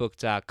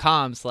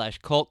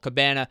 facebook.com/Colt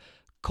Cabana,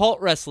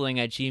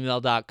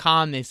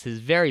 cultwrestling@gmail.com. This is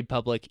very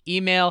public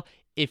email.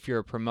 If you're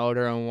a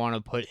promoter and want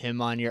to put him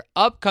on your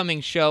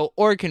upcoming show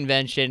or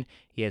convention,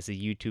 he has a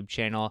YouTube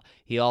channel.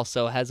 He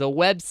also has a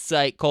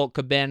website,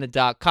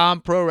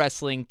 coltcabana.com. Pro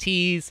Wrestling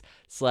Tees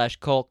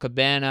 /Colt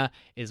Cabana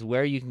is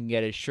where you can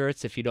get his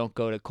shirts if you don't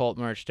go to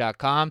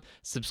coltmerch.com.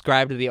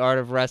 Subscribe to The Art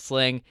of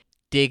Wrestling.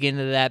 Dig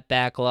into that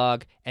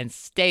backlog and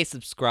stay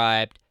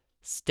subscribed.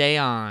 Stay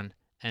on.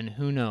 And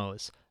who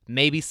knows?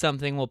 Maybe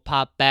something will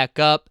pop back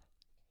up.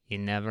 You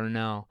never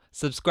know.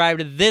 Subscribe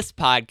to this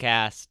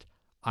podcast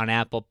on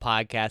Apple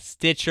Podcasts,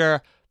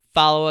 Stitcher.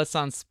 Follow us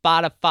on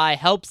Spotify.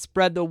 Help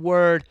spread the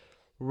word.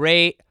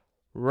 Rate,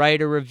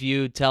 write a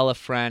review, tell a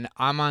friend.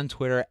 I'm on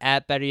Twitter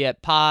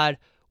 @BetterYetPod.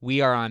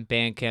 We are on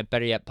Bandcamp,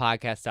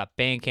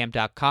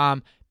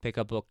 betteryetpodcast.bandcamp.com. Pick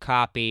up a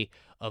copy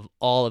of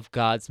All of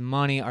God's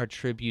Money, our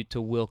tribute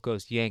to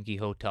Wilco's Yankee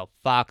Hotel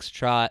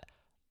Foxtrot.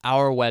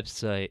 Our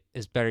website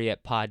is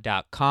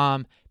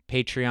betteryetpod.com.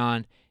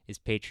 Patreon is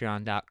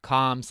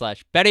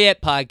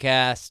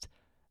patreon.com/betteryetpodcast.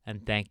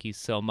 And thank you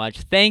so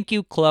much. Thank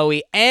you,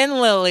 Chloe and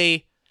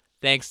Lily.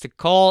 Thanks to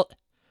Colt.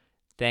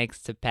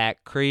 Thanks to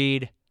Pat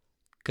Creed.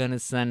 Gonna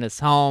send us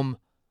home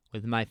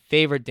with my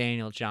favorite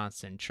Daniel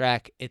Johnston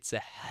track. It's a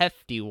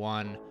hefty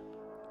one.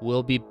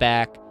 We'll be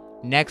back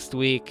next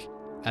week.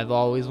 I've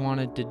always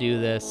wanted to do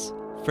this.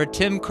 For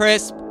Tim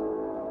Crisp,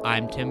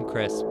 I'm Tim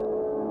Crisp.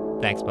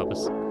 Thanks,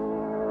 Bubba's.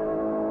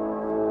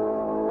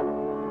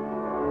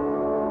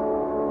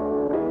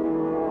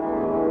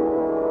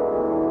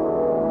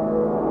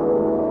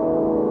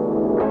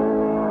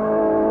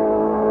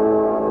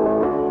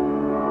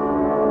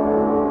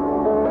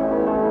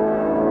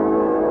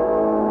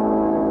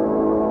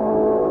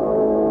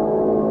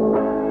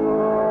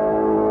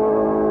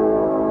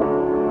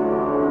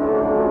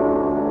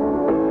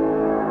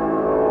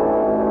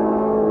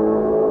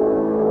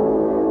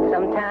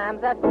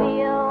 I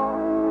feel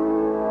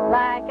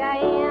like I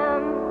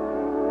am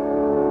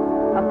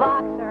a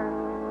boxer.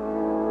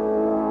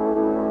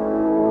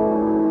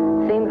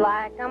 Seems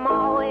like I'm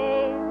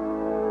always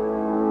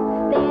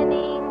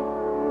standing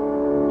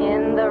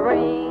in the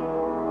ring.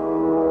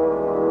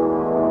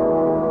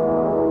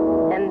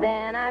 And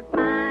then I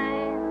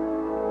find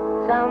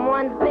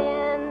someone's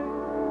been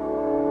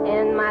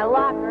in my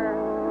locker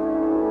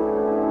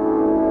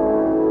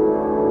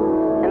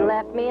and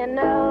left me a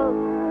note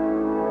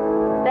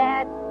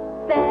that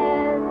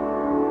says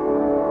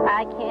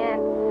I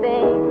can't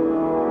sing.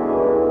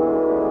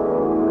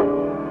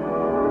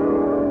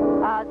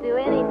 I'll do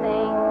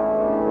anything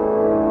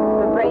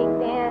but break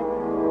dance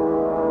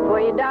for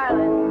you,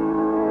 darling.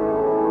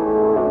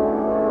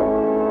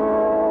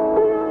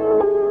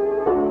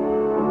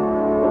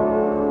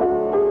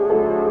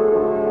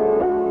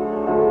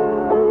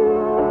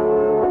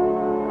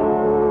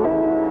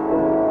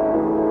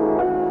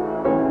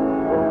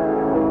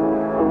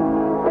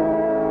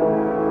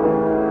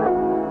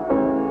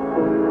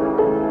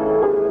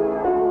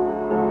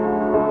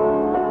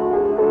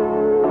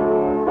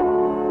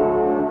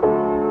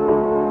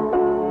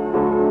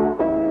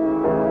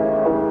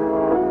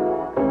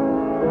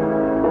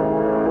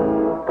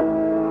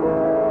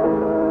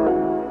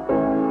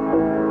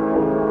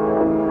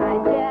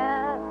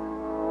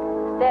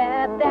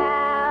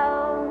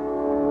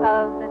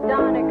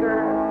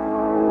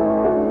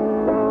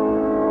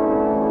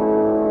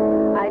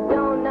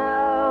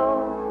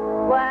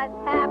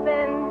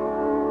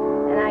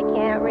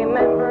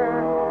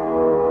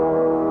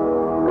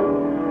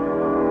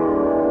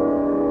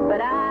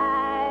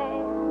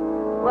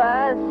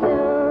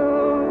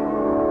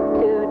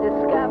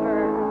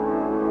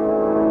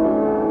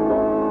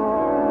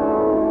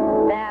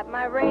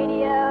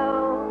 Radio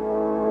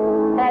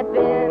had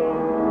been